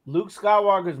wait, Luke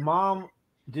Skywalker's mom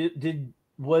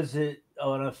was it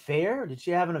an affair? Did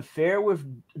she have an affair with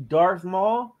Darth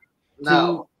Maul?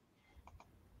 No.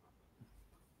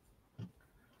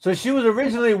 So she was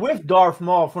originally with Darth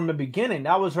Maul from the beginning.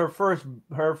 That was her first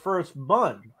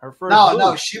bun. Her first.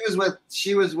 No,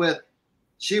 she was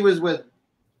with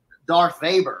Darth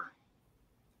Vader.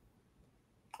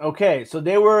 Okay, so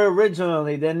they were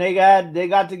originally. Then they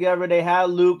got together. They had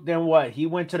Luke. Then what? He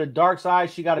went to the dark side.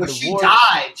 She got a divorce. She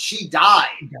died. She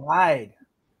died.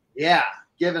 Yeah,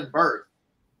 giving birth.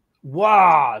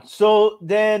 Wow. So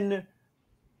then,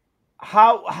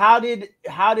 how did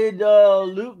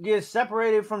Luke get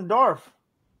separated from Darth?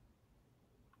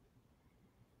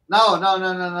 No.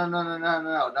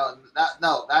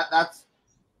 That's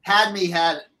Padme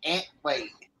had.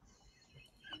 Wait.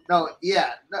 No,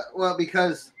 yeah. No, well,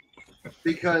 because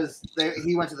he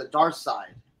went to the dark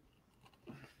side.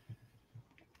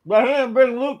 But he didn't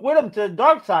bring Luke with him to the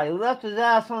dark side. He left his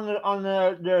ass on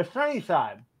the sunny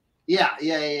side. Yeah.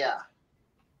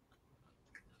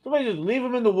 Somebody just leave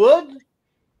him in the woods?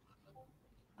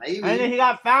 Maybe. And then he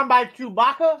got found by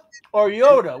Chewbacca or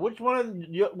Yoda. Which one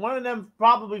of them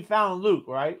probably found Luke,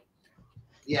 right?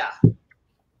 Yeah.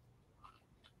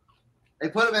 They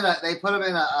put him in a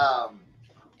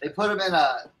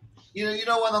you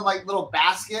know one of them like little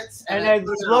baskets, and they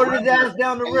floated his ass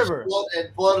down the river.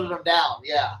 And floated him down,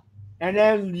 yeah. And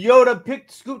then Yoda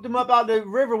scooped him up out of the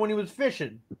river when he was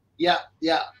fishing. Yeah.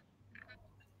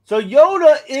 So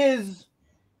Yoda is,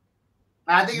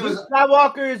 I think it was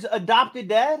Skywalker's adopted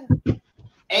dad,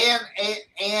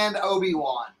 and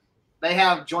Obi-Wan. They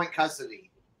have joint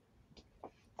custody.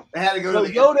 They had to go to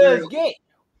the Yoda is gay.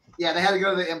 Yeah, they had to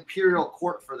go to the Imperial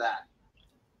Court for that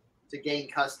to gain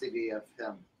custody of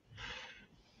him.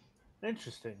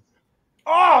 Interesting.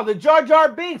 Oh, the Jar Jar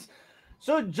Binks.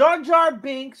 So Jar Jar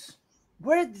Binks,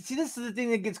 see, this is the thing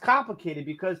that gets complicated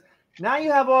because now you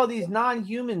have all these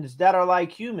non-humans that are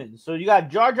like humans. So you got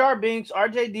Jar Jar Binks,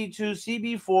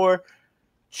 RJ-D2, CB4,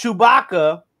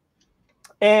 Chewbacca,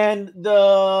 and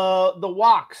the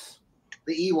Woks.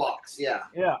 The Ewoks, yeah.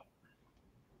 Yeah.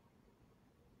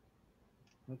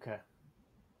 Okay.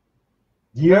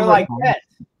 They're like pets,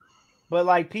 but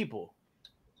like people.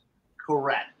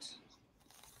 Correct.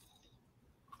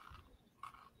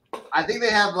 I think they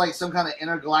have like some kind of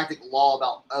intergalactic law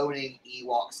about owning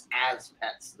Ewoks as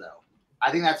pets, though.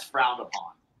 I think that's frowned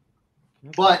upon.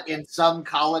 Okay. But in some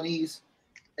colonies,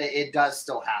 it does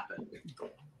still happen.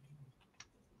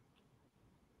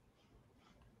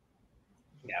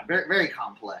 Yeah, very, very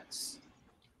complex.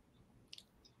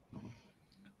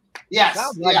 Yes.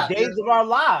 Sounds like Days of Our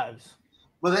Lives.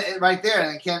 Well, right there,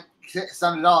 and they can't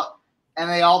sum it up, and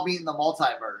they all meet in the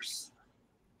multiverse.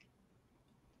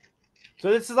 So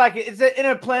this is like it's an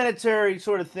interplanetary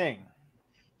sort of thing.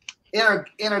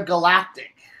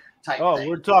 Intergalactic type thing. Oh,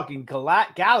 we're talking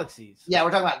galaxies. Yeah, we're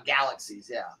talking about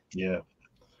galaxies. Yeah. Yeah.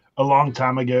 A long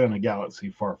time ago in a galaxy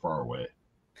far, far away.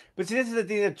 But see, this is the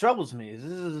thing that troubles me. This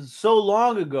is so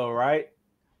long ago, right?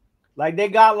 Like they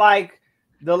got like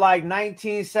the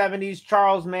 1970s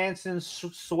Charles Manson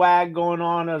swag going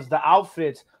on as the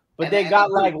outfits, but they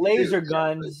got like laser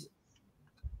guns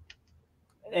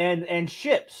and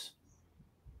ships.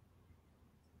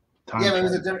 Yeah, but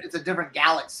it's a different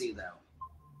galaxy though.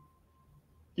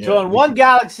 Yeah, so in one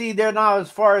galaxy, they're not as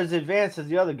far as advanced as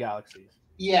the other galaxies.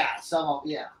 Yeah,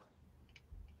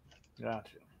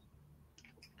 Gotcha.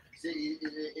 See,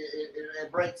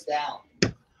 it breaks down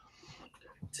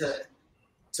to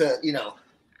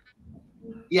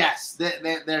Yes,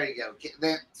 there you go.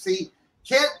 See,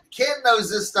 Ken knows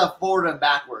this stuff forward and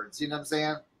backwards. You know what I'm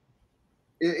saying?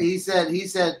 He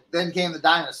said. Then came the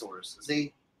dinosaurs.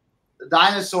 See, the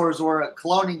dinosaurs were a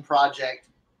cloning project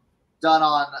done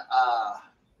on.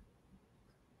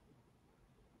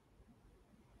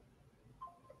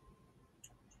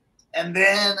 And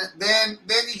then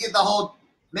you get the whole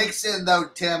mix in though,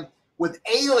 Tim, with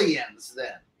aliens.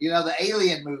 Then the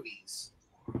alien movies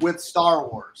with Star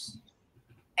Wars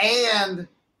and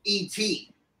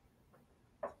E.T.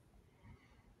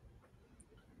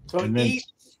 So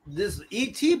this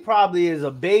E.T. probably is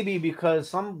a baby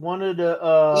because one of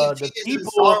the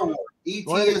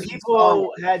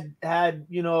people had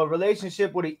a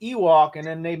relationship with an Ewok, and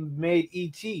then they made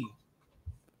E.T.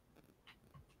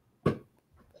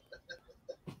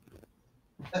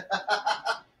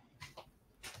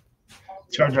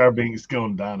 Jar Jar Binks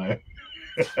going Dino.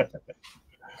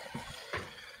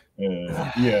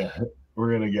 Yeah,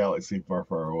 we're in a galaxy far,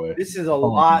 far away. This is a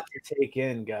lot to take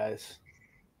in, guys.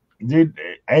 Dude,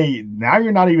 hey, now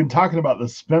you're not even talking about the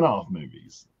spin-off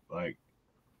movies like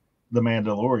The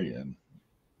Mandalorian.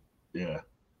 Yeah.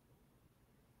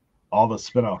 All the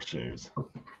spin-off shows.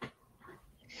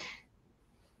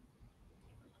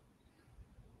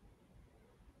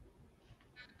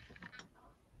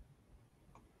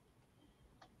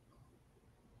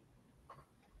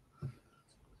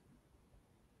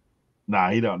 Nah,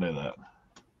 he don't know that.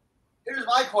 Here's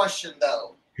my question,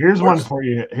 though. Here's one for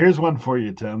you. Here's one for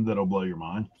you, Tim, that'll blow your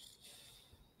mind.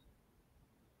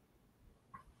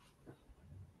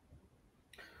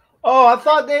 Oh, I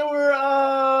thought they were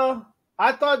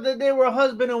I thought that they were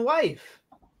husband and wife.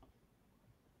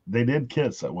 They did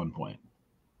kiss at one point.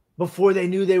 Before they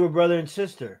knew they were brother and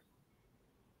sister.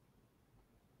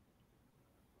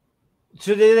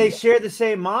 So did they share the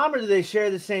same mom or did they share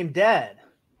the same dad?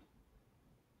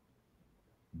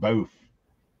 Both.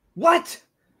 What?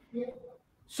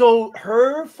 So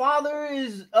her father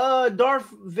is Darth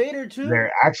Vader too?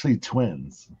 They're actually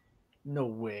twins. No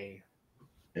way.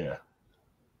 Yeah.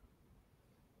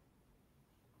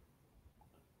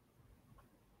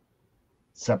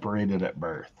 Separated at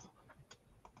birth.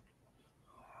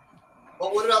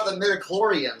 But what about the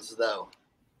midichlorians, though?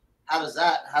 How does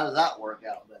that work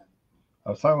out then?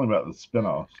 I was talking about the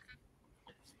spinoffs.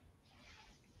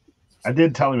 I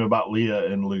did tell him about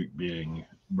Leah and Luke being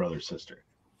brother sister.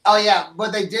 Oh yeah,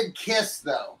 but they did kiss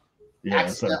though. Yeah,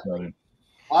 that's what I thought.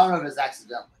 Well, I don't know if it's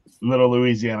accidental. Little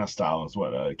Louisiana style is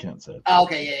what Kent said. Oh,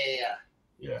 okay,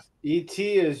 yeah.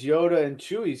 E.T. is Yoda and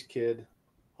Chewie's kid.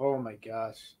 Oh my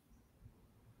gosh.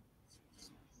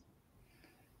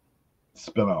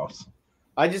 Spinoffs.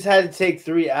 I just had to take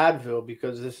 3 Advil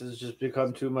because this has just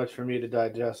become too much for me to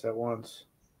digest at once.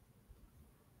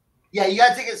 Yeah, you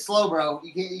gotta take it slow, bro.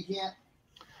 You can't.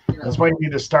 That's why you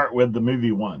need to start with the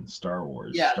movie one, Star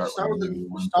Wars. Yeah, start with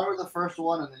the first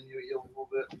one, and then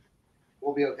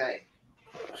we'll be okay.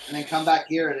 And then come back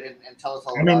here and tell us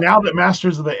all. I mean, now that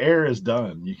Masters of the Air is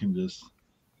done, you can just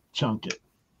chunk it.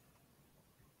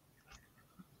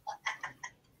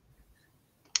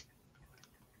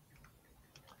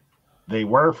 They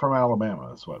were from Alabama.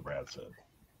 That's what Brad said.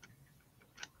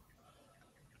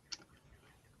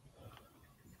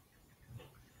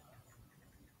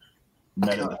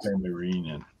 Met at the family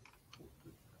reunion.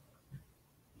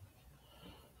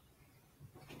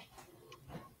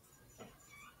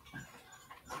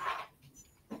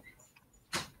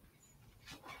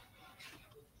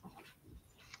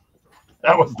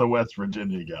 That was the West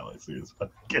Virginia galaxy.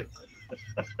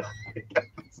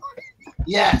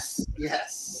 Yes,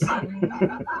 yes.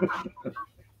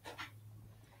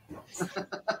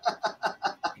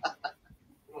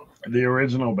 The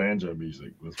original banjo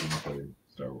music was from the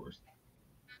Star Wars.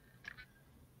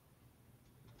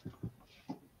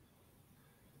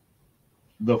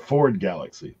 The Ford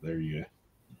Galaxy. There you go.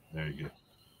 There you go.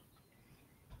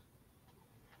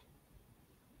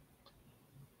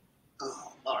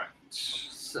 Oh, all right.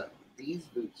 So these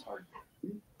boots are.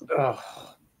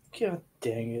 Oh, God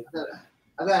dang it!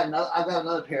 I've got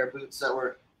another pair of boots that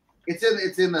were. It's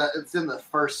in the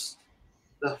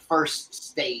first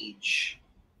stage.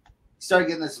 Start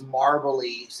getting this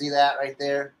marbly. See that right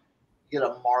there? You get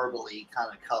a marbly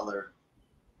kind of color.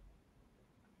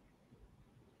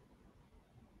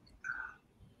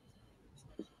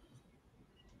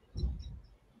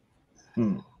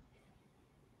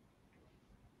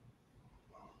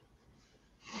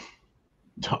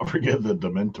 Don't forget the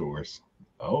Dementors.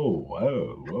 Oh,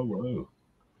 whoa, whoa, whoa.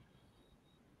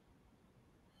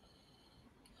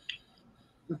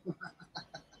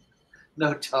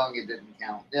 No tongue, it didn't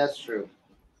count. That's true.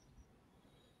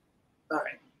 All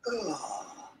right. Ugh.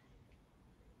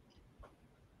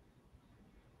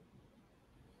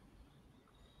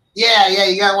 Yeah,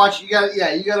 you gotta watch. You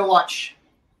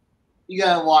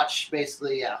gotta watch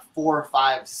basically 4,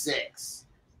 5, 6,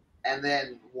 and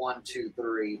then 1, 2,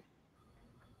 3.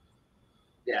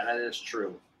 Yeah, that is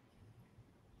true.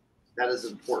 That is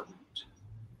important.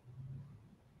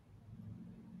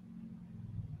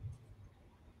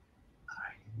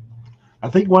 I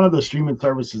think one of the streaming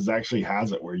services actually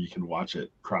has it where you can watch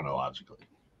it chronologically.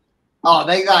 Oh,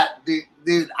 they got dude.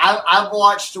 I've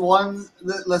watched one.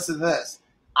 Listen to this.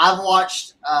 I've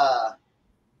watched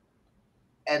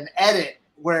an edit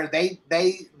where they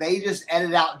just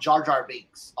edit out Jar Jar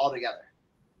Binks altogether.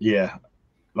 Yeah,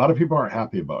 a lot of people aren't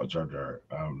happy about Jar Jar.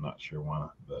 I'm not sure why,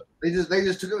 but they just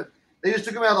took him. They just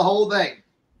took him out of the whole thing.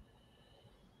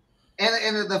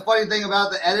 And the funny thing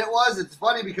about the edit was, it's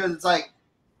funny because it's like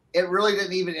it really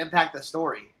didn't even impact the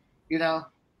story, you know.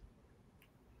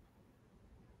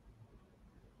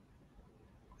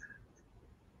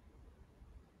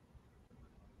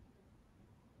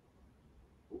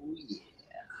 Oh yeah.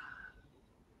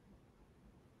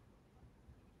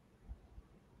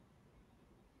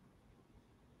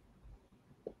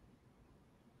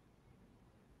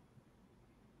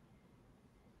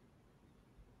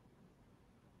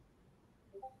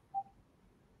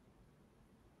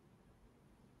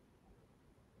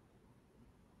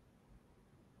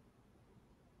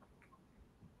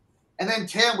 And then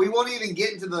Tim, we won't even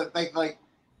get into the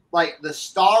like the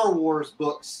Star Wars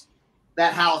books,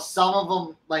 that how some of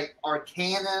them like are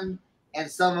canon and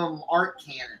some of them aren't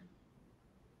canon.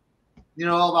 You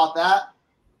know all about that?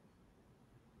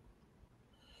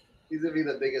 He's gonna be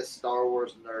the biggest Star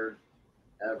Wars nerd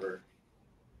ever.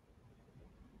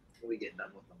 When we get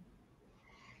done with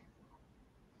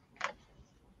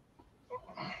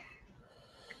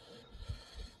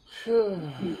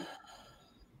them.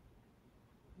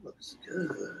 Looks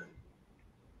good.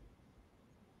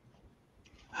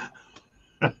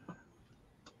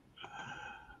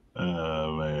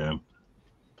 Oh man.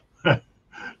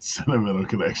 Sentimental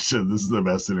connection. This is the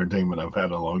best entertainment I've had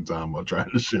in a long time while trying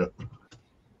to ship.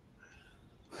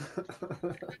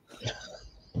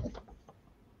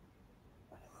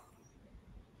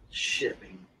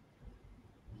 Shipping.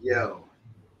 Yo.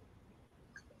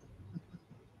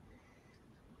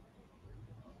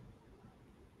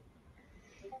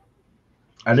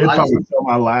 I did probably sell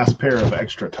my last pair of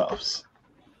extra tufts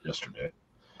yesterday.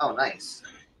 Oh, nice.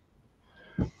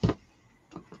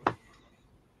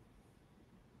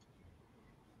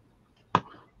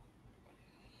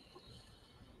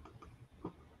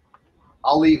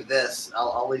 I'll leave this.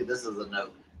 I'll leave this as a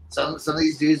note. Some of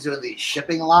these dudes doing these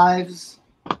shipping lives.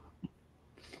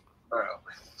 Bro.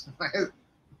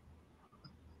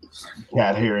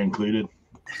 Cat hair included.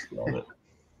 Love it.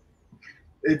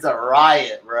 It's a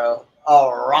riot, bro.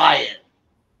 A riot.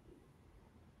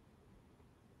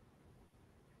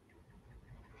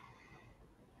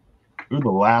 Ooh, the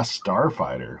Last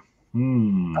Starfighter.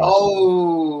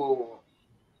 Oh,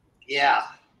 yeah.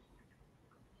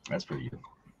 That's pretty good.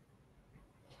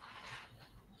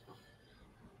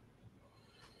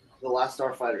 The Last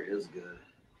Starfighter is good.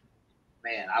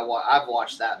 Man, I've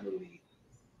watched that movie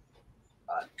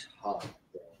a ton.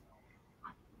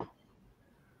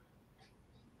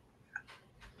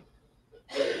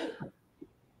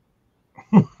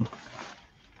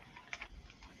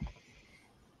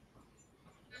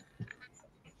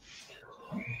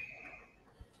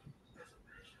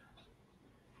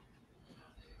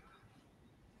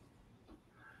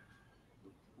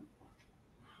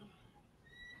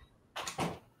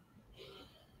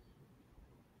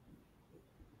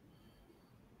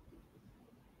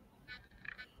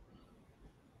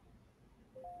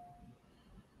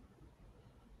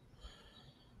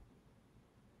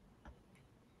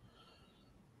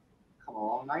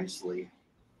 nicely.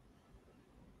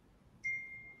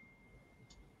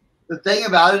 The thing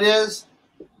about it is,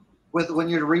 when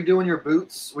you're redoing your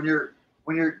boots, when you're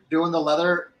doing the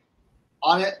leather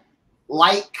on it,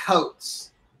 light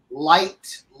coats,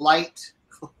 light clothes,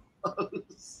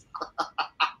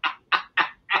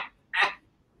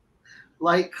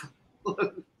 light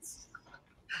clothes.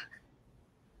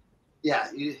 Yeah,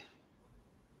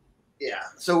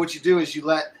 So what you do is you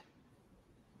let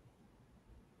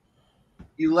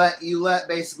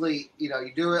basically,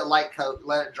 you do it light coat,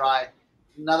 let it dry.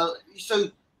 So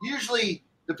usually,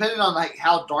 depending on like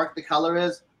how dark the color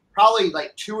is, probably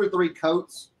like 2 or 3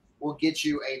 coats will get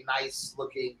you a nice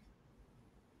looking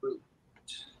boot.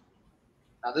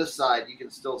 Now this side, you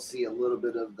can still see a little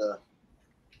bit of the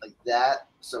like that.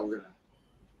 So we're gonna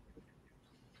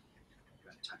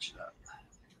touch it up.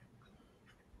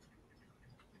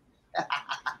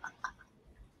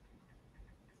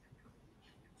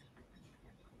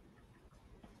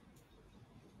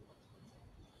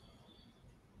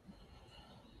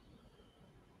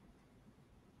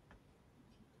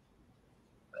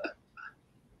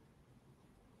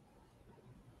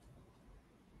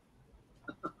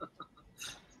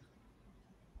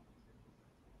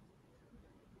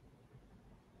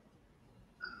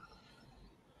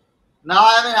 No,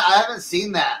 I haven't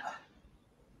seen that.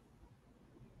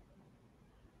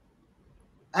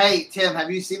 Hey, Tim,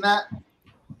 have you seen that?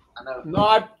 I know.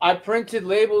 No, I printed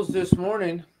labels this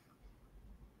morning.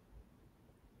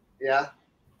 Yeah.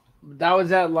 That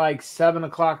was at like 7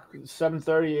 o'clock,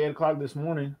 7:30, 8 o'clock this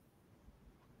morning.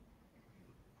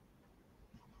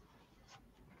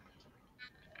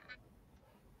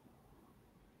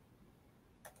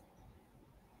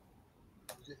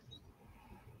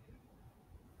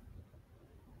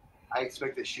 I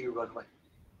expect the shoe run like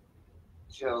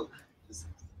show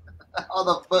all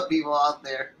the foot people out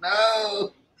there.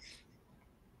 No.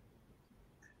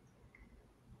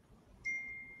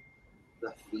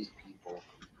 The feet people.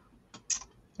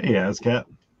 Hey, ASCAT.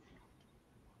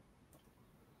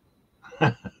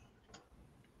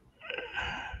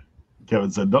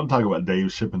 Kevin said, "Don't talk about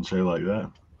Dave's shipping show like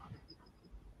that."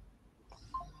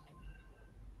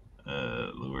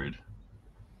 Lord.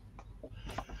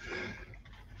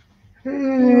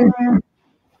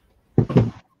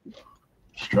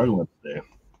 Struggling today.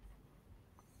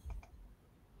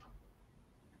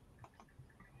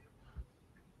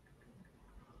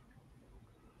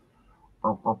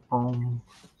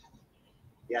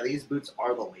 Yeah, these boots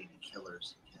are the lady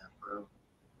killers. Yeah, bro.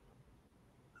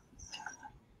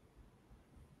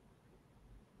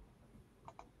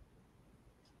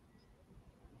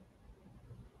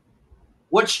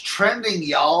 What's trending,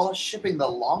 y'all? Shipping the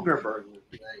longer burger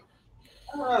today.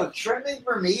 I don't know. Trending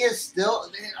for me is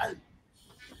still.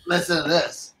 Listen to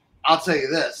this. I'll tell you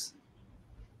this.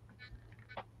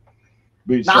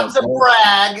 Not to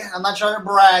brag. I'm not trying to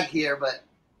brag here, but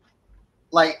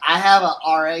like I have a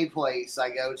RA place I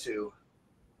go to.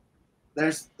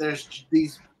 There's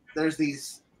these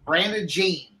branded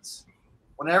jeans.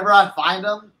 Whenever I find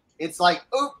them, it's like,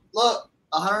 oop, look,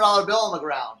 $100 bill on the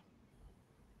ground.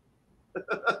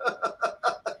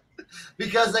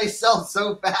 Because they sell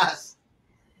so fast.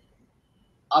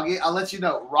 I'll let you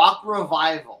know. Rock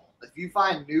Revival. If you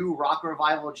find new Rock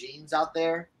Revival jeans out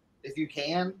there, if you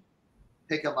can,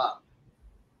 pick them up.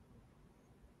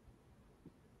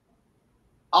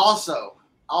 Also,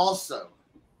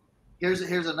 here's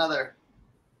another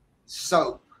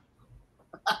soap.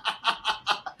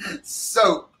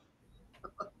 Soap.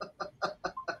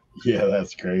 Yeah,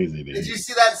 that's crazy, dude. Did you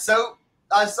see that soap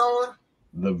I sold?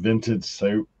 The vintage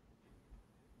soap.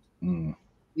 Mm.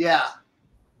 Yeah.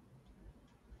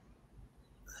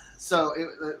 So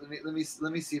let me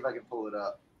see if I can pull it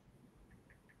up.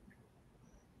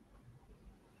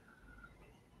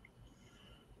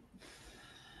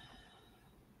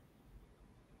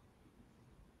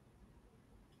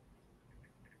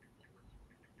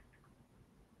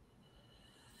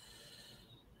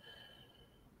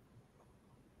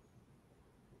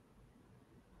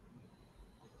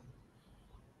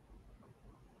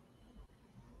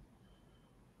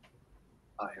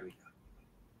 Oh, here we go.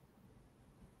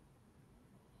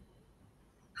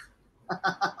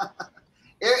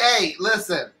 Hey,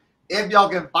 listen. If y'all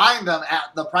can find them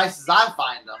at the prices I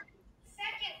find them.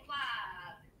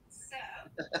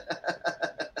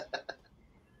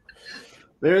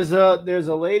 There's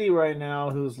a lady right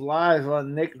now who's live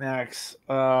on Knickknacks,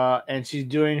 and she's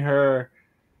doing her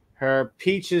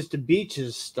peaches to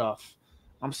beaches stuff.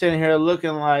 I'm sitting here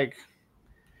looking like,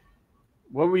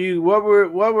 what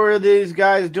were these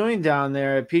guys doing down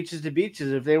there at Peaches to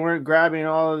Beaches if they weren't grabbing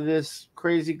all of this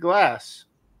crazy glass?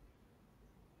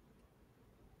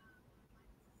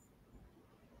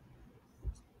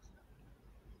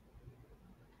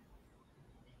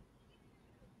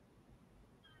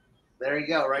 There you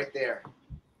go, right there.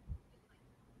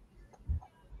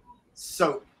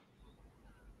 Soap.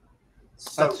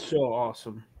 That's so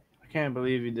awesome. I can't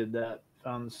believe you did that.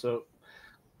 Found the soap.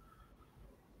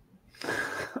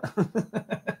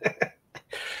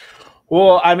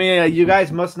 Well, I mean, you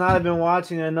guys must not have been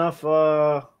watching enough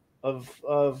of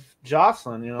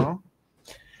Jocelyn, you know?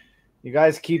 You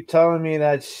guys keep telling me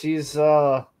that she's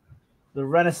the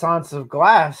Renaissance of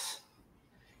glass.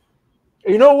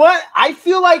 You know what? I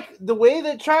feel like the way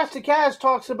that Trash to Cash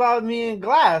talks about me in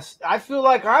glass, I feel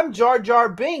like I'm Jar Jar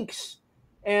Binks,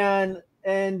 and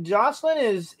Jocelyn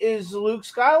is Luke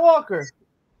Skywalker.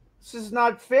 This is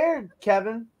not fair,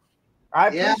 Kevin. I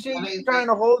appreciate you trying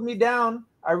to hold me down.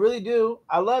 I really do.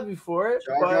 I love you for it.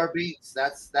 Jar Jar Binks.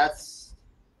 That's.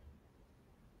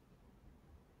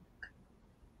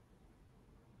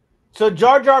 So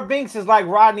Jar Jar Binks is like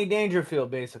Rodney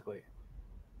Dangerfield, basically.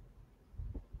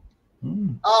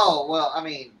 Oh well, I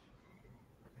mean,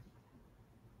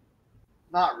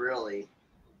 not really.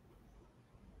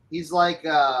 He's like,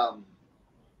 who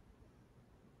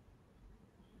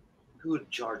would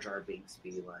Jar Jar Binks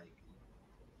be like?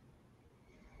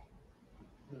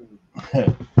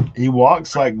 He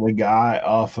walks like the guy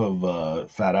off of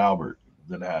Fat Albert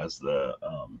that has the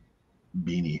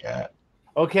beanie hat.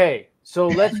 Okay, so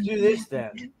let's do this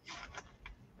then.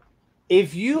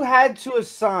 If you had to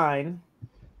assign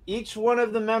each one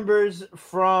of the members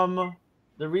from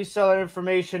the Reseller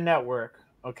Information Network,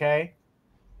 okay,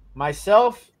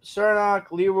 myself,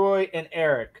 Cernock, Leroy, and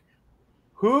Eric,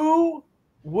 who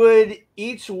would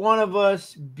each one of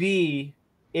us be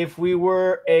if we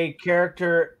were a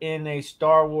character in a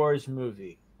Star Wars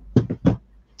movie?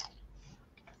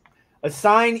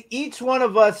 Assign each one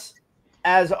of us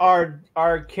as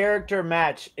our character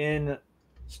match in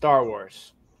Star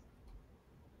Wars.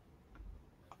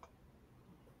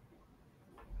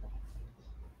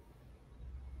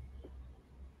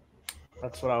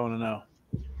 That's what I want to know.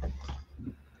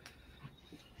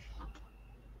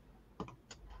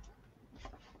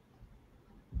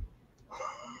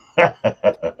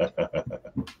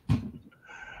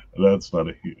 That's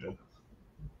funny.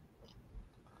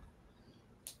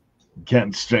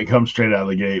 Can't come straight out of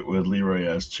the gate with Leroy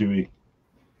as Chewie.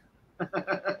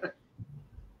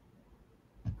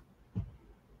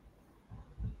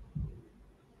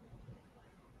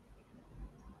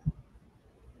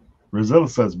 Rosella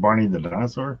says Barney the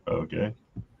dinosaur. Okay.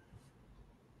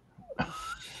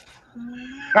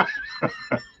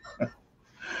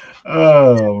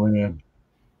 Oh man.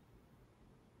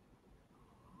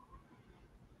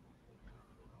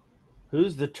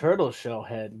 Who's the turtle shell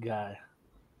head guy?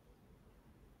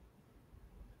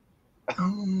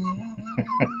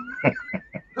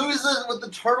 Who's this with the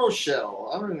turtle shell?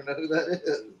 I don't even know who that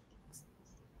is.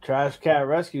 Trash Cat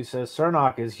Rescue says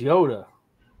Cernock is Yoda.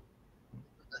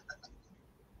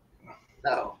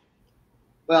 No.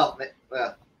 Well,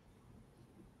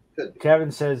 could be.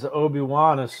 Kevin says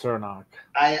Obi-Wan is Cernock.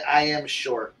 I am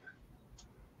short.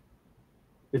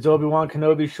 Is Obi-Wan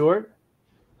Kenobi short?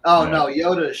 Oh, no.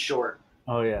 Yoda is short.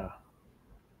 Oh, yeah.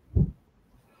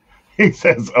 He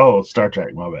says, oh, Star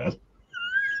Trek, my bad.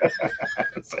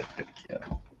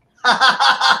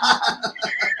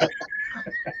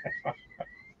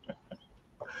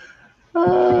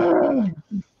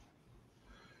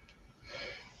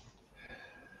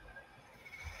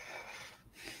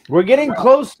 We're getting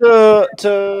close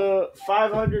to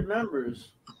 500 members.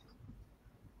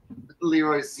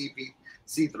 Leroy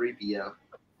C3PO.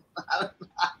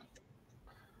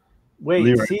 Wait,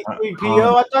 Leroy,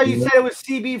 C3PO? I thought you said it was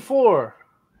CB4.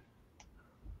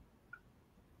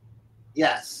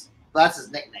 Yes, that's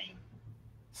his nickname.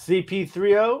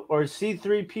 CP30 or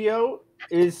C3PO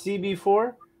is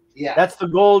CB4? Yeah. That's the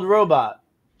gold robot.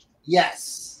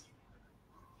 Yes.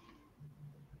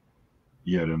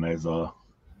 Yoda Nazar.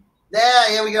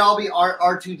 Yeah, we can all be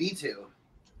R2D2.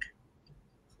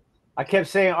 I kept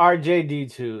saying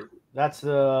RJD2. That's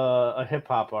a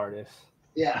hip-hop artist.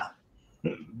 Yeah.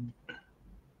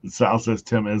 Sal says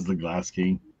Tim is the Glass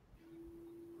King.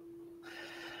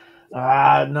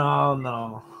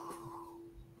 No.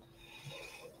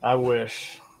 I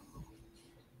wish.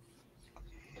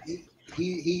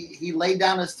 He laid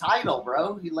down his title,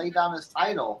 bro. He laid down his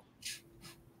title.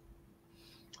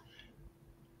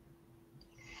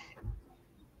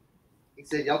 He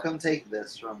said, y'all come take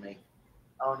this from me.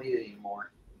 I don't need it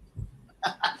anymore.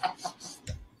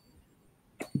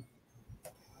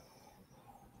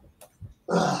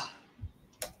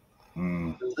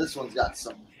 This one's got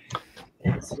some.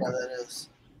 Let's see how that is.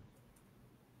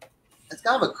 It's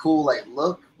kind of a cool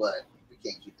look, but we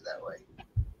can't keep it that way.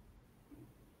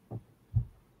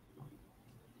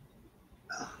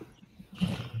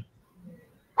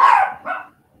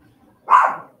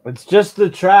 It's just the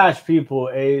trash people,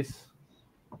 Ace.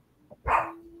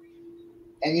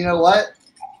 And you know what?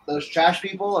 Those trash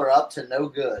people are up to no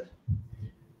good.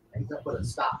 I need to put a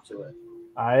stop to it.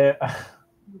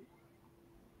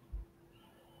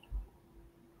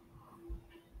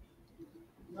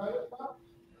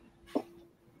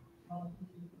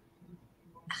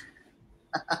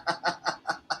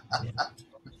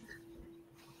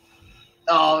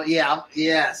 Oh yeah,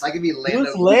 yes, I could be Lando.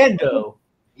 Who's Lando?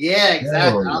 Yeah,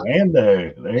 exactly. Oh,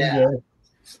 Lando. There you go.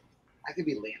 I could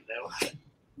be Lando.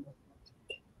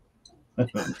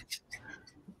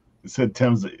 It said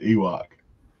Tim's the Ewok.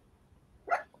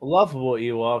 Lovable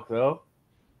Ewok, though.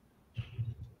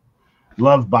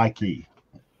 Love by Key.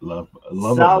 Love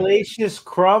Salacious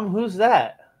Crumb? Who's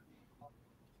that?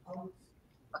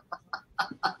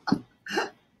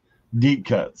 Deep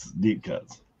cuts. Deep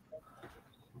cuts.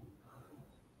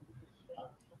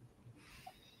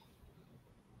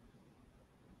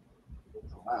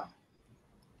 Wow.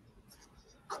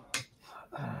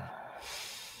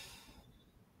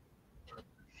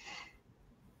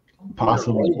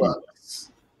 Possibly.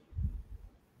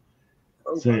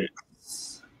 Say it.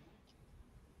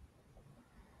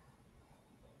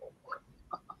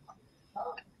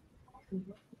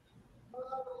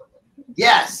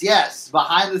 Yes, yes.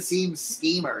 Behind the scenes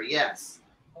schemer, yes.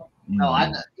 No, I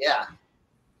know. Yeah.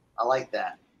 I like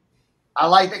that. I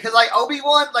like that because, like,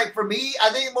 Obi-Wan, like, for me, I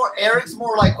think Eric's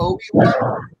more like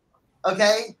Obi-Wan.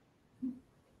 Okay.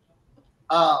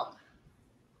 I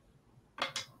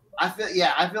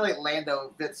feel like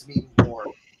Lando fits me more.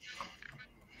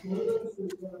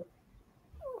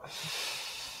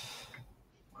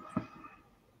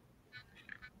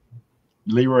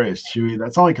 Leroy is Chewy.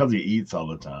 That's only because he eats all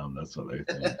the time. That's what they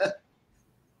think.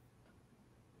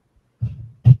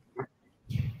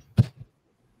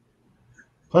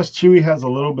 Plus, Chewy has a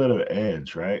little bit of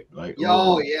edge, right? Like,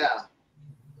 oh yeah.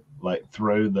 Like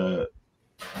throw the,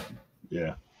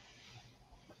 yeah.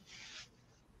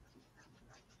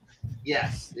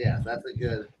 Yes, that's a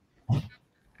good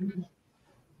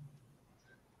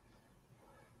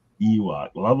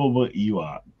Ewok, lovable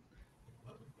Ewok.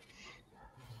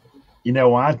 You know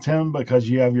why, Tim? Because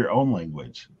you have your own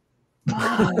language. Good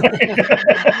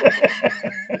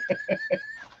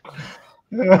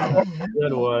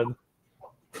one.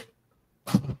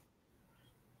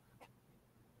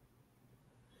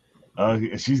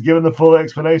 She's giving the full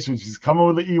explanation. She's coming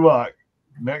with the Ewok.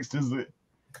 Next is the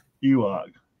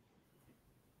Ewok.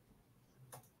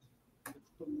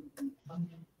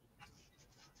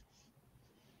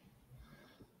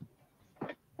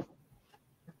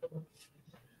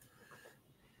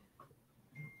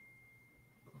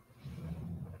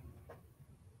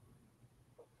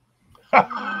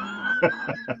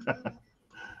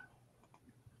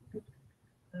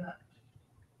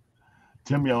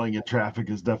 Tim yelling at traffic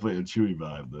is definitely a Chewy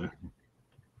vibe, though.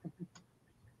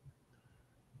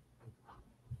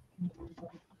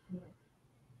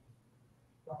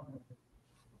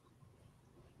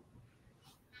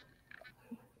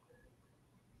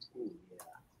 Ooh, yeah.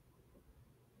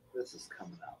 This is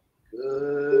coming out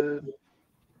good.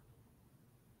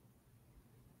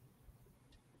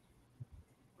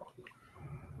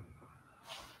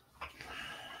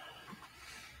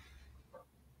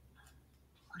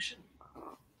 I should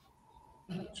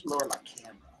lower my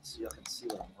camera so y'all can see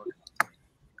what I'm working on.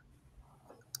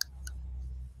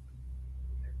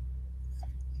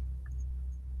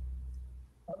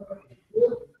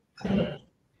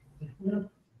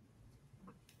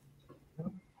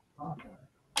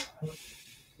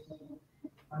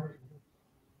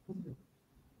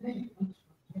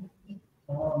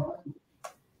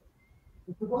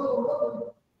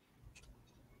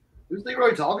 Who's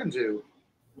Leroy talking to?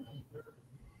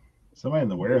 Somebody in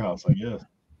the warehouse, I guess.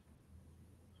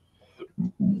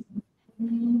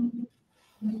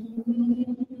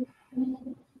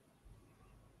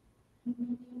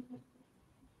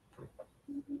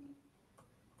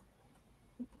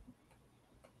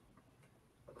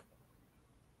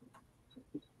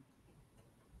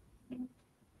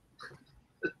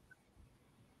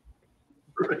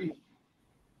 Right.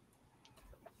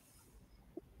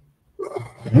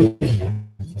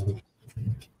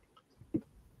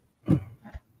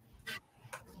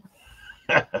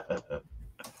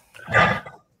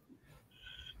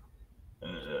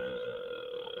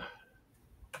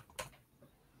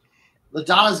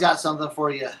 LaDonna's got something for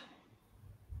you.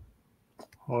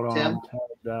 Hold on, Tim? I'm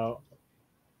tagged out.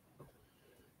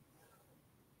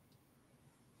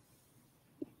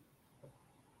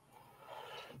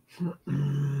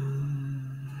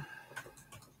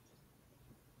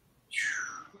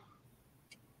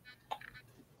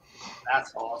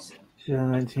 That's awesome.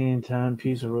 1910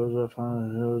 piece of rose up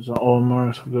on it was old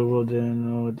marks. Google didn't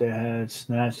know what they had.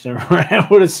 Snatched and ran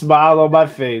with a smile on my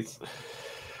face.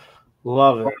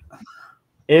 Love it.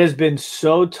 It has been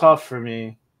so tough for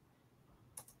me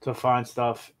to find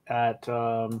stuff at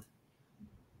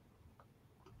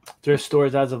thrift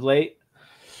stores as of late.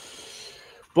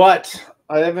 But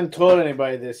I haven't told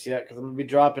anybody this yet because I'm going to be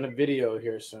dropping a video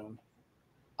here soon.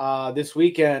 This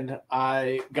weekend,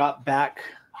 I got back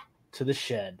to the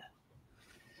shed.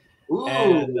 Ooh.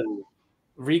 And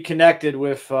reconnected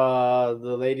with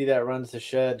the lady that runs the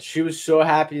shed. She was so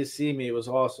happy to see me. It was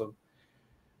awesome.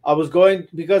 I was going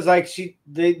because like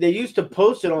they used to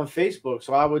post it on Facebook,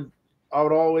 so I would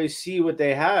always see what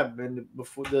they have and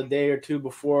before the day or two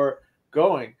before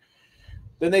going.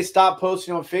 Then they stopped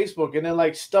posting on Facebook, and then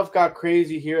like stuff got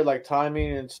crazy here, like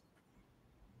timing and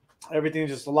everything,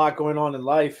 just a lot going on in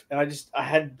life. And I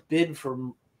had been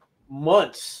for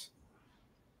months.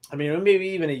 I mean, maybe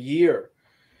even a year.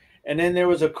 And then there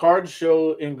was a card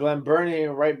show in Glen Burnie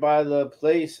right by the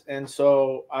place. And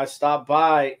so I stopped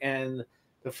by, and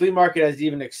the flea market has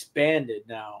even expanded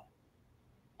now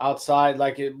outside.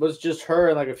 Like it was just her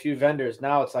and like a few vendors.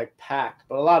 Now it's like packed,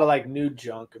 but a lot of like new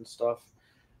junk and stuff.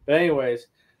 But anyways,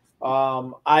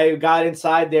 I got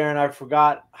inside there and I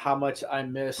forgot how much I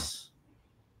miss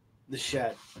the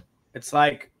shed. It's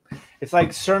like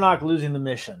Cernock losing the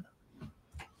mission.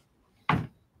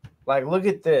 Like, look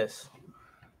at this.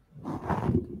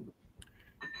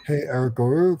 Hey, Eric, are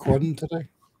we recording today?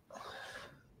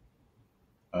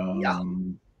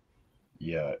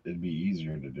 Yeah, it'd be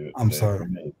easier to do it. I'm sorry.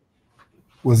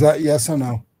 Was that yes or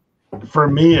no? For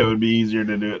me, it would be easier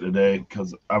to do it today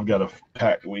because I've got a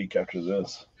packed week after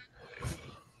this.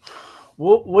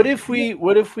 Well, what if we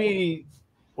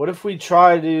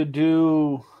try to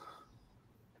do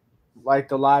like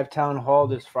the live town hall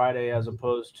this Friday as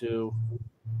opposed to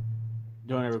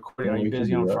doing a recording? Are you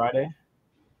busy on Friday?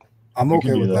 I'm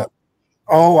okay with that.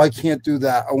 Oh, I can't do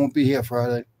that. I won't be here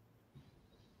Friday.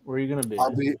 Where are you gonna be?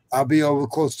 I'll be over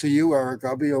close to you, Eric.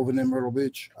 I'll be over near Myrtle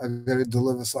Beach. I gotta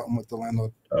deliver something with the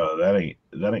landlord.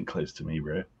 That ain't close to me,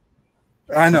 bro.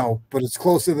 I know, but it's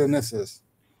closer than this is.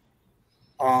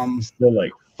 It's still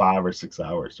like 5 or 6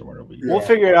 hours to Myrtle Beach. We'll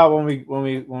figure it out when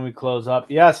we close up.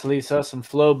 Yes, Lisa, some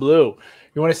Flow Blue.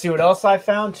 You want to see what else I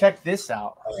found? Check this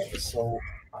out.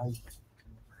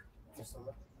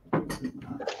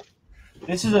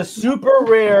 This is a super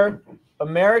rare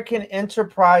American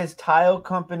Enterprise Tile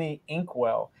Company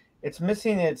inkwell. It's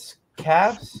missing its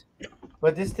caps,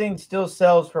 but this thing still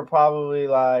sells for probably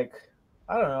like,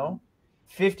 I don't know,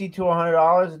 $50 to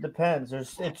 $100. It depends.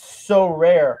 It's so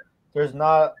rare. There's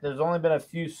only been a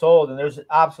few sold, and there's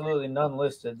absolutely none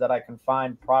listed that I can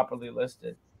find properly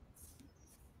listed.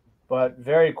 But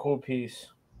very cool piece.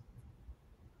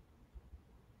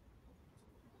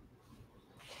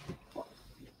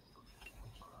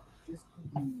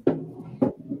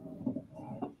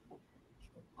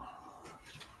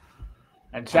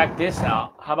 And check this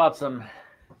out. How about some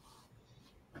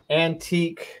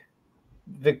antique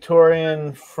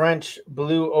Victorian French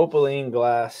blue opaline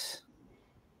glass?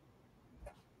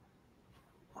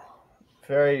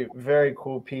 Very, very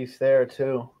cool piece there,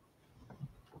 too.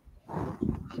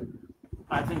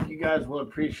 I think you guys will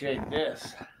appreciate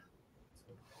this.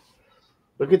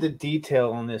 Look at the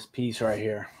detail on this piece right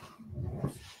here.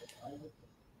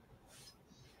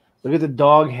 Look at the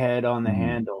dog head on the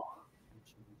handle.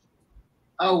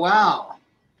 Oh, wow.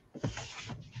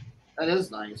 That is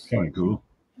nice. Kind of cool.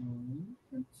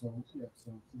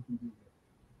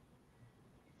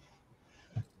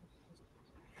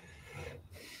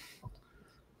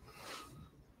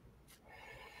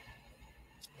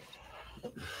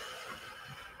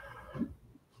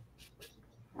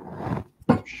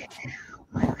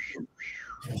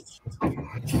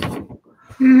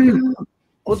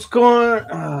 What's going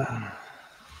on?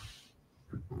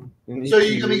 So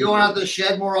you're gonna be going out to the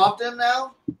shed more often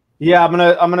now? Yeah, I'm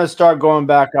gonna start going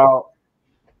back out.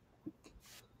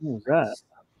 What was that?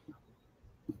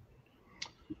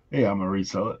 Hey, I'm gonna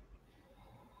resell it.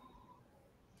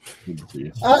 Good to see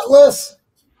you. Atlas,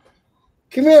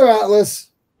 come here, Atlas.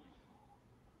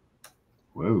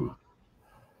 Whoa.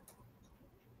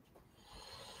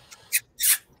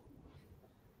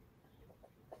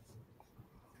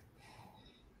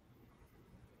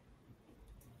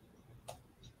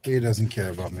 He doesn't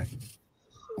care about me.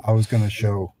 I was gonna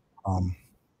show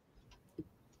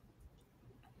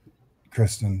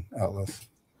Kristen Atlas.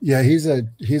 Yeah, he's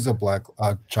a black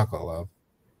chocolate love.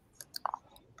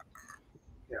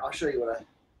 Here, I'll show you what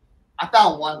I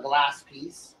found. One glass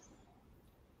piece.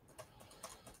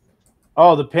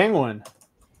 Oh, the penguin.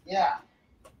 Yeah.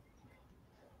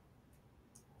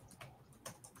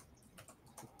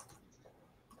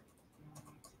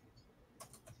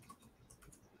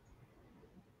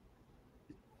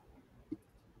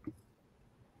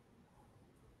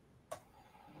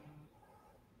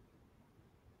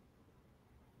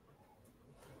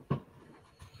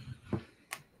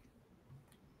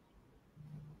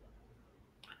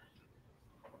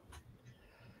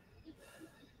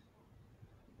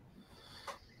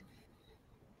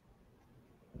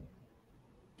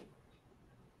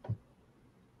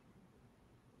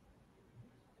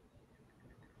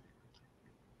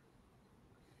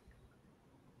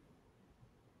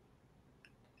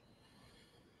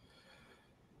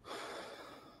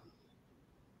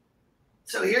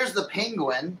 so here's the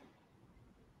penguin.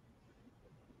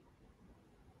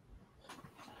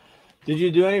 Did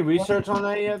you do any research on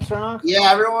that yet, Cernox?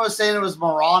 Yeah, everyone was saying it was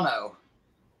Murano.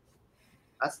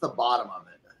 That's the bottom of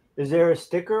it. Is there a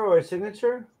sticker or a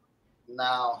signature?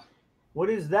 No.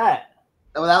 What is that?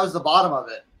 Oh, that was the bottom of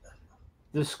it.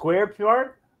 The square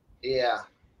part? Yeah.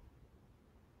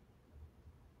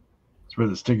 That's where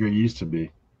the sticker used to be.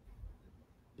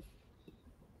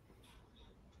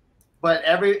 But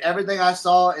everything I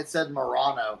saw, it said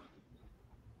Murano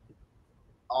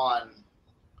on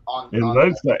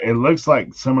It looks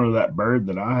like similar to that bird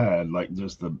that I had, like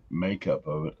just the makeup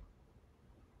of it.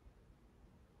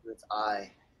 its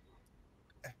eye.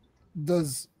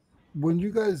 When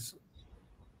you guys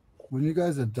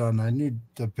are done, I need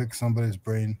to pick somebody's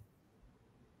brain.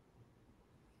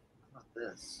 How about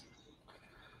this?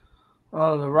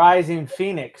 Oh, the Rising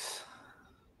Phoenix.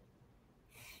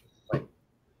 Is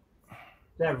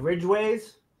that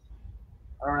Ridgeways?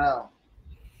 I don't know.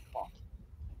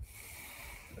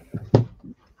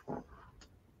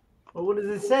 Well, what does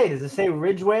it say? Does it say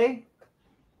Ridgeway?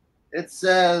 It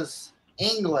says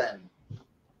England,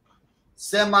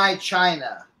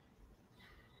 semi-China.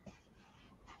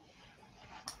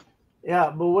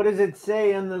 Yeah, but what does it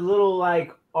say in the little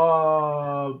like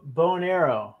bow and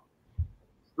arrow?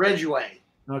 Ridgeway.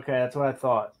 Okay, that's what I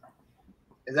thought.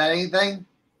 Is that anything?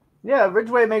 Yeah,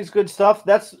 Ridgeway makes good stuff.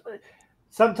 That's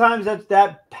sometimes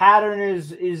that pattern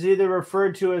is either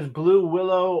referred to as Blue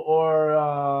Willow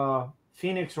or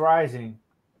Phoenix Rising.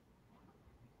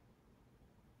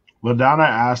 LaDonna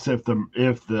asked if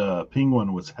the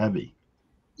penguin was heavy.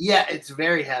 Yeah, it's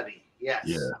very heavy. Yes.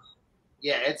 Yeah.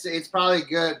 Yeah, it's probably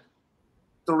good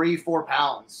 3-4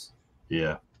 pounds.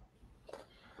 Yeah.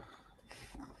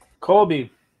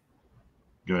 Colby.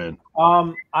 Go ahead.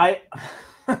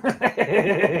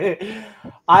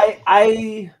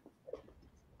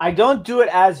 I don't do it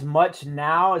as much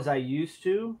now as I used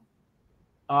to.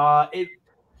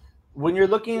 When you're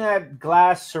looking at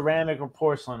glass, ceramic, or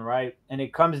porcelain, right, and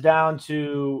it comes down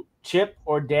to chip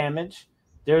or damage,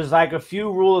 there's like a few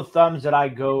rule of thumbs that I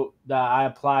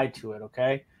apply to it.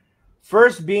 Okay,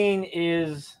 first being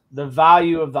is the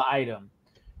value of the item,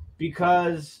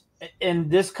 because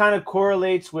and this kind of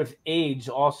correlates with age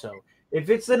also. If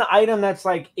it's an item that's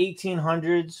like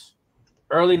 1800s,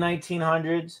 early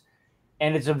 1900s,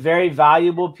 and it's a very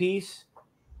valuable piece,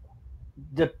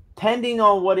 depending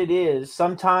on what it is,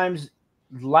 sometimes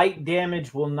light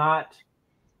damage will not.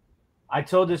 I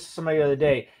told this to somebody the other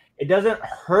day. It doesn't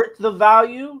hurt the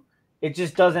value. It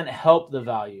just doesn't help the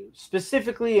value,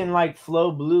 specifically in like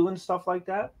flow blue and stuff like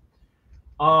that.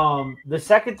 The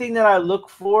second thing that I look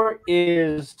for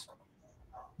is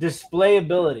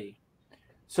displayability.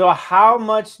 So how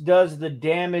much does the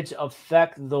damage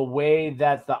affect the way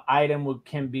that the item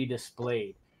can be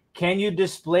displayed? Can you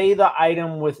display the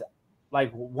item with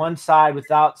like one side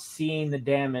without seeing the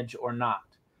damage or not?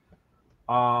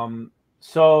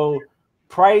 So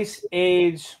price,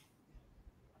 age,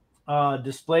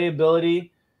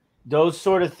 displayability, those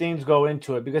sort of things go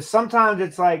into it, because sometimes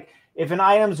it's like if an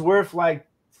item's worth like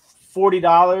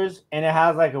 $40 and it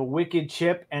has like a wicked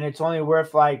chip and it's only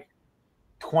worth like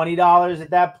 $20 at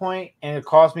that point and it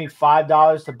cost me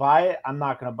 $5 to buy it, I'm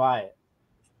not going to buy it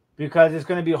because it's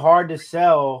going to be hard to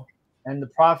sell and the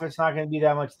profit's not going to be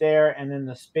that much there, and then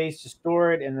the space to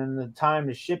store it and then the time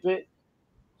to ship it.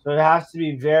 So it has to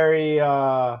be very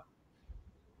yeah,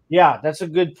 that's a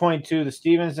good point too. The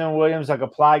Stevens and Williams, like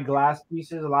applied glass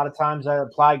pieces, a lot of times that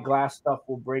applied glass stuff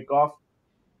will break off.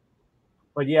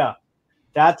 But yeah,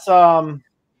 that's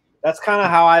kind of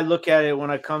how I look at it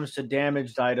when it comes to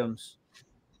damaged items.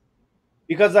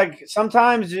 Because like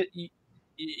sometimes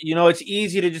you know, it's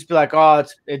easy to just be like, oh,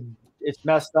 it's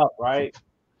messed up, right?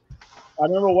 I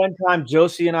remember one time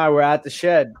Josie and I were at the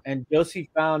shed and Josie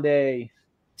found a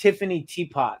Tiffany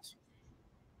teapot.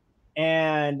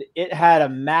 And it had a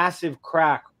massive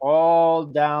crack all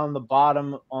down the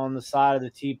bottom on the side of the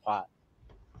teapot.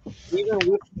 Even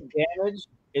with the damage,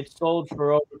 it sold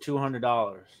for over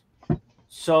 $200.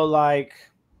 So like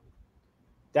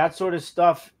that sort of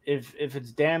stuff, if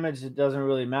it's damaged, it doesn't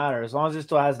really matter as long as it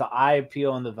still has the eye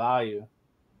appeal and the value.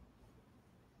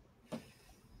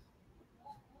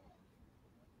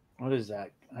 What is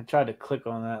that? I tried to click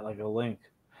on that like a link.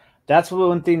 That's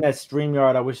one thing that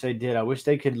StreamYard I wish they did. I wish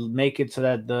they could make it so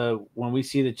that when we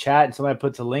see the chat and somebody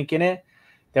puts a link in it,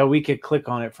 that we could click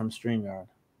on it from StreamYard.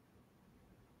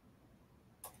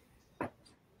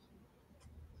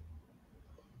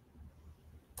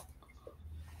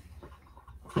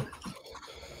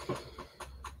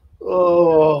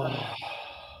 Oh.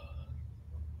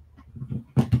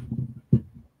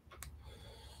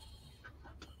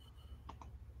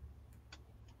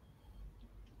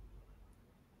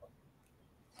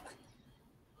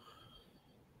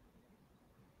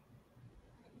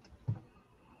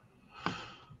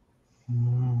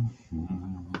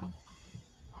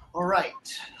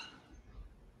 right.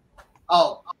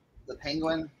 Oh, the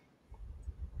penguin.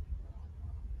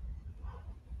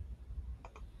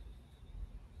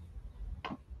 I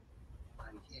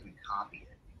can't even copy it.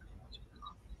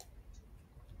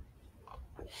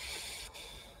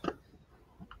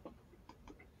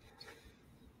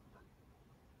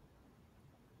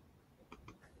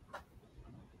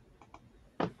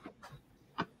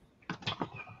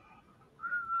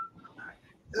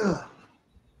 Ugh.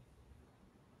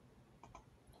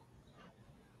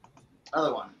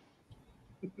 Another one.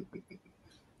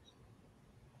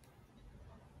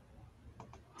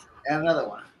 And another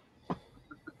one.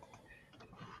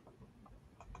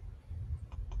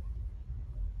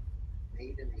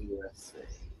 Made in the USA.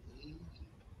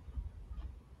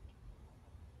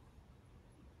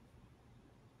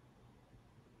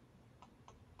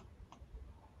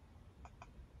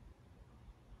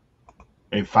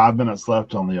 Hey, 5 minutes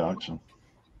left on the auction.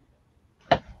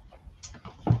 5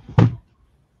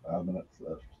 minutes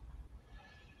left.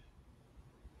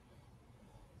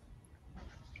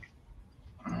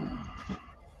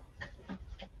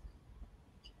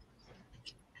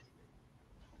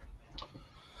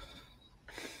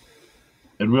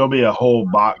 It will be a whole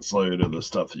box load of the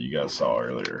stuff that you guys saw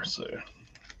earlier, so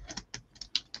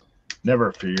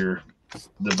never fear.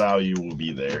 The value will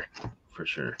be there for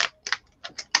sure.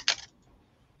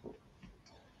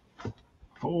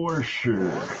 For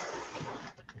sure.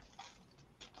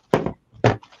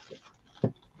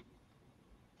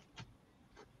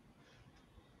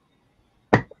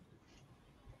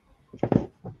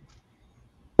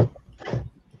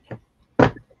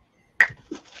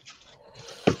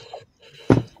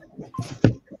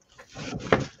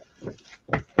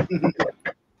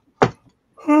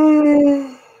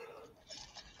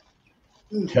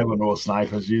 Kevin will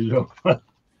snipe as usual.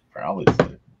 Probably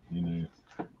so. You know.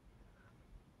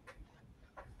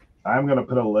 I'm gonna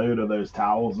put a load of those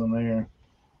towels in there.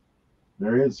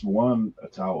 There is a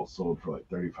towel sold for like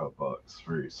 $35,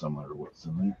 very similar to what's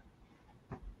in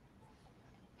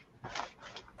there.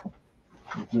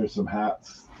 There's some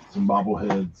hats, some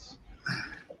bobbleheads.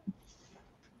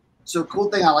 So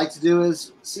cool thing I like to do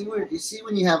is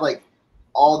when you have like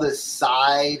all this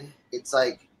side, it's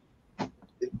like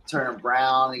it turn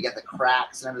brown, and you get the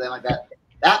cracks and everything like that.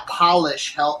 That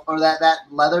polish help, or that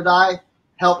leather dye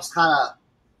helps kind of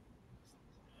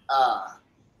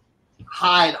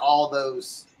hide all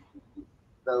those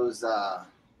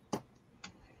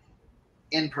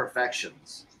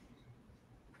imperfections.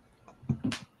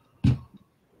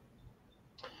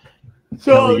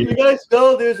 So you guys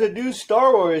know there's a new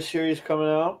Star Wars series coming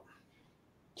out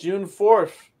June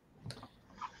 4th.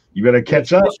 You better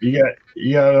catch up. You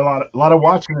got a lot of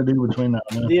watching to do between now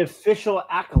and then. The official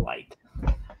Acolyte.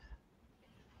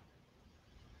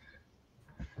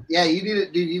 Yeah, you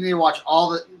need to watch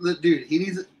all the dude. He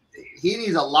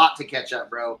needs a lot to catch up,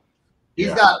 bro.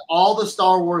 He's got all the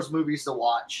Star Wars movies to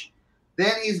watch.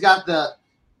 Then he's got like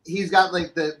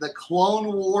the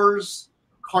Clone Wars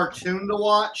cartoon to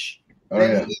watch. Oh,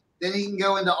 then he can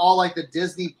go into all like the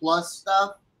Disney Plus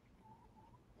stuff.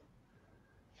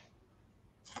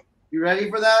 You ready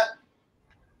for that,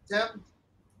 Tim?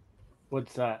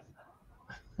 What's that?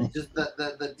 Just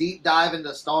the deep dive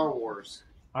into Star Wars.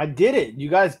 I did it. You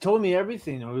guys told me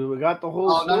everything. We got the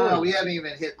whole. Oh no, we haven't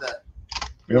even hit the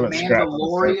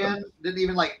Mandalorian. Didn't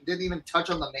even touch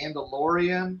on the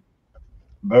Mandalorian.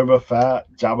 Boba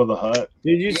Fett, Jabba the Hutt.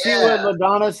 Did you see what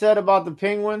Madonna said about the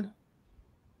penguin?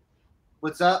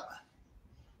 What's up?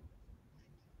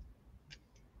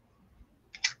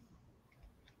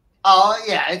 Oh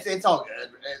yeah, it's all good.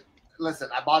 Listen,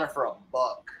 I bought it for $1.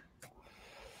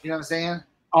 You know what I'm saying?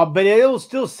 Oh, but it'll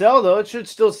still sell though. It should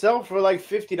still sell for like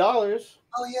 $50.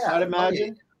 Oh yeah, I'd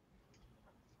imagine.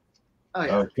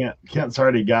 Oh yeah. Kent's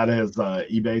already got his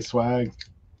eBay swag.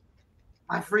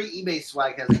 My free eBay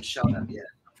swag hasn't shown up yet.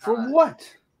 For what?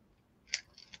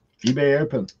 eBay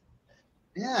Open.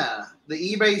 Yeah, the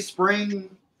eBay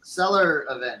Spring Seller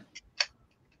event.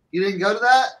 You didn't go to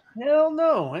that? Hell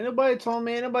no. Ain't nobody told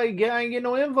me. I ain't get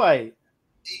no invite.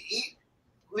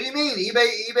 What do you mean?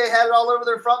 eBay had it all over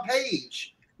their front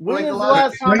page. When is the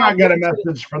last time They're not got a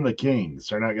message from the Kings.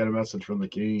 They're not got a message from the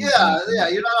Kings. Yeah.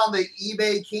 You're not on the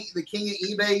eBay King, the King of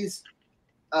eBay's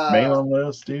mailing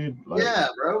list, dude. Like, yeah,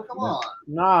 bro. Come on.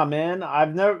 Nah, man.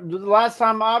 I've never. The last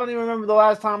time, I don't even remember the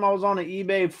last time I was on an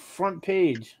eBay front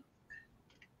page.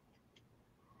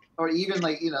 Or even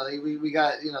like we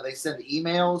got they send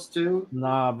emails too.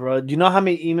 Nah, bro. Do you know how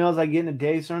many emails I get in a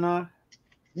day, sir? Not?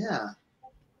 Yeah.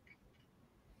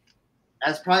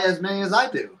 That's probably as many as I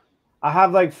do. I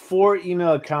have like 4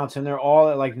 email accounts, and they're all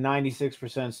at like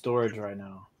 96% storage right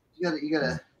now. You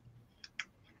gotta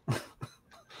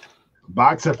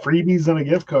Box of freebies and a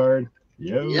gift card.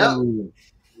 Yo.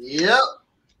 Yep.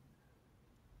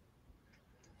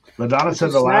 Madonna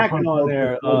said the last one on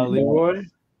there, Leroy.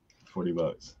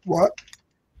 $40. What?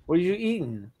 What are you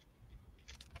eating?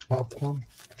 Popcorn.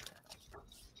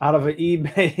 Out of an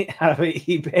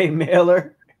eBay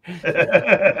mailer.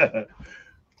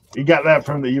 You got that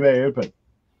from the eBay Open.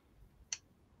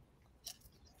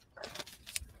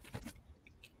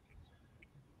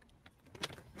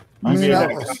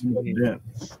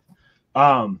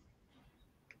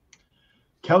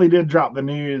 Kelly did drop the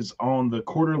news on the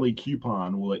quarterly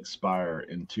coupon will expire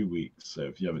in 2 weeks. So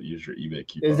if you haven't used your eBay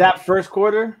coupon, is that first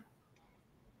quarter?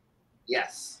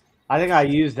 Yes. I think I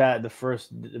used that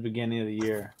the beginning of the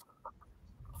year.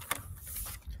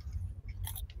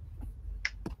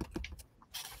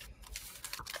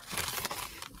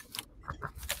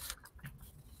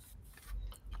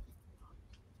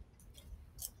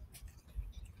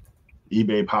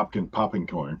 eBay popping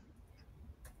corn.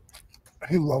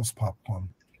 He loves popcorn.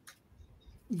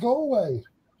 Go away.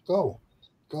 Go.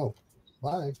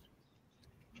 Bye.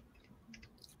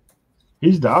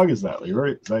 Whose dog is that,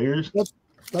 Leroy? Is that yours?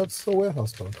 That's the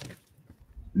warehouse dog.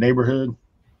 Neighborhood.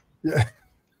 Yeah.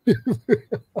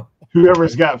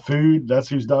 Whoever's got food, that's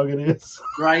whose dog it is.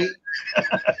 Right.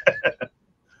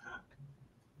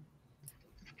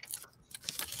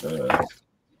 All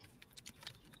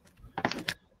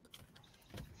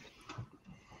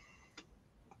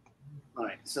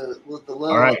right. So with the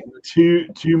low. All right.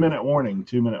 2-minute warning.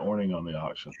 2-minute warning on the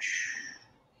auction.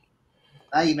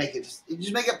 Now you make it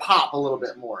just make it pop a little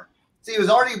bit more. See, it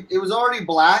was already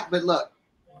black, but look,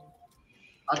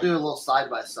 I'll do a little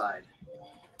side by side.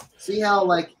 See how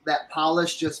like that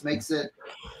polish just make it.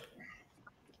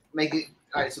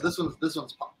 All right, so this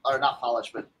one's or not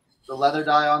polished, but the leather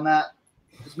dye on that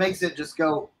just makes it just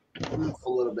go a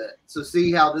little bit. So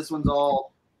see how this one's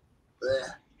all.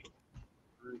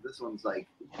 This one's like.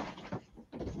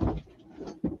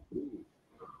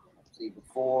 See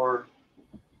before.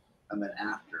 And then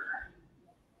after.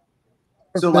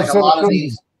 So like a lot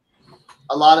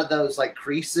of those like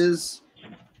creases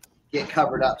get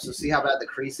covered up. So see how bad the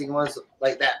creasing was?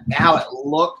 Like that, how it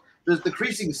looked. The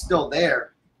creasing is still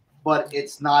there, but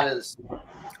it's not as bad.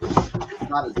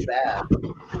 Yeah.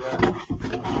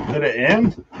 Did it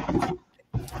end?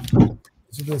 That's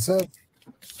what they said.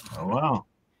 Oh wow.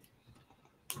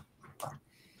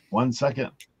 1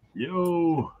 second.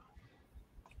 Yo.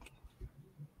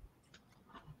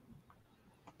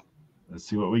 Let's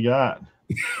see what we got.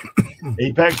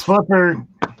 Apex Flipper.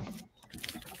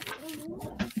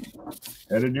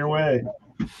 Headed your way.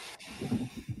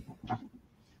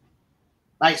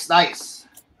 Nice. I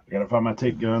gotta find my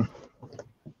tape gun.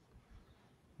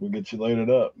 We'll get you loaded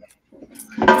up.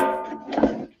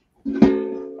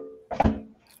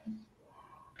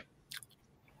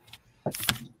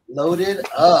 Loaded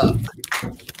up.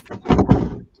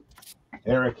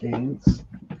 Hurricanes.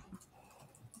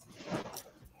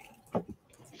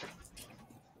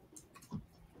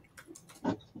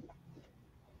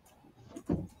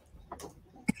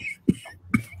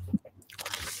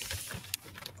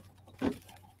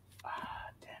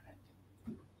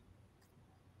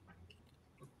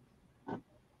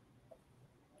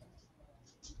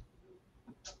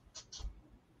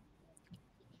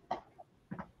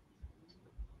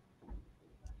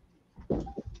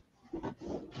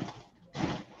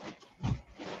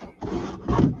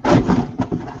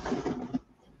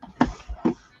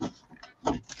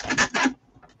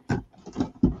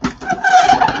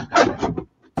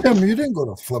 Tim, you didn't go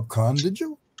to FlipCon, did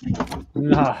you?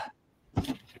 Nah.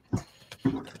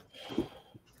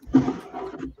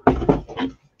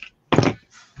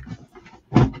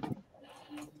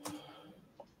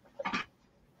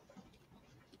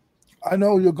 I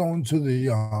know you're going to the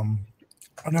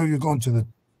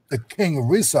the King of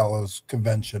Resellers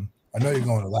convention. I know you're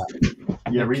going to that.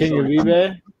 Yeah, King of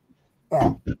eBay?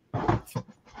 Oh.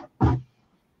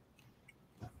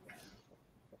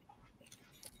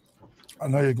 I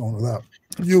know you're going to that.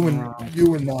 You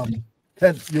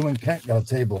and Kent got a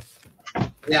table.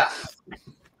 Yeah.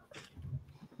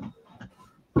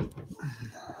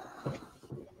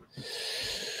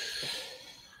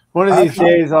 One of these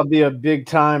days, I'll be a big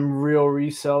time real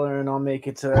reseller, and I'll make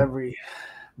it to every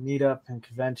meetup and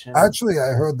convention. Actually,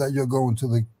 I heard that you're going to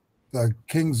the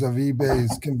Kings of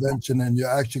eBay's convention, and you're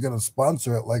actually going to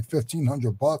sponsor it like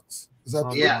 $1,500. Is that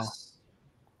true? Yes.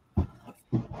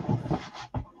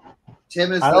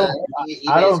 Tim is I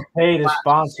don't pay to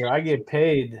sponsor. I get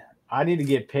paid. I need to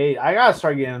get paid. I gotta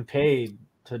start getting paid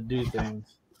to do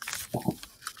things.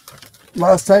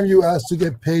 Last time you asked to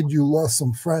get paid, you lost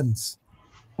some friends.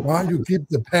 Why don't you keep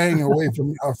the paying away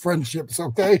from our friendships,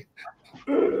 okay?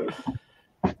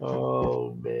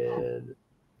 Oh man.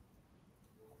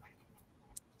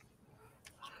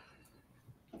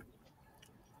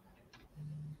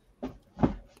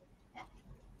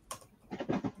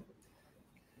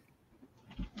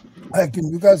 Hey,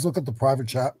 can you guys look at the private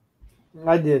chat?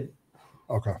 I did.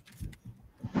 Okay.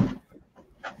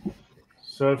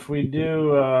 So if we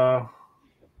do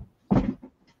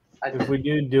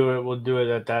do it, we'll do it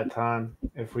at that time.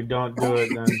 If we don't do it,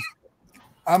 then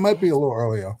I might be a little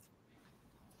earlier.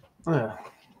 yeah,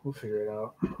 we'll figure it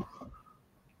out.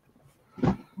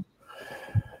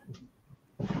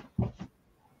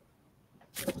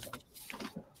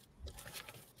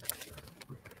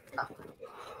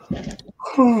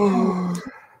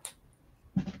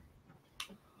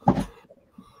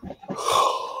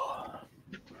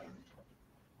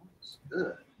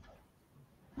 Good.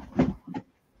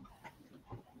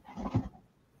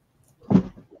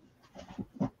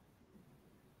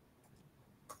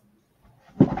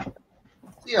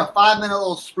 See a 5-minute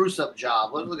little spruce up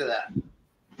job. Look at that.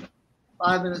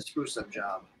 5-minute spruce up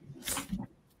job.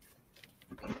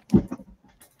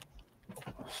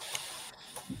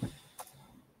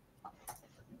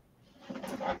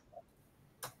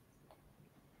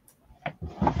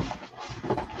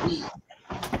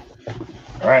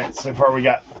 All right, so far we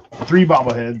got 3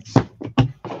 bobbleheads,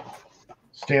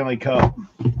 Stanley Cup,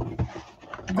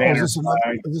 banner Is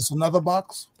this another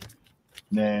box?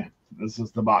 Nah, this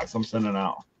is the box I'm sending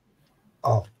out.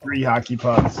 Oh. 3 hockey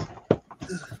pucks.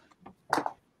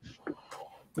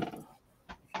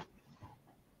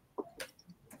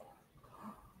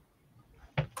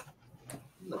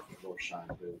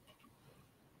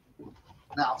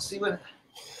 Now, see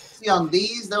on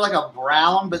these, they're like a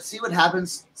brown, but see what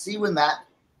happens. See when that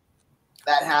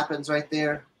happens right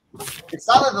there. It's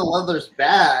not that the leather's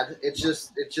bad. It's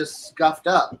just scuffed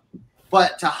up.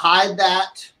 But to hide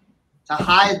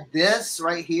this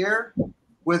right here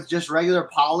with just regular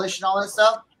polish and all that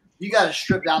stuff, you got to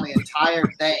strip down the entire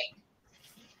thing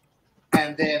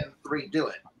and then redo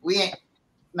it. We ain't.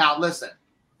 Now listen,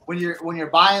 when you're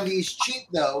buying these cheap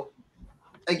though,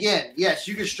 again, yes,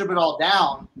 you can strip it all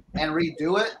down and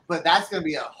redo it, but that's going to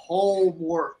be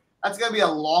that's going to be a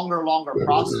longer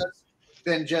process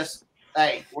than just,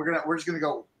 hey, we're just going to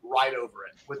go right over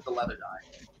it with the leather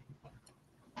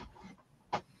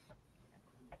dye.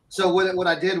 So what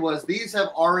I did was these have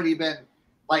already been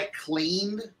like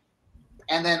cleaned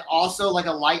and then also like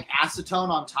a light acetone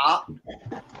on top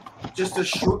just to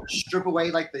strip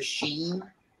away like the sheen.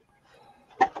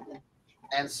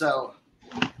 And so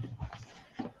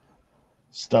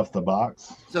stuff the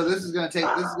box. So this is going to take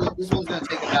this one's going to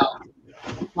take about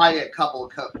probably a couple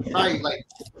of coats,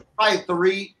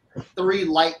 probably three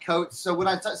light coats. So when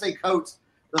I say coats,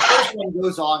 the first one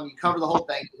goes on, you cover the whole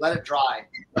thing, you let it dry,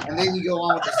 and then you go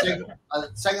on with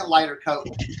the second lighter coat.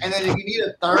 And then if you need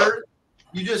a third,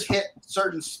 you just hit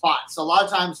certain spots. So a lot of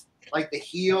times, like the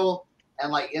heel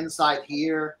and like inside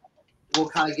here, will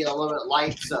kind of get a little bit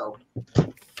light. So.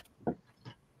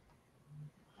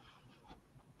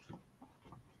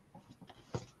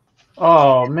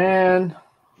 Oh man,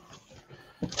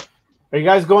 are you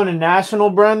guys going to National,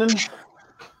 Brendan?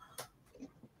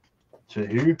 To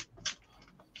who?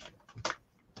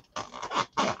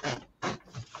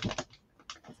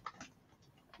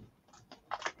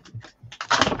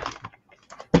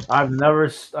 I've never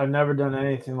done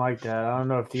anything like that. I don't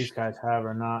know if these guys have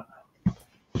or not.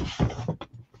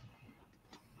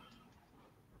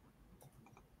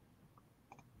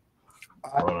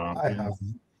 I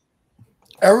haven't.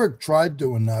 Eric tried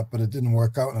doing that, but it didn't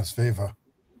work out in his favor.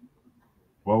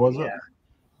 What was it?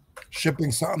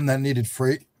 Shipping something that needed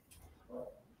freight.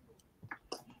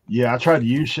 Yeah, I tried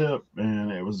U-Ship,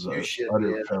 and it was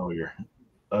utter failure.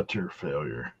 Utter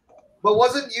failure. But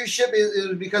wasn't U-Ship, it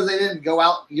was because they didn't go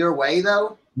out your way,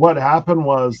 though? What happened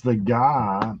was the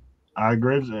guy,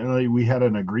 originally we had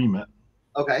an agreement.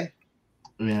 Okay.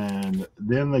 And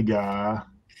then the guy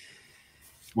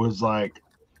was like,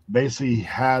 basically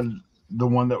had the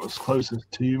one that was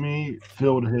closest to me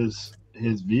filled his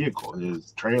vehicle,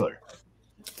 his trailer.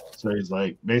 So he's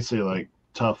like, basically like,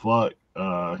 tough luck,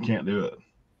 can't do it.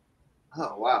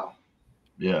 Oh, wow.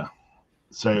 Yeah.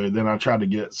 So then I tried to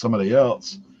get somebody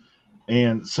else.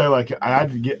 And so like I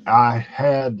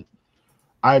had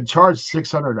charged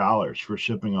 $600 for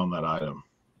shipping on that item.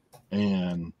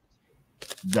 And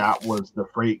that was the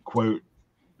freight quote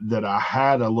that I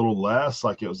had a little less,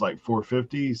 like it was like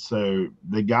 $450. So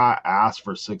the guy asked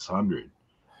for $600.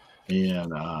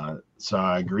 And so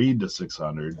I agreed to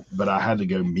 $600, but I had to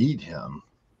go meet him.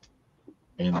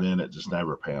 and then it just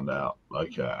never panned out.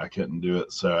 Like I couldn't do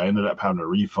it, so I ended up having a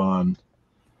refund.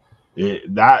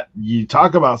 That you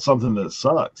talk about something that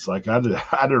sucks. Like I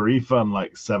had to refund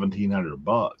like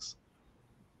 $1,700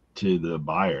 to the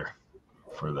buyer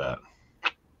for that.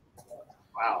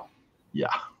 Wow. Yeah.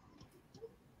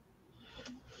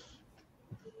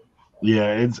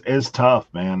 Yeah, it's tough,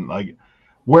 man. Like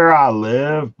where I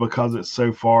live, because it's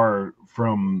so far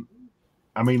from,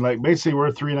 I mean, like basically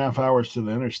we're 3.5 hours to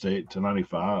the interstate to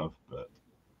 95,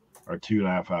 or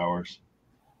 2.5 hours.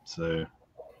 So,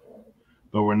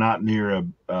 but we're not near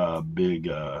a big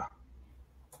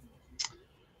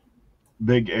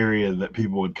area that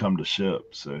people would come to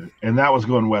ship. So, and that was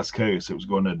going West Coast. It was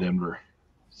going to Denver.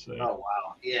 So, oh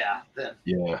wow, yeah. Then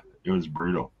yeah, it was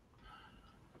brutal.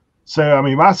 So, I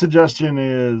mean, my suggestion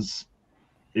is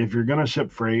if you're going to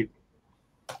ship freight,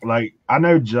 like I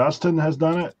know Justin has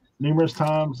done it numerous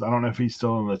times. I don't know if he's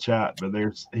still in the chat, but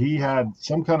he had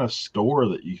some kind of store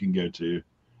that you can go to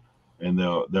and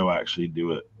they'll actually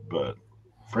do it. But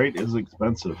freight is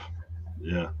expensive.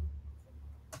 Yeah.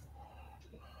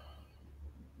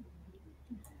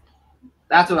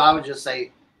 that's what I would just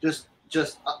say.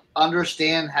 Just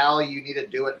understand how you need to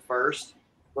do it first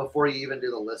before you even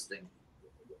do the listing.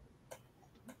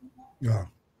 Yeah.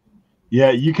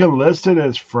 Yeah, you can list it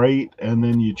as freight and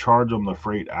then you charge them the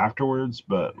freight afterwards,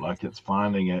 but like it's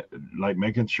finding it, like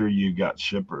making sure you got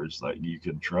shippers like you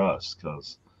can trust,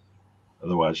 because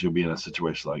otherwise you'll be in a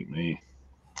situation like me.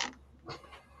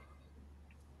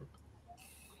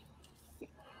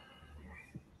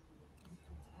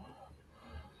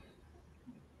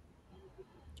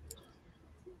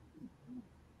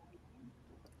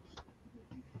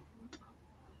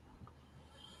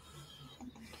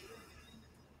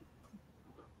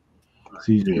 It's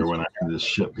easier when I can just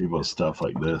ship people stuff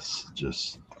like this,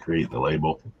 just create the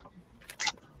label.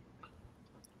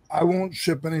 I won't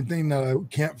ship anything that I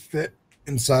can't fit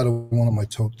inside of one of my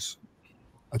totes.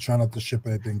 I try not to ship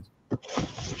anything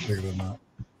bigger than that.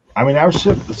 I mean, I've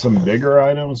shipped some bigger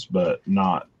items, but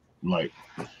not like,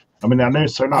 I mean, I know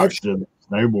Sonox did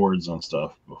snowboards and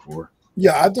stuff before.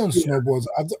 Yeah, I've done snowboards.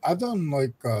 I've done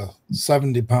like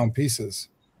 70-pound pieces.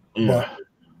 Yeah. But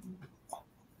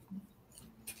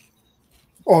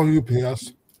all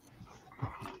UPS.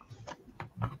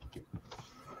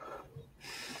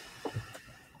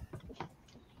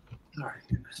 All right,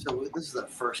 so this is the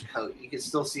first coat. You can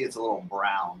still see it's a little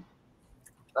brown.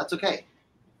 That's okay.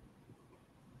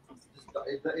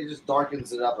 It just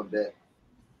darkens it up a bit.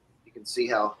 You can see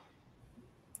how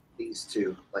these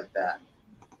two like that.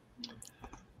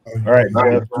 All right,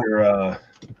 Jeff,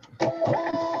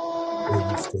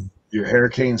 your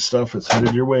hurricane stuff is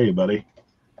headed your way, buddy.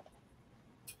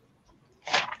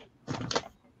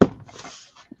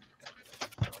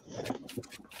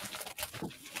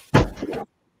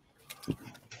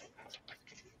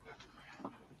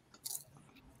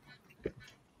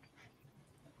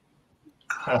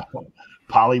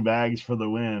 Poly bags for the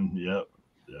win. Yep.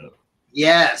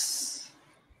 Yes.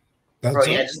 That's Bro,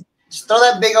 yeah, just throw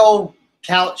that big old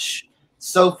couch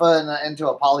sofa into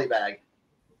a poly bag.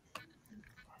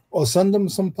 Or send them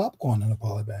some popcorn in a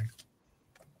poly bag.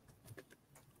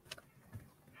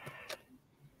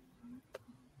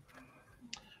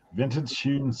 Vintage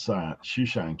shoe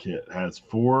shine kit has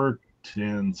 4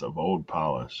 tins of old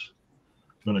polish.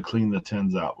 I'm going to clean the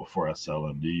tins out before I sell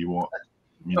them. Do you want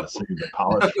me to save the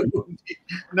polish?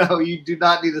 No, you do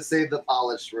not need to save the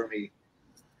polish for me.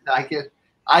 Yeah.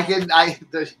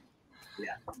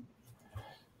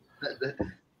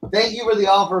 Thank you for the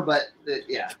offer, but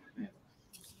yeah.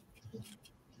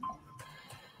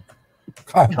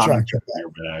 Contractor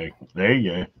bag. There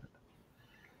you go.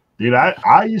 Dude,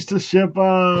 I used to ship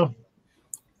golf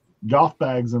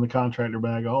bags in the contractor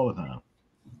bag all the time.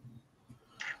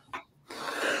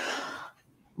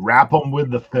 Wrap them with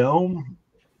the film,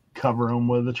 cover them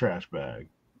with a trash bag.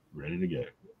 Ready to go.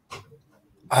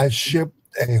 I shipped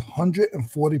a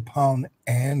 140-pound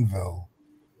anvil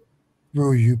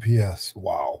through UPS.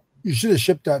 Wow. You should have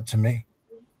shipped that to me.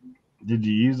 Did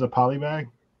you use a poly bag?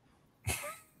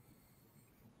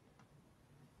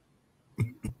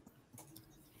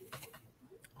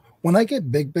 When I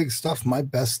get big stuff, my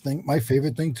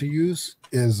favorite thing to use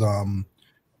is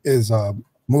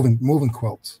moving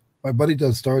quilts. My buddy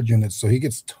does storage units, so he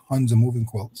gets tons of moving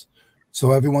quilts.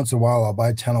 So every once in a while, I'll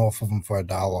buy 10 off of them for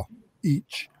 $1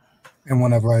 each. And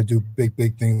whenever I do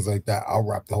big things like that, I'll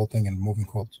wrap the whole thing in moving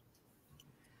quilts.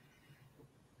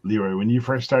 Leroy, when you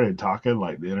first started talking,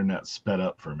 like the internet sped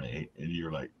up for me, and you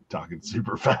were like talking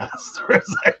super fast for a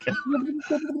second.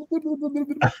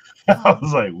 I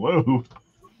was like, whoa.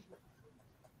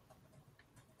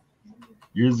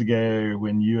 Years ago,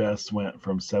 when US went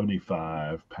from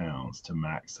 75 pounds to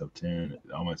max of 10,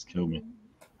 it almost killed me.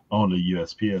 On the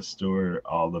USPS store,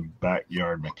 all the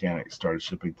backyard mechanics started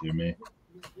shipping through me.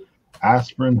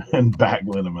 Aspirin and back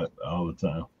liniment all the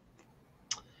time.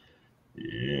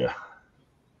 Yeah.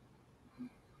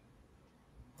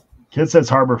 Kid says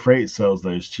Harbor Freight sells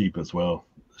those cheap as well.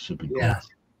 Shipping costs.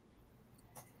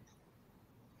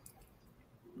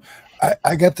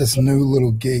 I got this new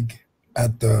little gig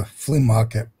at the flea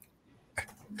market.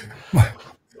 A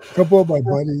couple of my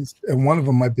buddies, and one of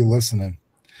them might be listening.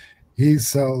 He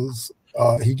sells,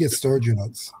 he gets storage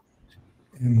units.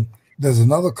 And there's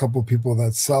another couple people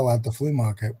that sell at the flea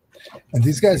market. And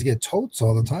these guys get totes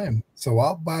all the time. So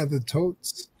I'll buy the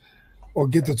totes or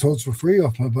get the totes for free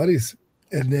off my buddies.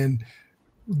 And then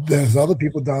there's other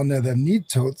people down there that need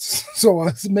totes. So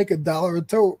I make $1 a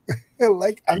tote.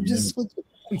 Like, I'm just switching.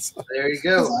 There you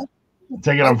go.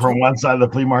 Taking them from one side of the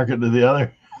flea market to the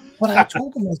other. But I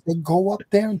told them, I said, go up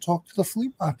there and talk to the flea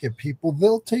market people.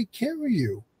 They'll take care of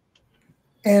you.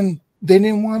 And they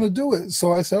didn't want to do it.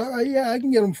 So I said, all right, yeah, I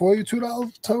can get them for you. $2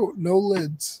 a tote, no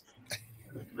lids.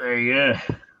 There you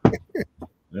go.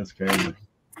 That's crazy.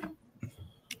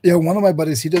 Yeah, one of my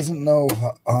buddies, he doesn't know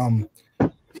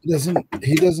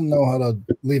he doesn't know how to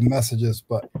leave messages,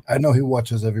 but I know he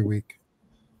watches every week.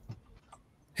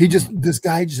 This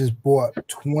guy just bought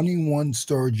 21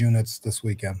 storage units this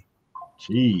weekend.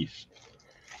 Jeez.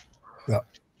 Yeah.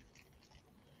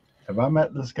 Have I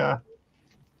met this guy?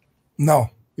 No,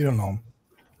 you don't know him.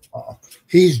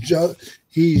 He's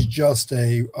just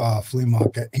a flea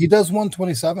market. He does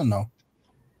 127 though.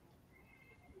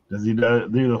 Does he do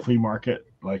the flea market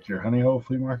like your honey hole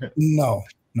flea market? No.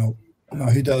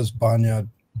 He does barnyard.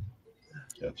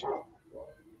 Gotcha.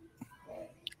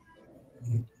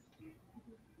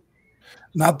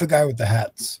 Not the guy with the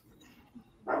hats.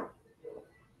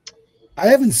 I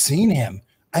haven't seen him.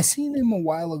 I seen him a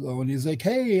while ago, and he's like,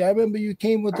 "Hey, I remember you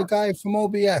came with the guy from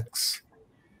OBX."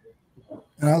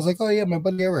 And I was like, "Oh yeah, my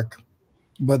buddy Eric,"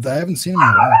 but I haven't seen him in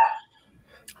a while.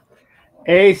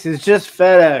 Ace, it's just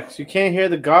FedEx. You can't hear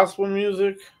the gospel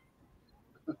music.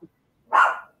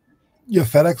 Your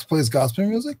FedEx plays gospel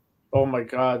music? Oh my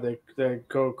God, they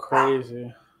go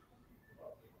crazy.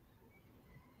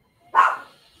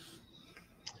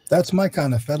 That's my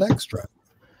kind of FedEx drive.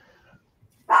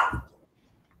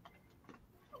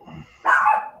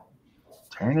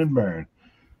 Turn and burn.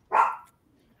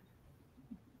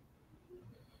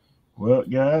 Well,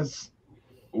 guys,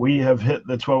 we have hit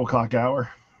the 12 o'clock hour.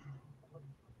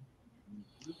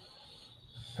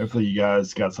 Hopefully you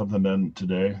guys got something done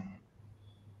today.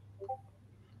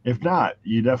 If not,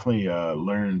 you definitely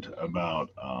learned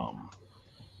about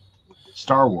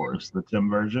Star Wars, the Tim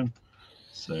version.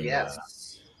 So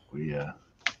Yes. we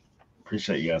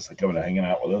appreciate you guys coming and hanging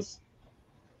out with us.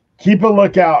 Keep a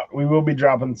lookout. We will be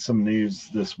dropping some news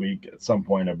this week at some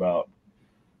point about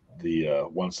the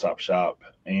one-stop shop.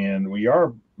 And we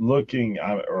are looking,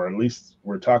 or at least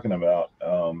we're talking about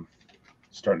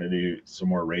starting to do some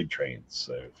more raid trains.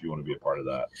 So if you want to be a part of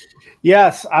that.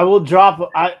 Yes, I will drop.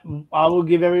 I will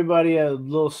give everybody a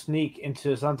little sneak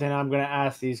into something I'm going to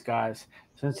ask these guys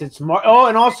since it's March. Oh,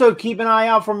 and also keep an eye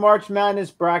out for March Madness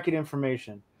bracket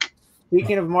information.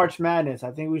 Speaking of March Madness,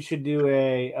 I think we should do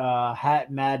a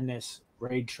Hat Madness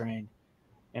raid train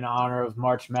in honor of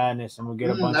March Madness, and we'll get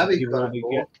a bunch of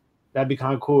people. That'd be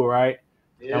kind of cool, right?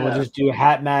 Yeah. And we'll just do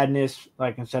Hat Madness,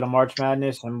 like instead of March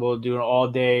Madness, and we'll do an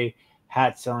all-day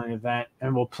hat selling event,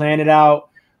 and we'll plan it out.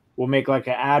 We'll make like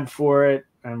an ad for it,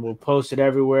 and we'll post it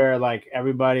everywhere. Like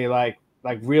everybody, like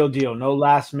real deal, no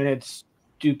last minute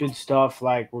stupid stuff.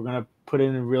 Like we're gonna put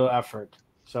in a real effort.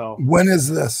 So when is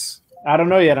this? I don't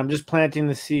know yet. I'm just planting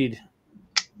the seed.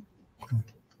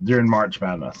 During March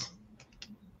Madness.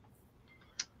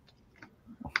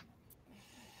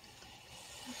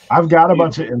 I've got a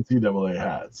bunch of NCAA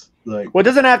hats. Well, it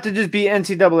doesn't have to just be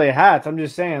NCAA hats. I'm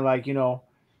just saying, like,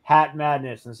 Hat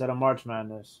Madness instead of March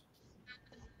Madness.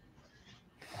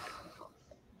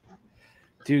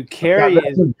 Dude, Carrie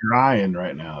is drying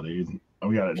right now, dude.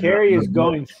 Carrie is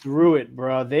going through it,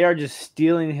 bro. They are just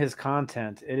stealing his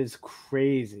content. It is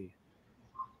crazy.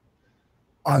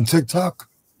 On TikTok?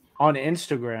 On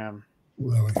Instagram.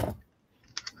 Really?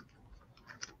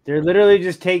 They're literally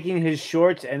just taking his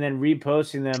shorts and then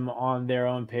reposting them on their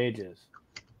own pages.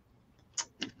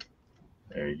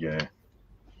 There you go.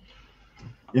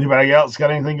 Anybody else got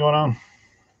anything going on?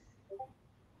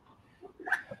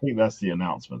 I think that's the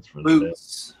announcements for the day.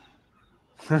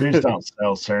 Boots don't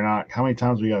sell, Cernock. How many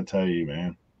times we got to tell you,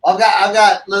 man? I've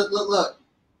got, look.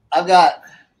 I've got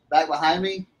back behind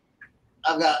me.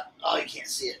 I've got, oh, you can't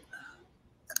see it.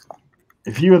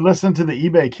 If you would listen to the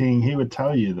eBay King, he would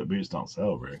tell you that boots don't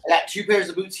sell, bro. I got 2 pairs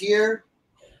of boots here,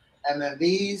 and then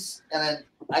these, and then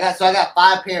I got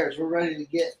 5 pairs. We're ready to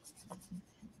get.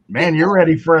 Man, you're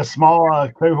ready for a small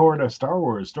cohort of Star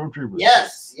Wars Stormtroopers.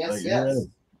 Yes.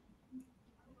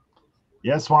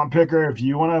 Yeah, Swamp Picker, if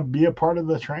you want to be a part of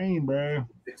the train, bro,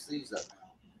 Fix these up.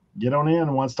 get on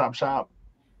in, one-stop shop.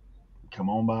 Come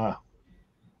on by.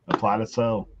 Apply to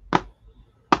sell.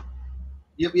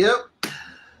 Yep.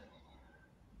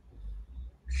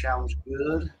 Sounds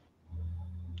good.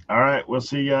 All right, we'll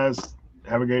see you guys.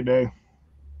 Have a great day.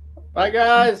 Bye,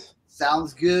 guys.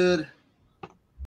 Sounds good.